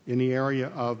in the area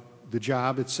of the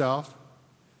job itself,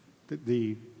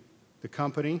 the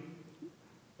company.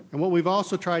 And what we've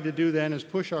also tried to do then is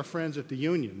push our friends at the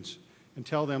unions and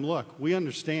tell them, look, we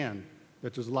understand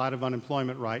that there's a lot of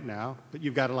unemployment right now, that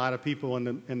you've got a lot of people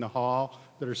in the hall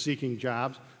that are seeking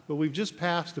jobs, but we've just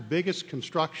passed the biggest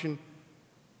construction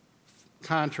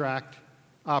contract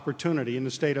opportunity in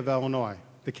the state of Illinois,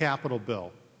 the capital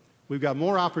bill. We've got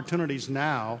more opportunities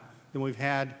now than we've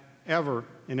had ever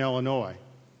in Illinois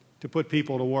to put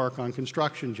people to work on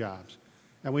construction jobs.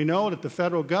 And we know that the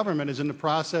federal government is in the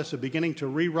process of beginning to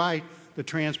rewrite the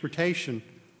Transportation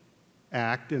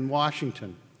Act in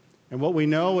Washington. And what we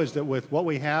know is that with what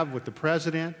we have with the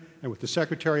President and with the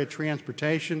Secretary of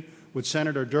Transportation, with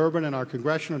Senator Durbin and our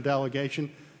congressional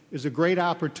delegation, is a great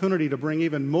opportunity to bring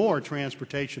even more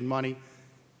transportation money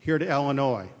here to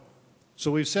Illinois.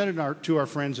 So we've said to our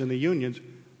friends in the unions,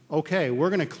 okay, we're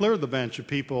going to clear the bench of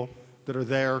people that are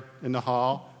there in the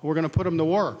hall. We're going to put them to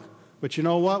work. But you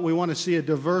know what? We want to see a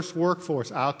diverse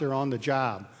workforce out there on the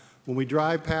job. When we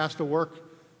drive past a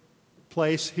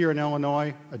workplace here in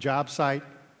Illinois, a job site,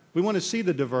 we want to see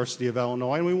the diversity of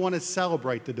Illinois, and we want to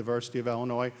celebrate the diversity of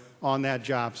Illinois on that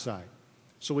job site.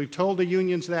 So we've told the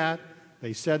unions that.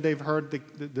 They said they've heard,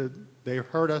 they've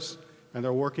heard us, and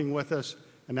they're working with us,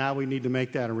 and now we need to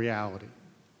make that a reality.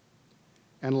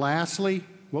 And lastly,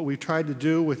 what we've tried to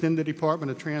do within the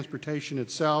Department of Transportation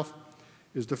itself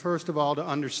is to, first of all, to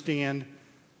understand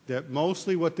that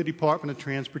mostly what the Department of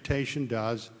Transportation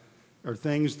does are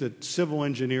things that civil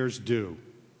engineers do.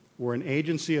 We're an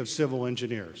agency of civil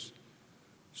engineers.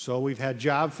 So we've had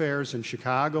job fairs in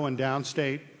Chicago and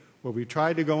downstate where we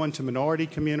tried to go into minority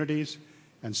communities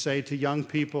and say to young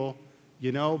people,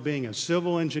 you know, being a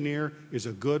civil engineer is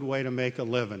a good way to make a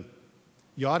living.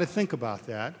 You ought to think about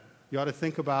that. You ought to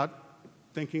think about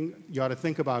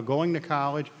going to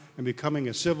college and becoming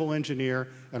a civil engineer.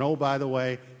 And oh, by the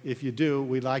way, if you do,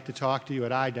 we'd like to talk to you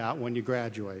at IDOT when you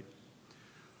graduate.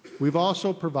 We've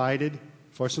also provided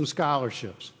for some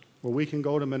scholarships where we can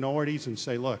go to minorities and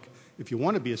say, look, if you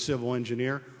want to be a civil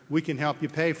engineer, we can help you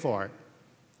pay for it.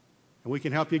 And we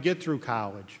can help you get through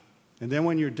college. And then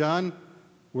when you're done,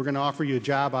 we're going to offer you a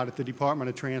job out at the Department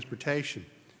of Transportation.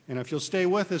 And if you'll stay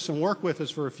with us and work with us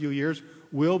for a few years,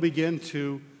 we'll begin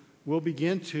to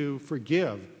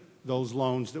forgive those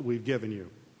loans that we've given you.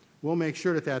 We'll make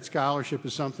sure that that scholarship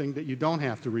is something that you don't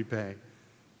have to repay.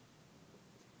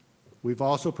 We've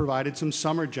also provided some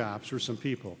summer jobs for some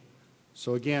people.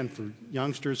 So again, for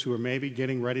youngsters who are maybe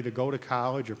getting ready to go to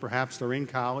college, or perhaps they're in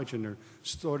college and they're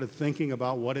sort of thinking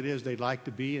about what it is they'd like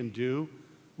to be and do,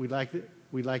 we'd like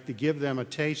to give them a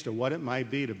taste of what it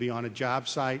might be to be on a job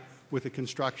site with a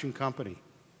construction company,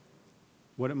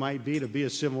 what it might be to be a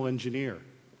civil engineer.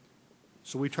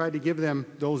 So we tried to give them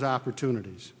those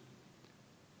opportunities.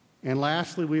 And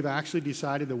lastly, we've actually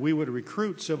decided that we would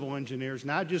recruit civil engineers,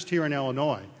 not just here in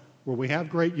Illinois, where we have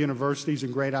great universities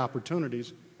and great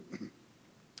opportunities,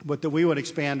 but that we would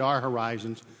expand our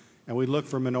horizons and we'd look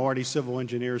for minority civil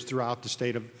engineers throughout the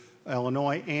state of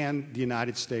Illinois and the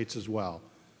United States as well.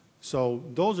 So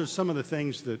those are some of the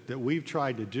things that we've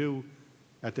tried to do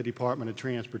at the Department of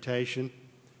Transportation,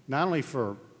 not only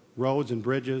for roads and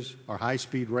bridges or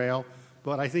high-speed rail,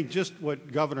 but I think just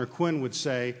what Governor Quinn would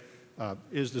say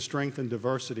is the strength and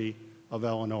diversity of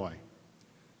Illinois.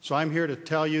 So I'm here to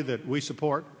tell you that we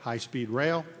support high-speed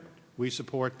rail. We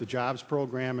support the jobs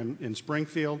program in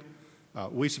Springfield.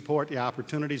 We support the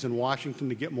opportunities in Washington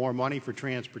to get more money for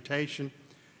transportation.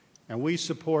 And we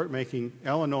support making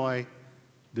Illinois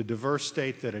the diverse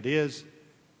state that it is,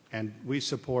 and we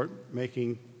support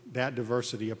making that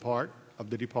diversity a part of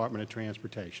the Department of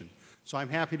Transportation. So I'm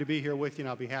happy to be here with you, and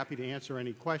I'll be happy to answer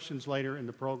any questions later in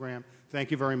the program.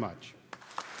 Thank you very much.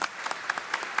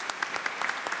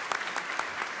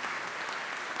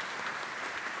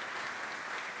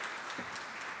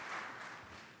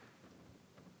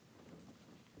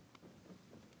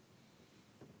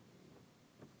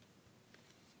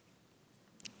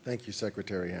 Thank you,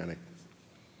 Secretary Hannick.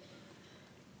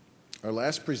 Our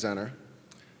last presenter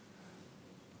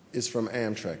is from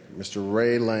Amtrak, Mr.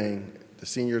 Ray Lang, the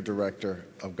Senior Director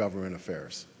of Government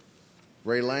Affairs.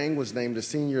 Ray Lang was named the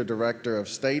Senior Director of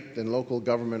State and Local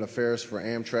Government Affairs for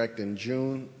Amtrak in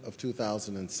June of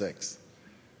 2006.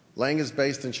 Lang is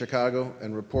based in Chicago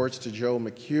and reports to Joe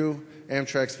McHugh,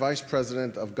 Amtrak's Vice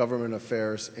President of Government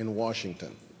Affairs in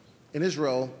Washington. In his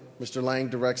role, Mr. Lang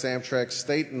directs Amtrak's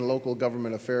state and local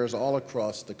government affairs all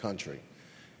across the country.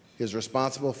 He is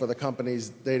responsible for the company's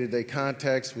day-to-day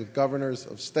contacts with governors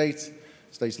of states,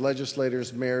 state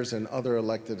legislators, mayors, and other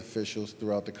elected officials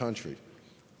throughout the country.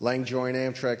 Lang joined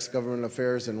Amtrak's government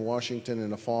affairs in Washington in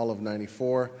the fall of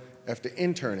 '94 after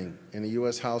interning in the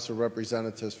U.S. House of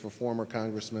Representatives for former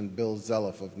Congressman Bill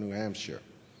Zeliff of New Hampshire.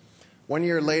 1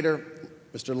 year later,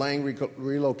 Mr. Lang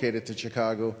relocated to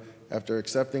Chicago after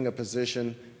accepting a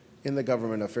position in the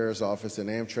Government Affairs Office in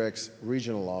Amtrak's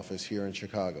regional office here in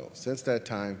Chicago. Since that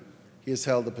time, he has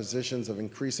held the positions of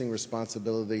increasing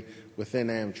responsibility within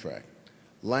Amtrak.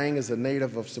 Lang is a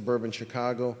native of suburban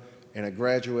Chicago and a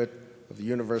graduate of the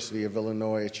University of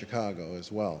Illinois at Chicago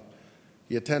as well.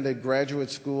 He attended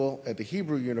graduate school at the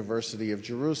Hebrew University of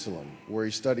Jerusalem, where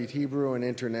he studied Hebrew and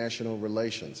international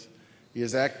relations. He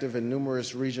is active in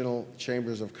numerous regional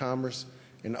chambers of commerce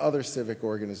and other civic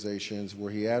organizations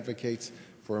where he advocates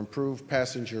for improved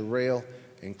passenger rail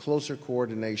and closer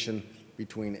coordination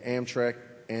between Amtrak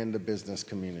and the business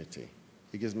community.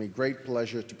 It gives me great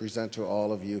pleasure to present to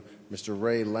all of you Mr.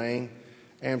 Ray Lang,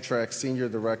 Amtrak's Senior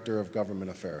Director of Government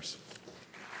Affairs.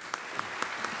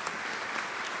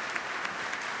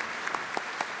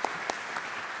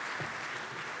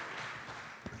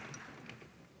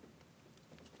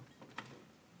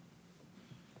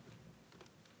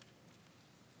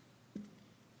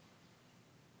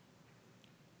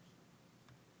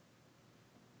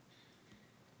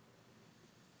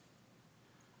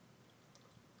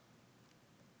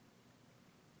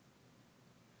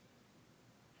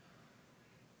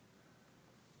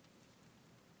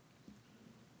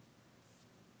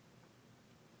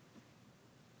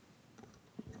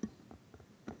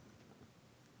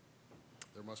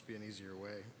 There must be an easier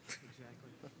way. Exactly.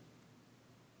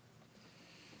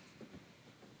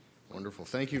 Wonderful.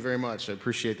 Thank you very much. I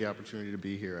appreciate the opportunity to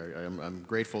be here. I'm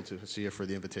grateful to see you for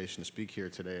the invitation to speak here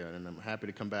today, and I'm happy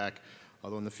to come back.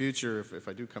 Although in the future, if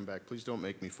I do come back, please don't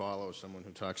make me follow someone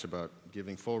who talks about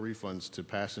giving full refunds to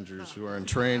passengers who are in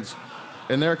trains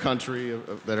in their country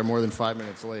that are more than 5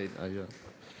 minutes late.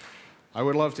 I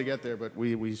would love to get there, but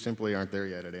we simply aren't there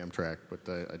yet at Amtrak.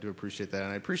 But I do appreciate that,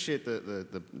 and I appreciate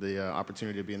the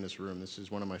opportunity to be in this room. This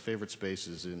is one of my favorite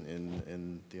spaces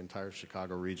in the entire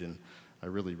Chicago region. I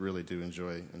really, really do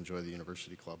enjoy the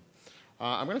University Club.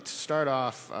 I'm going to start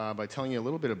off by telling you a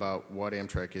little bit about what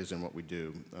Amtrak is and what we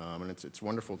do. And it's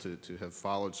wonderful to have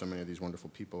followed so many of these wonderful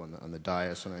people on the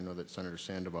dais, and I know that Senator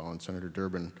Sandoval and Senator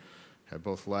Durbin have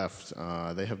both left.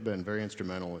 They have been very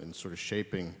instrumental in sort of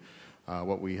shaping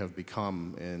what we have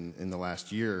become in the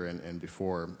last year and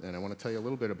before. And I want to tell you a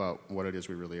little bit about what it is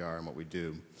we really are and what we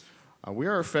do. We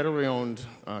are a federally owned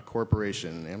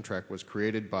corporation. Amtrak was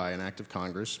created by an act of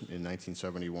Congress in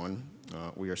 1971.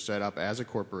 We are set up as a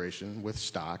corporation with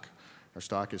stock. Our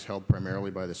stock is held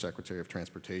primarily by the Secretary of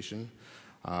Transportation.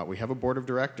 We have a board of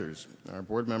directors. Our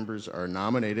board members are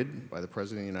nominated by the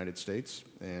President of the United States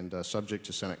and subject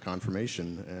to Senate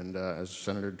confirmation. And as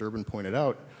Senator Durbin pointed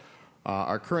out,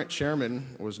 our current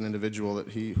chairman was an individual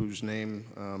whose name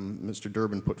Mr.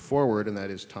 Durbin put forward, and that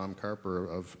is Tom Carper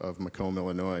of Macomb,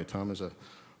 Illinois. Tom is a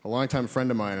longtime friend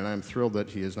of mine, and I'm thrilled that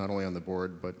he is not only on the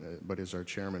board, but is our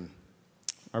chairman.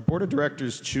 Our board of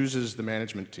directors chooses the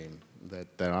management team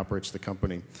that operates the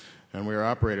company, and we are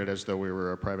operated as though we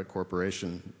were a private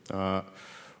corporation.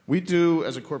 We do,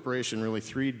 as a corporation, really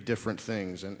three different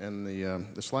things, and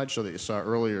the slideshow that you saw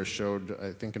earlier showed,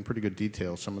 I think in pretty good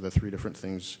detail, some of the three different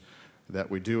things that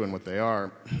we do and what they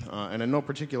are. And in no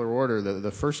particular order,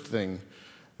 the first thing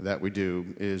that we do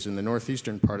is in the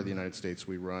northeastern part of the United States,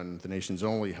 we run the nation's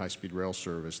only high-speed rail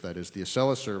service. That is the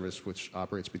Acela service, which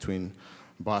operates between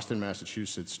Boston,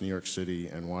 Massachusetts, New York City,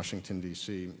 and Washington,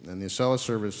 D.C. And the Acela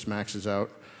service maxes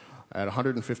out at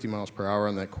 150 miles per hour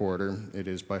on that corridor. It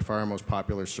is by far our most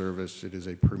popular service. It is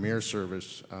a premier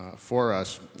service for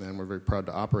us, and we're very proud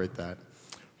to operate that.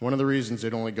 One of the reasons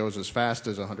it only goes as fast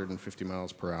as 150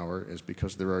 miles per hour is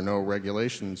because there are no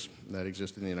regulations that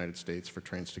exist in the United States for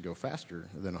trains to go faster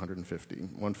than 150.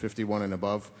 151 and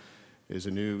above is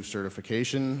a new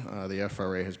certification. The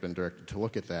FRA has been directed to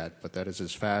look at that, but that is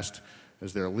as fast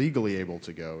as they're legally able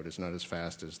to go. It is not as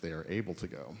fast as they are able to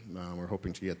go. We're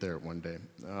hoping to get there one day.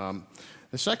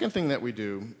 The second thing that we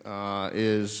do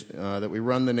is that we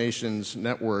run the nation's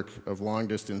network of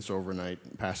long-distance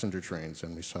overnight passenger trains,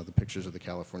 and we saw the pictures of the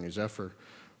California Zephyr,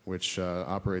 which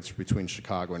operates between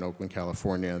Chicago and Oakland,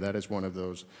 California. That is one of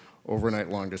those overnight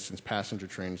long-distance passenger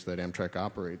trains that Amtrak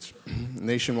operates.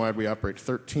 Nationwide, we operate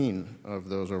 13 of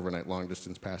those overnight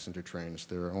long-distance passenger trains.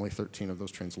 There are only 13 of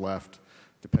those trains left.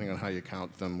 Depending on how you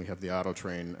count them, we have the auto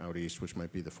train out east, which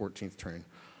might be the 14th train.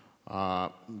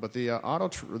 But the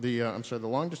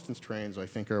long-distance trains, I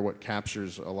think, are what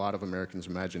captures a lot of Americans'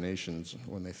 imaginations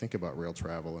when they think about rail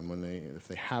travel, and if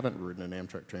they haven't ridden an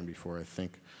Amtrak train before, I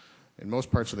think in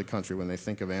most parts of the country, when they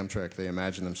think of Amtrak, they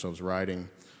imagine themselves riding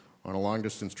on a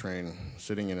long-distance train,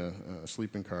 sitting in a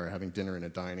sleeping car, having dinner in a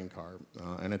dining car,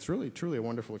 and it's really, truly a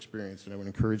wonderful experience, and I would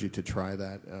encourage you to try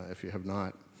that if you have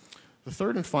not. The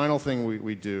third and final thing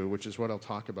we do, which is what I'll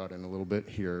talk about in a little bit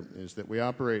here, is that we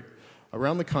operate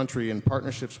around the country in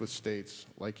partnerships with states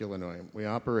like Illinois. We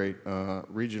operate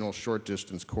regional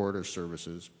short-distance corridor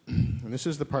services, and this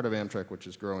is the part of Amtrak which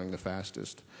is growing the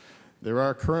fastest. There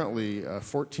are currently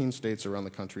 14 states around the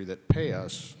country that pay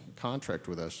us, contract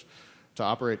with us, to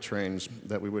operate trains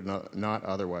that we would not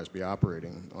otherwise be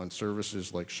operating on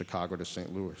services like Chicago to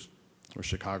St. Louis, or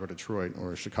Chicago to Detroit,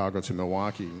 or Chicago to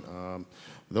Milwaukee.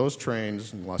 Those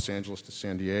trains, in Los Angeles to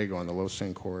San Diego on the Los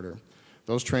San corridor,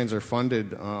 those trains are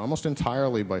funded almost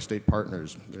entirely by state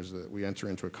partners. We enter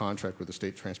into a contract with the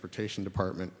State Transportation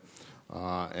Department,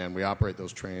 and we operate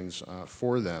those trains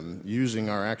for them, using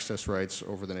our access rights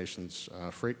over the nation's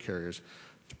freight carriers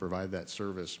to provide that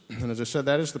service. And as I said,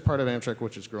 that is the part of Amtrak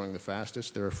which is growing the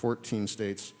fastest. There are 14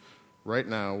 states right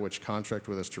now which contract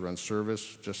with us to run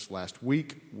service. Just last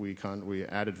week, we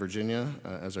added Virginia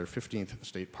as our 15th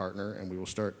state partner, and we will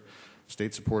start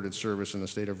state-supported service in the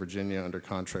state of Virginia under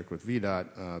contract with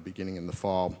VDOT beginning in the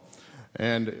fall.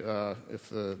 And if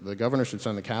the governor should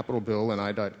sign the Capitol bill and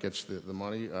IDOT gets the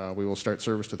money, we will start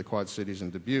service to the Quad Cities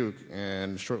and Dubuque,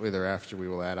 and shortly thereafter we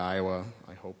will add Iowa,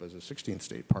 I hope, as a 16th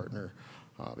state partner,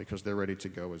 because they're ready to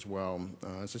go as well.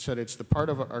 As I said, it's the part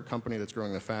of our company that's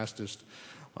growing the fastest.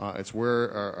 It's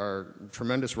where our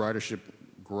tremendous ridership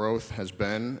growth has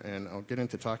been, and I'll get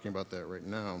into talking about that right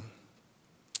now.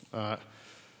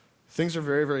 Things are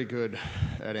very, very good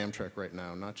at Amtrak right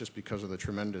now, not just because of the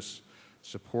tremendous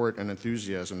support and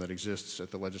enthusiasm that exists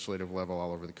at the legislative level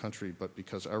all over the country, but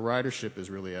because our ridership is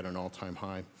really at an all-time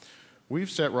high. We've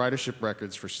set ridership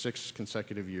records for 6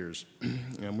 consecutive years,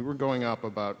 and we were going up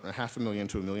about 500,000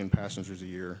 to 1 million passengers a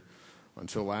year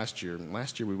until last year. And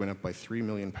last year we went up by 3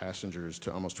 million passengers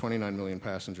to almost 29 million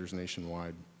passengers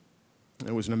nationwide.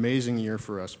 It was an amazing year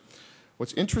for us.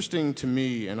 What's interesting to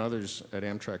me and others at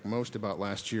Amtrak most about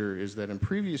last year is that in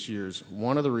previous years,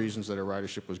 one of the reasons that our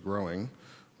ridership was growing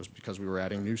was because we were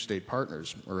adding new state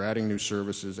partners, or adding new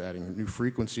services, adding new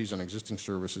frequencies on existing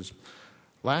services.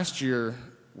 Last year,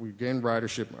 we gained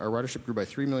ridership. Our ridership grew by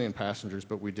 3 million passengers,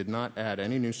 but we did not add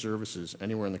any new services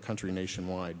anywhere in the country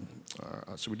nationwide.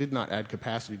 So we did not add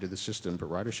capacity to the system, but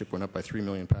ridership went up by 3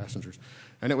 million passengers.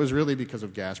 And it was really because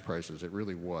of gas prices. It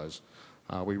really was.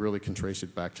 We really can trace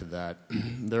it back to that.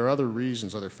 There are other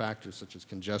reasons, other factors, such as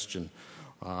congestion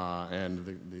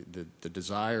and the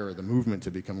desire or the movement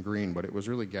to become green, but it was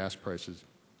really gas prices.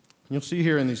 You'll see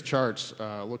here in these charts,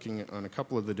 looking on a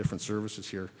couple of the different services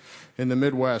here. In the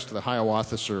Midwest, the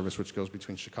Hiawatha service, which goes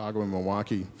between Chicago and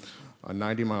Milwaukee, a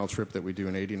 90-mile trip that we do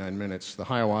in 89 minutes, the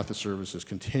Hiawatha service is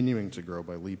continuing to grow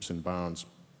by leaps and bounds.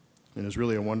 It is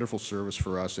really a wonderful service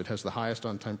for us. It has the highest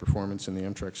on-time performance in the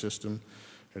Amtrak system.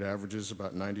 It averages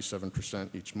about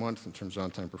 97% each month in terms of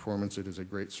on-time performance. It is a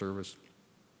great service.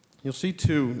 You'll see,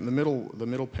 too, in the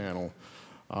middle panel,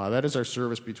 that is our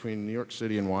service between New York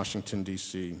City and Washington,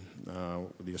 D.C.,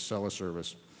 the Acela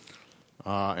service,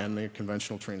 and the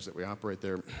conventional trains that we operate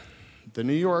there. The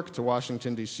New York to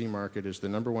Washington, D.C. market is the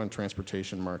 #1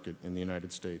 transportation market in the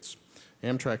United States.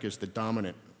 Amtrak is the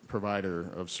dominant provider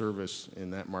of service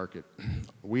in that market.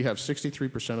 We have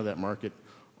 63% of that market.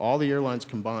 All the airlines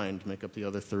combined make up the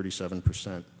other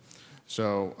 37%.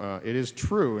 So it is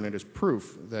true, and it is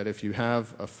proof that if you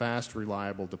have a fast,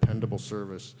 reliable, dependable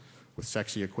service with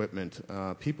sexy equipment,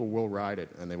 people will ride it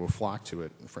and they will flock to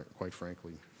it, quite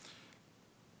frankly.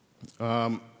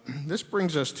 This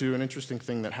brings us to an interesting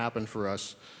thing that happened for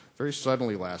us very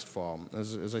suddenly last fall.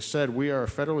 As I said, we are a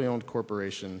federally owned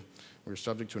corporation. We're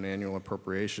subject to an annual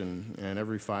appropriation, and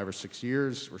every 5 or 6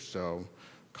 years or so,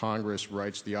 Congress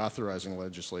writes the authorizing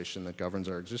legislation that governs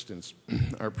our existence.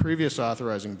 Our previous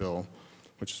authorizing bill,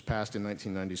 which was passed in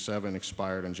 1997,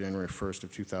 expired on January 1st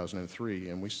of 2003,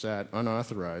 and we sat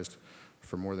unauthorized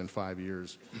for more than 5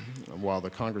 years while the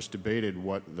Congress debated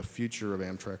what the future of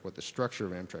Amtrak, what the structure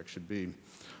of Amtrak should be.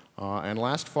 And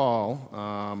last fall,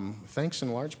 thanks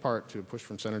in large part to a push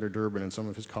from Senator Durbin and some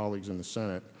of his colleagues in the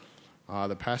Senate,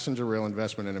 the Passenger Rail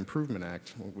Investment and Improvement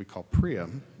Act, what we call PRIA,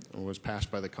 was passed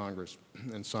by the Congress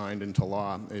and signed into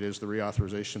law. It is the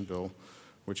reauthorization bill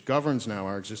which governs now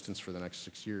our existence for the next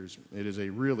 6 years. It is a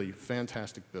really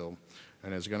fantastic bill,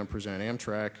 and is going to present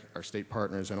Amtrak, our state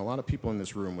partners, and a lot of people in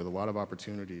this room with a lot of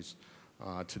opportunities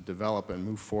to develop and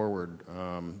move forward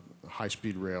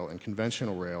high-speed rail and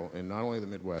conventional rail in not only the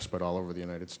Midwest but all over the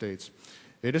United States.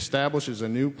 It establishes a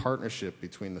new partnership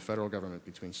between the federal government,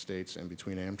 between states, and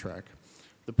between Amtrak.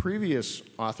 The previous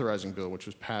authorizing bill, which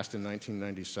was passed in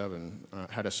 1997,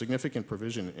 had a significant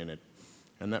provision in it.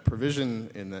 And that provision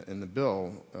in the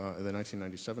bill, the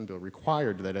 1997 bill,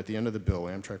 required that at the end of the bill,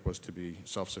 Amtrak was to be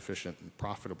self-sufficient and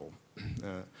profitable.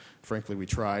 Frankly, we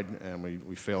tried, and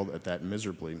we failed at that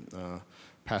miserably.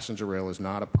 Passenger rail is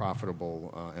not a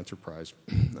profitable enterprise.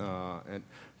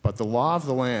 But the law of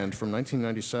the land from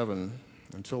 1997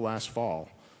 until last fall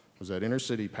was that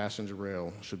intercity passenger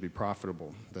rail should be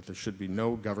profitable, that there should be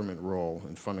no government role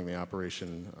in funding the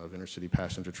operation of intercity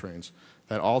passenger trains.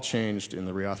 That all changed in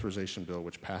the reauthorization bill,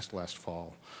 which passed last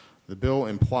fall. The bill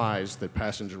implies that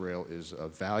passenger rail is a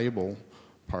valuable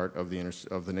part of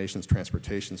the nation's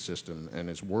transportation system and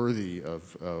is worthy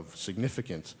of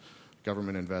significant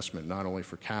government investment, not only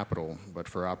for capital, but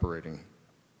for operating.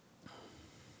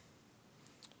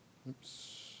 Oops.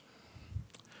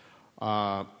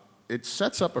 It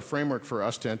sets up a framework for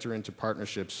us to enter into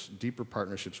partnerships, deeper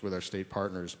partnerships with our state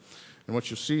partners. And what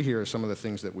you'll see here are some of the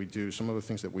things that we do, some of the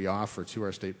things that we offer to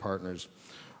our state partners.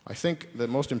 I think the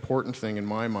most important thing in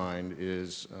my mind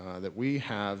is that we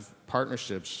have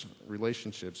partnerships,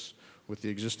 relationships with the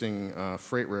existing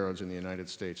freight railroads in the United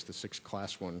States, the 6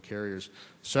 Class 1 carriers,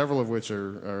 several of which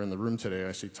are in the room today.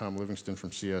 I see Tom Livingston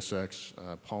from CSX,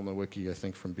 Paul Nowicki, I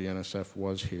think, from BNSF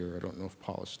was here. I don't know if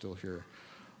Paul is still here.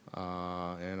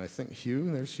 And I think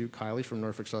there's Hugh Kiley from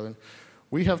Norfolk Southern.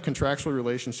 We have contractual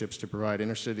relationships to provide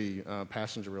intercity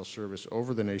passenger rail service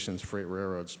over the nation's freight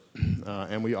railroads,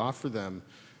 and we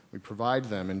provide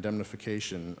them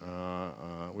indemnification.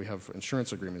 We have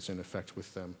insurance agreements in effect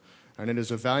with them, and it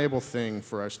is a valuable thing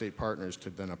for our state partners to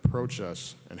then approach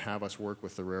us and have us work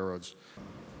with the railroads.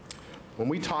 When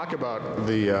we talk about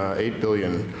the $8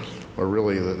 billion, or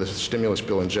really the stimulus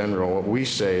bill in general, what we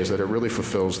say is that it really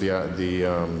fulfills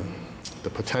the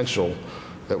potential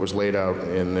that was laid out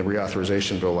in the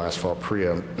reauthorization bill last fall,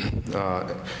 PRIA,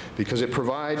 because it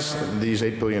provides these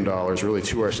 $8 billion really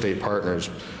to our state partners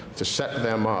to set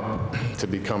them up to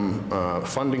become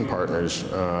funding partners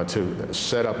to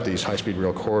set up these high-speed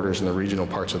rail corridors in the regional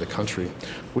parts of the country.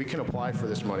 We can apply for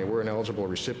this money. We're an eligible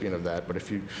recipient of that, but if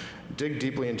you dig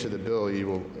deeply into the bill,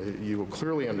 you will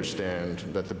clearly understand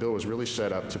that the bill was really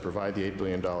set up to provide the $8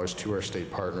 billion to our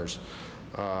state partners.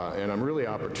 And I'm really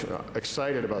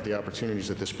excited about the opportunities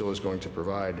that this bill is going to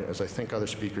provide. As I think other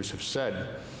speakers have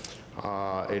said,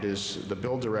 the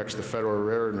bill directs the Federal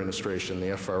Railroad Administration,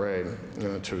 the FRA,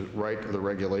 to write the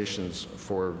regulations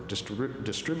for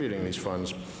distributing these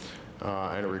funds,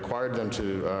 and it required them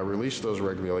to release those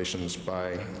regulations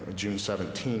by June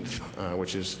 17th,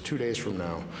 which is 2 days from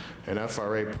now. And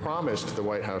FRA promised the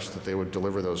White House that they would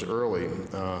deliver those early,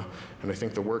 and I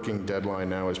think the working deadline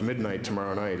now is midnight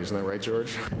tomorrow night. Isn't that right,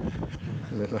 George?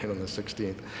 Midnight on the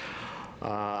 16th.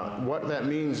 What that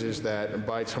means is that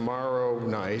by tomorrow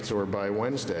night or by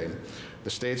Wednesday, the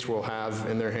states will have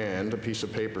in their hand a piece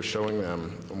of paper showing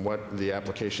them what the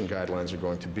application guidelines are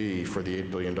going to be for the $8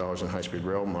 billion in high-speed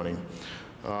rail money.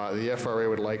 The FRA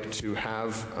would like to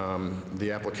have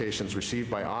the applications received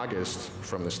by August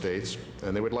from the states,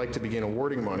 and they would like to begin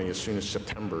awarding money as soon as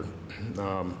September,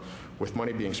 with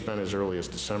money being spent as early as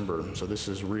December. So this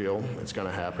is real. It's going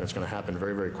to happen. It's going to happen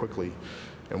very, very quickly.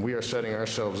 And we are setting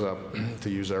ourselves up to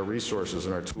use our resources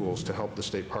and our tools to help the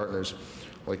state partners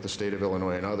like the state of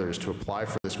Illinois and others, to apply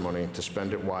for this money, to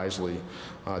spend it wisely,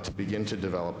 to begin to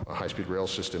develop a high-speed rail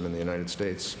system in the United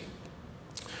States.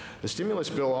 The stimulus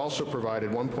bill also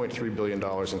provided $1.3 billion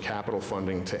in capital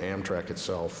funding to Amtrak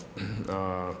itself.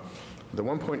 The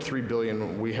 $1.3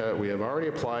 billion, we have already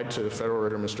applied to the Federal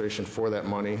Road Administration for that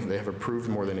money. They have approved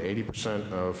more than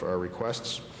 80% of our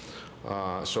requests.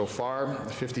 So far,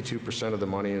 52% of the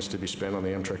money is to be spent on the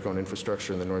Amtrak-owned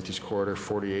infrastructure in the Northeast Corridor.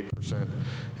 48%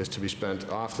 is to be spent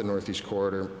off the Northeast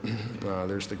Corridor.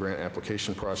 There's the grant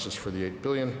application process for the $8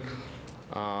 billion.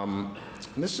 And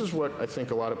this is what I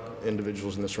think a lot of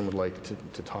individuals in this room would like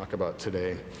to talk about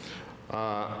today.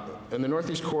 In the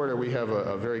Northeast Corridor, we have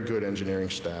a very good engineering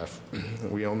staff.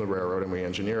 We own the railroad and we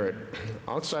engineer it.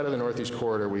 Outside of the Northeast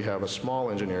Corridor, we have a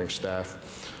small engineering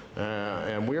staff,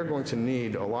 and we are going to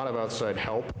need a lot of outside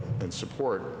help and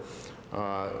support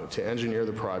to engineer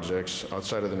the projects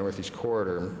outside of the Northeast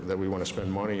Corridor that we want to spend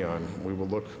money on. We will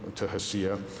look to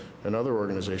HACIA and other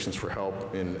organizations for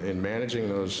help in managing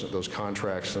those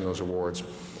contracts and those awards.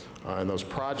 And those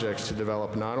projects to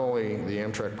develop not only the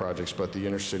Amtrak projects, but the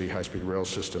intercity high-speed rail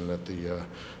system that the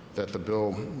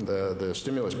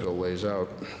stimulus bill lays out.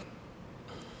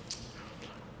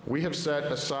 We have set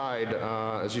aside,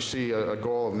 as you see, a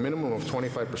goal of minimum of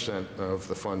 25% of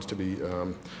the funds to be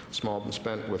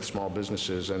spent with small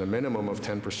businesses and a minimum of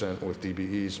 10% with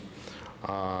DBEs.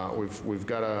 We've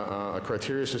got a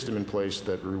criteria system in place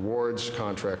that rewards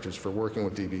contractors for working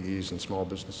with DBEs and small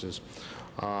businesses.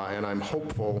 And I'm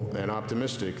hopeful and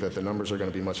optimistic that the numbers are going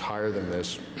to be much higher than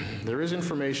this. There is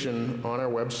information on our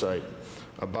website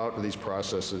about these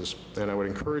processes, and I would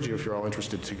encourage you, if you're all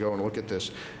interested, to go and look at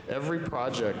this. Every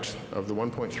project of the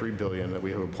 $1.3 billion that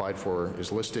we have applied for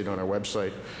is listed on our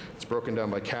website. It's broken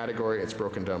down by category, it's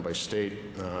broken down by state,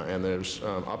 and there's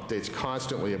updates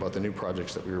constantly about the new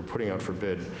projects that we were putting out for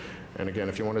bid. And again,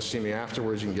 if you want to see me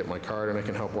afterwards, you can get my card and I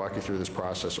can help walk you through this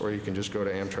process, or you can just go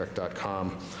to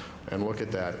Amtrak.com and look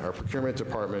at that. Our procurement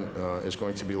department is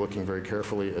going to be looking very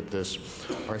carefully at this.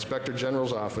 Our Inspector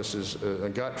General's office has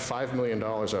got $5 million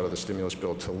out of the stimulus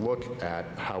bill to look at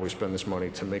how we spend this money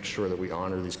to make sure that we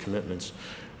honor these commitments.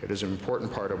 It is an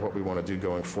important part of what we want to do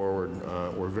going forward.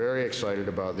 We're very excited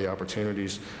about the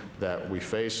opportunities that we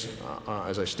face.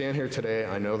 As I stand here today,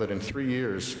 I know that in 3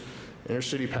 years,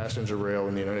 intercity passenger rail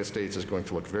in the United States is going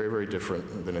to look very, very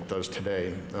different than it does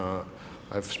today.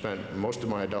 I've spent most of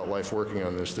my adult life working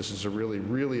on this. This is a really,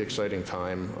 really exciting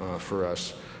time for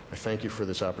us. I thank you for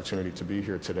this opportunity to be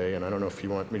here today, and I don't know if you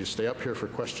want me to stay up here for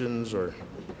questions or...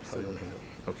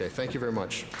 Okay, thank you very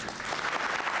much.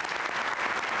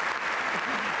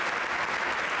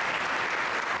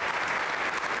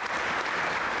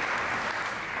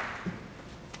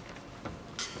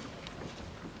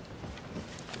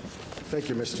 Thank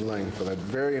you, Mr. Lang, for that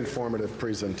very informative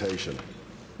presentation.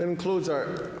 That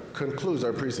concludes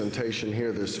our presentation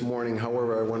here this morning.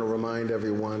 However, I want to remind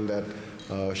everyone that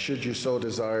should you so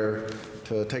desire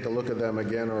to take a look at them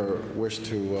again or wish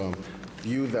to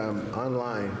view them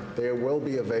online, they will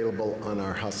be available on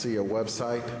our HACIA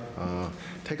website.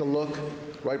 Take a look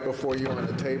right before you on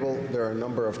the table. There are a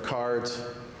number of cards.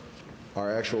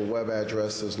 Our actual web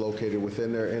address is located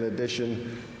within there, in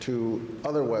addition to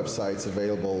other websites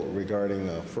available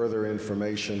regarding further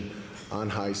information on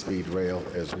high-speed rail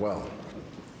as well.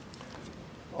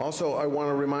 Also, I want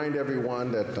to remind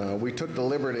everyone that we took the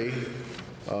liberty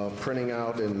of printing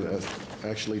out and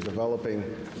actually developing,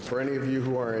 for any of you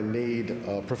who are in need,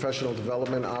 professional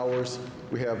development hours.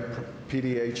 We have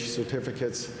PDH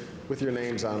certificates with your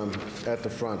names on them at the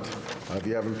front. If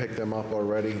you haven't picked them up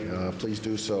already, please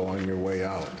do so on your way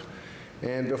out.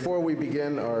 And before we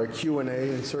begin our Q&A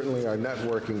and certainly our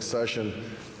networking session,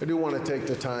 I do want to take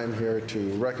the time here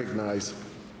to recognize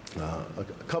a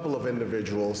couple of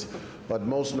individuals, but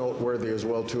most noteworthy as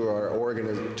well to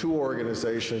our two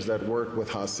organizations that work with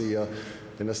HACIA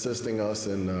in assisting us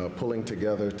in pulling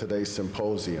together today's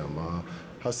symposium.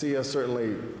 HACIA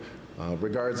certainly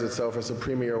regards itself as a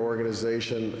premier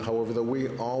organization. However, that we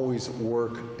always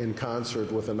work in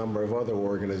concert with a number of other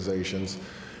organizations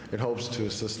in hopes to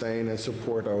sustain and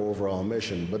support our overall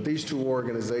mission. But these two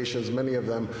organizations, many of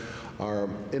them are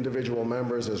individual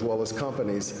members as well as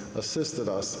companies, assisted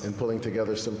us in pulling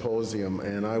together symposium.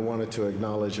 And I wanted to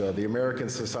acknowledge the American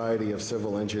Society of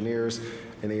Civil Engineers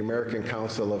and the American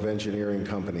Council of Engineering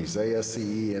Companies,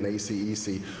 ASCE and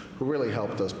ACEC, who really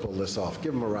helped us pull this off.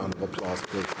 Give them a round of applause,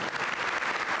 please.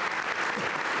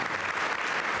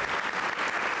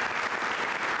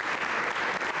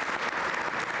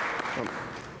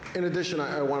 In addition,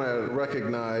 I want to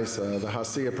recognize the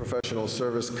HACIA Professional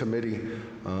Service Committee,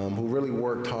 who really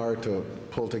worked hard to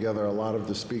pull together a lot of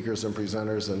the speakers and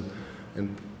presenters, and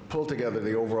and pull together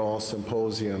the overall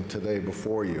symposium today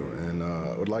before you. And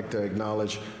I would like to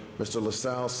acknowledge Mr.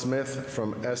 LaSalle Smith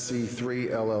from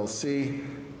SE3 LLC,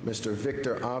 Mr.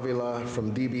 Victor Avila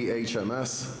from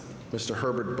DBHMS, Mr.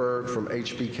 Herbert Berg from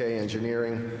HBK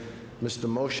Engineering, Mr.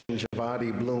 Moshe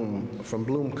Javadi Bloom from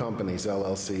Bloom Companies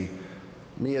LLC,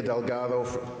 Mia Delgado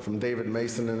from David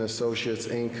Mason and Associates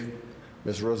Inc.,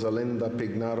 Ms. Rosalinda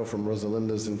Pignato from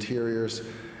Rosalinda's Interiors,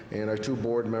 and our two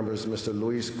board members, Mr.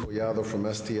 Luis Collado from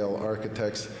STL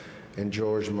Architects and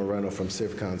George Moreno from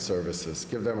Civcon Services.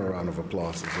 Give them a round of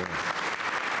applause as well.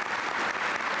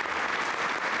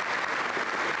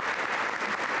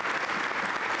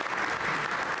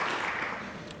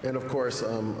 And of course,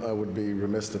 I would be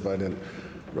remiss if I didn't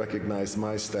recognize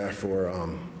my staff for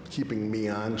keeping me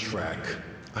on track.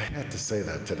 I had to say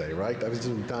that today, right? I was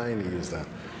just dying to use that.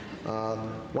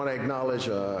 Want to acknowledge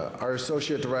our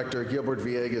Associate Director, Gilbert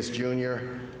Villegas, Jr.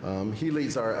 He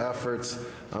leads our efforts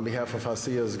on behalf of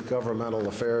HACIA's governmental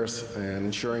affairs and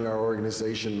ensuring our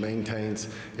organization maintains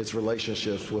its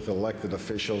relationships with elected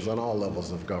officials on all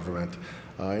levels of government.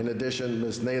 In addition,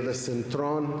 Ms. Neila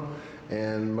Cintron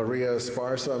and Maria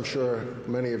Esparza, I'm sure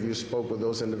many of you spoke with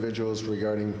those individuals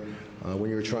regarding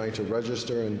when you were trying to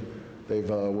register, and they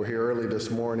were here early this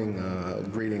morning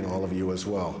greeting all of you as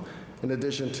well. In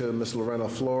addition to Ms. Lorena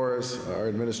Flores, our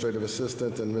administrative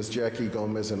assistant, and Ms. Jackie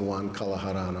Gomez and Juan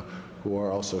Calajarano, who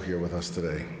are also here with us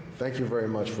today. Thank you very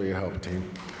much for your help, team.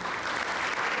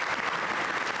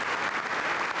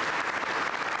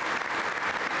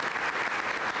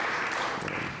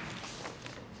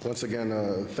 Once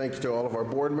again, thank you to all of our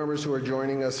board members who are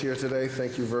joining us here today.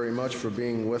 Thank you very much for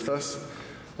being with us.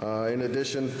 In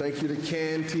addition, thank you to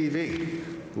CAN TV,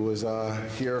 who is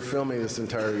here filming this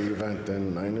entire event,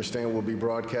 and I understand will be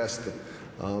broadcast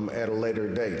at a later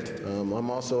date. I'm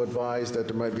also advised that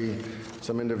there might be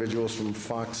some individuals from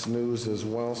Fox News as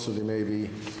well, so they may be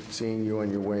seeing you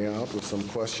on your way out with some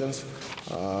questions.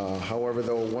 However,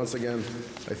 though, once again,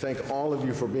 I thank all of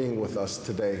you for being with us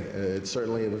today. It's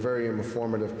certainly a very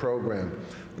informative program.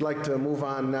 I'd like to move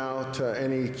on now to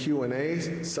any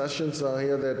Q&A sessions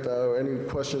here, that any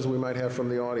questions we might have from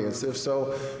the audience. If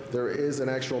so, there is an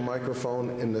actual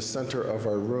microphone in the center of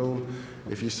our room.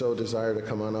 If you so desire to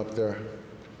come on up there,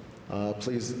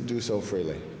 please do so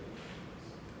freely.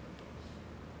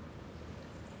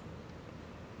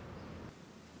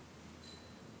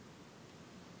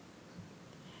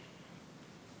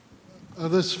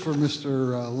 This is for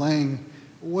Mr. Lang.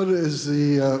 What is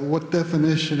the what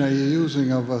definition are you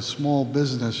using of a small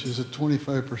business? Is it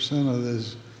 25% of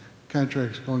these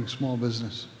contracts going small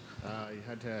business? You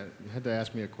had to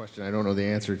ask me a question I don't know the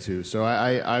answer to. So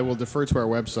I will defer to our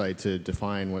website to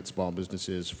define what small business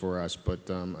is for us. But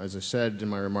as I said in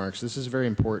my remarks, this is very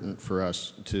important for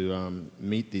us to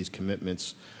meet these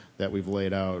commitments that we've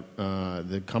laid out.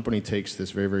 The company takes this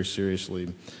very, very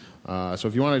seriously. So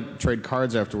if you want to trade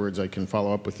cards afterwards, I can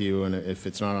follow up with you, and if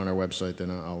it's not on our website, then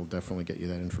I'll definitely get you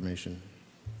that information.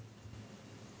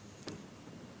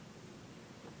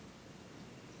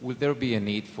 Will there be a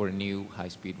need for a new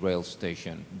high-speed rail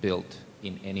station built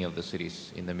in any of the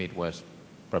cities in the Midwest,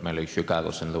 primarily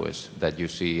Chicago, St. Louis, that you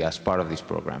see as part of this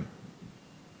program?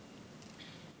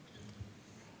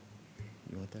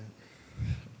 You want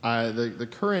that? The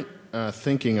current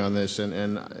thinking on this,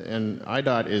 and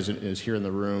IDOT is here in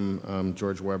the room.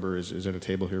 George Weber is at a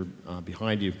table here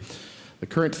behind you. The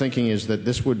current thinking is that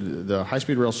the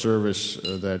high-speed rail service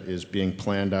that is being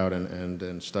planned out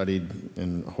and studied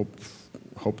and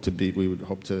we would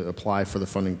hope to apply for the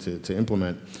funding to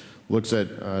implement, looks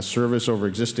at service over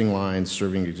existing lines,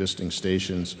 serving existing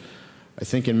stations. I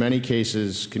think in many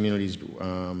cases, communities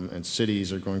and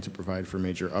cities are going to provide for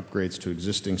major upgrades to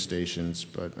existing stations,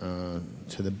 but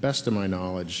to the best of my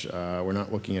knowledge, we're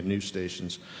not looking at new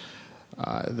stations.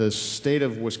 The state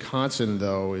of Wisconsin,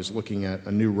 though, is looking at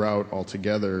a new route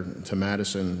altogether to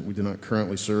Madison. We do not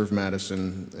currently serve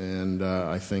Madison, and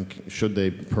I think should they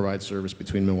provide service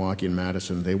between Milwaukee and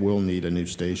Madison, they will need a new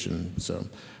station. So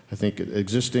I think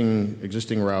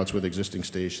existing routes with existing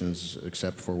stations,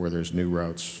 except for where there's new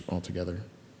routes altogether.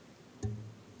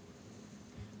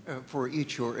 For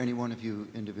each or any one of you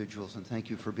individuals, and thank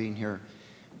you for being here.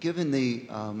 Given the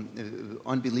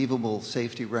unbelievable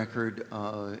safety record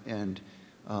and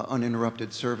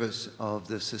uninterrupted service of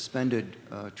the suspended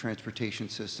transportation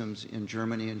systems in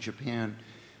Germany and Japan,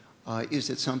 is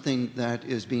it something that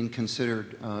is being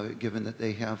considered, given that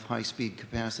they have high-speed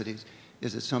capacities?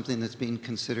 Is it something that's being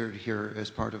considered here as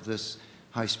part of this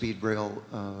high-speed rail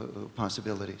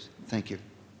possibilities? Thank you.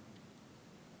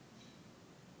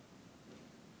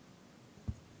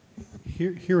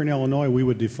 Here in Illinois, we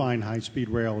would define high-speed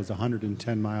rail as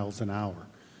 110 miles an hour.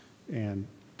 And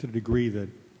to the degree that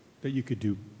you could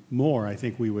do more, I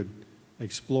think we would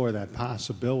explore that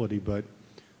possibility. But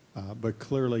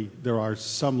clearly, there are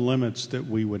some limits that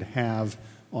we would have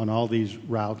on all these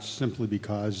routes simply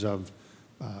because of,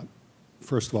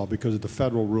 first of all, because of the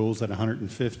federal rules at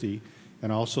 150,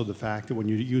 and also the fact that when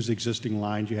you use existing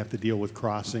lines, you have to deal with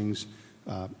crossings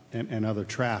and other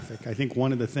traffic. I think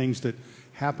one of the things that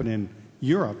happen in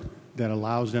Europe that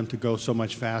allows them to go so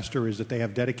much faster is that they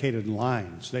have dedicated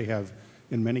lines. They have,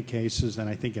 in many cases, and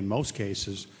I think in most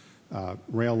cases,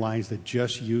 rail lines that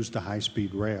just use the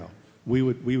high-speed rail. We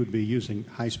would be using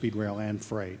high-speed rail and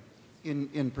freight.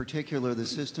 In particular, the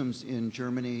systems in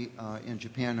Germany and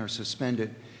Japan are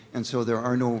suspended, and so there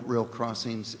are no rail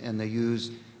crossings, and they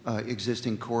use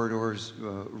existing corridors,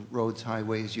 roads,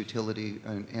 highways, utility,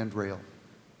 and rail.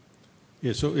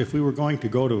 Yeah, so if we were going to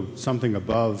go to something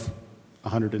above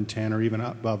 110 or even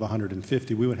above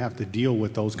 150, we would have to deal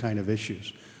with those kind of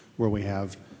issues where we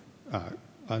have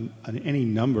any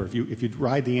number. If you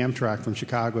ride the Amtrak from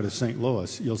Chicago to St.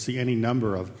 Louis, you'll see any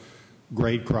number of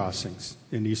grade crossings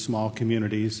in these small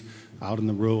communities out in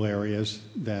the rural areas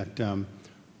that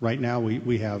right now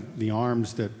we have the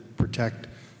arms that protect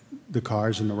the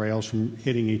cars and the rails from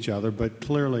hitting each other, but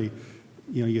clearly,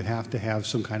 you have to have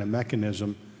some kind of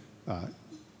mechanism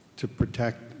to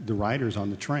protect the riders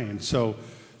on the train. So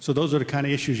those are the kind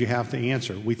of issues you have to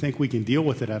answer. We think we can deal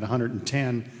with it at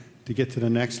 110. To get to the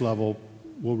next level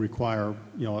will require,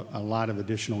 a lot of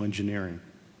additional engineering.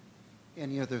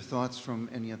 Any other thoughts from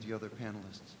any of the other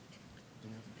panelists?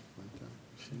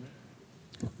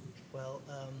 Well,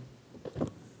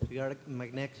 regarding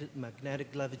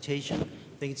magnetic levitation,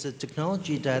 I think it's a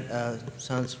technology that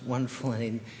sounds wonderful,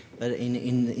 but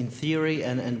in theory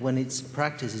and when it's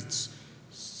practiced, it's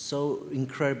so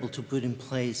incredible to put in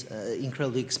place,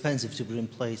 incredibly expensive to put in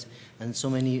place, and so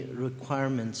many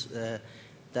requirements.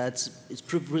 It's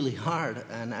proved really hard.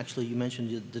 And actually, you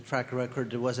mentioned the track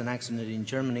record. There was an accident in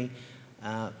Germany.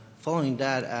 Following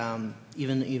that,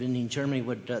 even in Germany,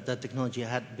 where that technology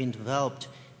had been developed,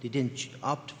 they didn't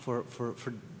opt for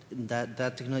that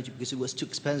technology because it was too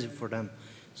expensive for them.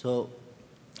 So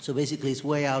basically, it's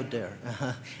way out there.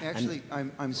 Actually,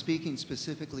 I'm speaking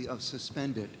specifically of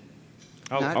suspended,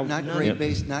 not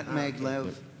grade-based, not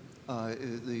maglev.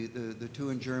 The two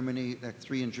in Germany, like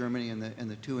 3 in Germany, and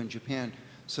the 2 in Japan.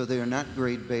 So they are not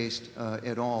grade-based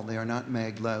at all. They are not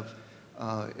maglev.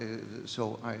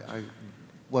 So I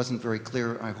wasn't very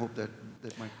clear. I hope that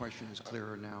my question is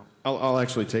clearer now. I'll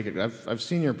actually take it. I've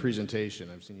seen your presentation.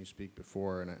 I've seen you speak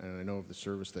before, and I know of the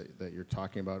service that you're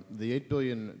talking about. The $8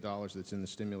 billion that's in the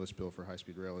stimulus bill for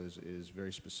high-speed rail is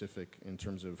very specific in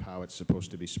terms of how it's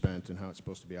supposed to be spent and how it's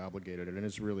supposed to be obligated, and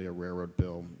it's really a railroad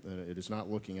bill. It is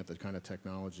not looking at the kind of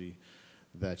technology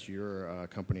that your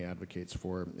company advocates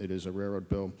for. It is a railroad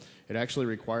bill. It actually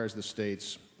requires the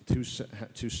states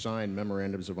to sign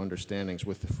memorandums of understandings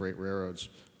with the freight railroads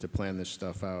to plan this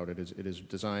stuff out. It is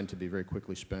designed to be very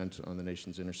quickly spent on the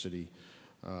nation's intercity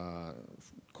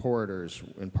corridors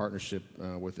in partnership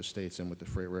with the states and with the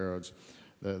freight railroads.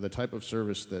 The type of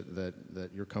service that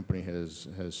your company has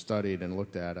studied and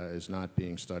looked at is not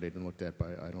being studied and looked at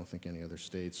by, I don't think, any other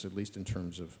states, at least in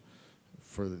terms of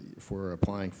for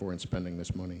applying for and spending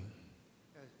this money.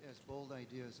 As bold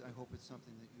ideas, I hope it's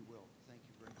something that you will. Thank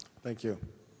you very much. Thank you.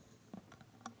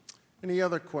 Any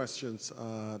other questions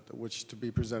which to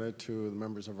be presented to the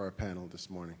members of our panel this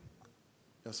morning?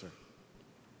 Yes, sir.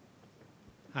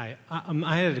 Hi.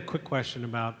 I had a quick question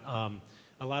about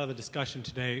a lot of the discussion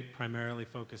today primarily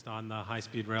focused on the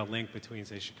high-speed rail link between,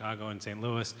 say, Chicago and St.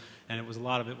 Louis, and a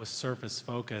lot of it was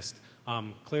surface-focused.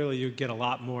 Clearly, you get a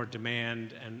lot more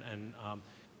demand and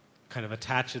kind of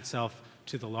attach itself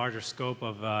to the larger scope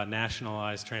of a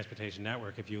nationalized transportation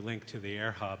network if you link to the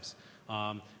air hubs.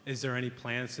 Is there any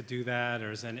plans to do that,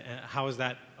 or how is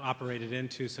that operated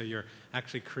into so you're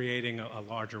actually creating a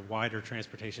larger, wider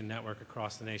transportation network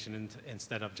across the nation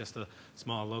instead of just a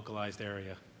small, localized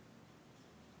area?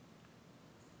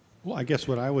 Well, I guess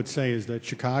what I would say is that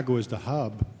Chicago is the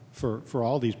hub for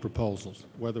all these proposals,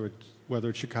 whether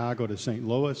it's Chicago to St.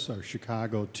 Louis or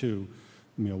Chicago to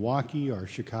Milwaukee or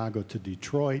Chicago to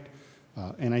Detroit.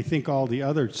 And I think all the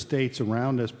other states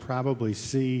around us probably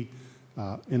see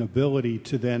an ability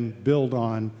to then build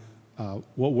on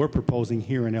what we're proposing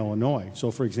here in Illinois. So,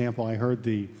 for example, I heard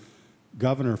the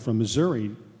governor from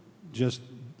Missouri just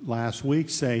last week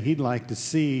say he'd like to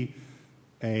see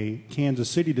a Kansas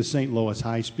City to St. Louis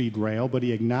high-speed rail, but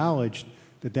he acknowledged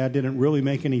that didn't really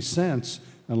make any sense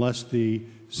unless the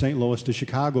St. Louis to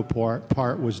Chicago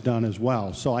part was done as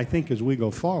well. So I think as we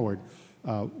go forward,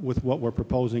 with what we're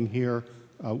proposing here,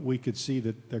 we could see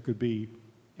that there could be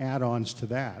add-ons to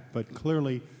that. But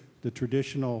clearly, the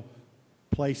traditional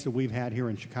place that we've had here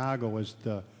in Chicago as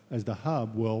the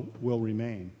hub will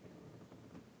remain.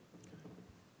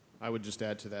 I would just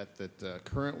add to that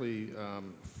currently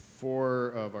 4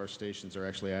 of our stations are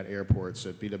actually at airports,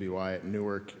 at BWI at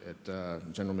Newark, at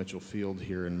General Mitchell Field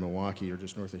here in Milwaukee, or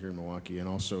just north of here in Milwaukee, and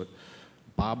also at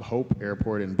Bob Hope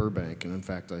Airport in Burbank. And in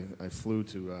fact, I flew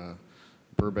to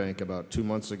Burbank about 2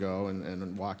 months ago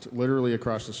and walked literally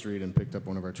across the street and picked up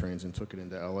one of our trains and took it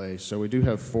into LA. So we do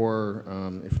have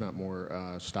 4, if not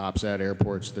more, stops at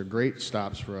airports. They're great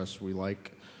stops for us. We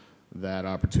like that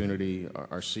opportunity.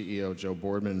 Our CEO, Joe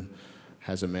Boardman,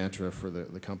 has a mantra for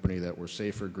the company that we're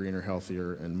safer, greener,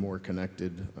 healthier, and more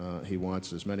connected. He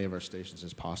wants as many of our stations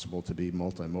as possible to be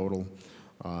multimodal.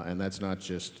 And that's not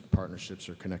just partnerships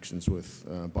or connections with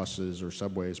buses or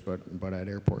subways, but at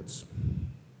airports.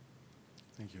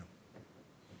 Thank you.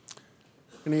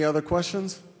 Any other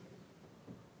questions?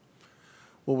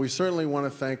 Well, we certainly want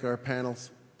to thank our panels.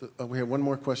 We have one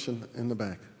more question in the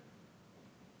back.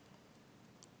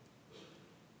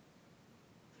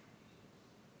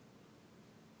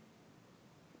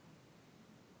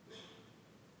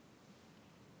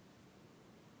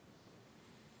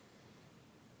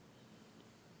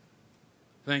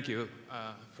 Thank you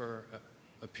for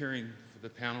appearing for the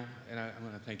panel, and I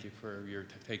want to thank you for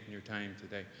taking your time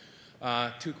today.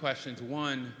 2 questions.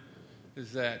 One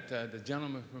is that the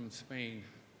gentleman from Spain,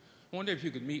 I wonder if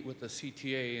you could meet with the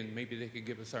CTA and maybe they could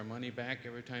give us our money back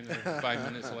every time they're 5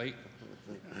 minutes late.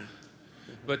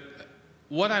 But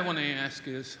what I want to ask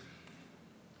is,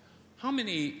 how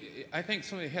many, I think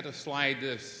somebody had a slide,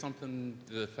 there's something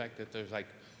to the effect that there's like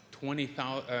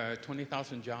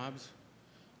 20,000 jobs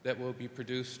that will be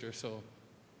produced or so.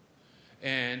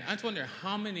 And I was wondering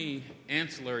how many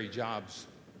ancillary jobs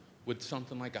would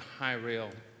something like a high rail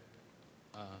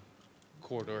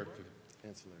corridor produce?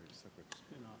 Ancillary, separate.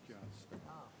 Spin-off jobs.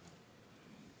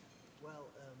 Well,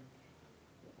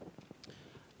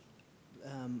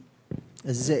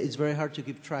 as I say, it's very hard to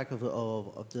keep track of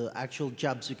the actual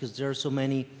jobs because there are so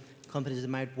many companies that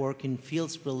might work in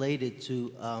fields related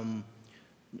to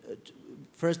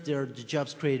first, there are the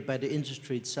jobs created by the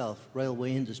industry itself,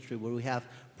 railway industry, where we have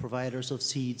providers of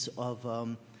seats, of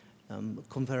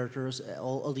converters,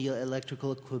 all the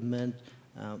electrical equipment,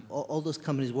 all those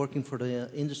companies working for the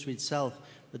industry itself.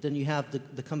 But then you have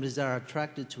the companies that are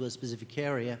attracted to a specific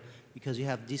area because you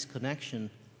have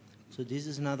disconnection. So this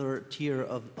is another tier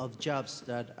of jobs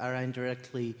that are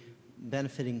indirectly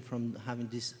benefiting from having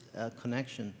this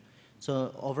connection.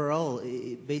 So overall,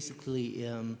 basically,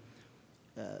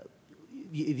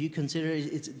 if you consider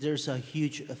there's a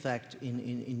huge effect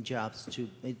in jobs too.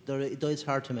 Though it's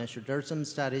hard to measure. There are some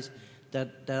studies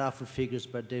that offer figures,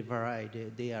 but they vary.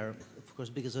 They are, of course,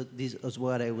 because of this is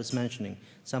what I was mentioning.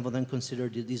 Some of them consider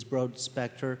this broad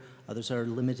spectrum. Others are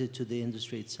limited to the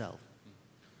industry itself.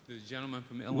 Does the gentleman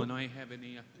from Illinois have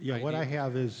any Yeah, idea? what I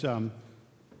have is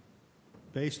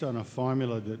based on a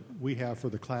formula that we have for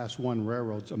the Class 1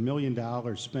 railroads, $1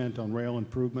 million spent on rail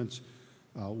improvements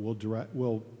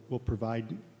will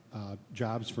provide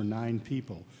jobs for 9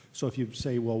 people. So if you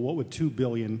say, well, what would $2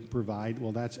 billion provide?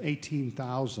 Well, that's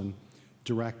 18,000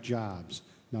 direct jobs.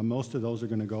 Now, most of those are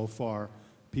going to go for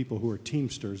people who are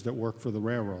Teamsters that work for the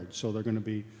railroad, so they're going to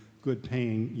be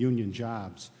good-paying union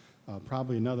jobs.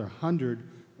 Probably another 100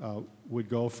 would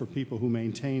go for people who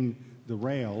maintain the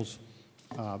rails,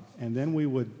 and then we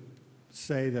would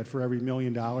say that for every $1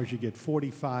 million, you get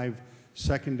 45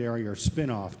 secondary or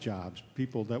spin-off jobs,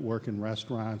 people that work in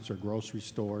restaurants or grocery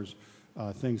stores,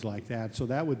 things like that. So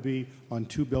that would be on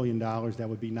 $2 billion, that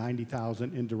would be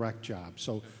 90,000 indirect jobs.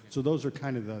 So those are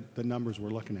kind of the numbers we're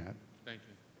looking at. Thank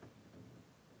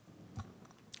you.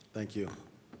 Thank you.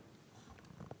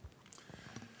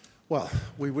 Well,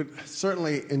 we would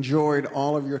certainly enjoyed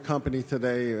all of your company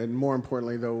today, and more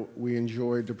importantly, though, we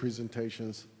enjoyed the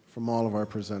presentations from all of our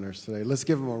presenters today. Let's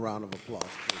give them a round of applause,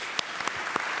 please.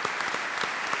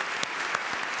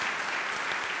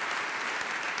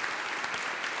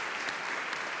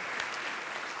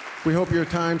 We hope your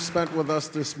time spent with us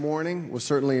this morning was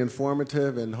certainly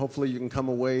informative, and hopefully you can come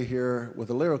away here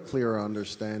with a little clearer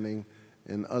understanding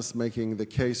in us making the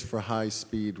case for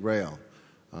high-speed rail.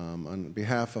 On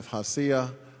behalf of HACIA,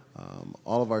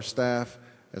 all of our staff,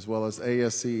 as well as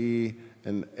ASCE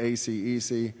and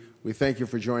ACEC, we thank you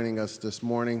for joining us this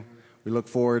morning. We look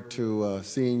forward to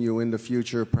seeing you in the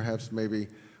future, perhaps maybe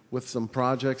with some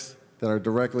projects that are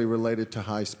directly related to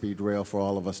high-speed rail for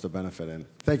all of us to benefit in.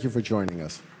 Thank you for joining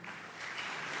us.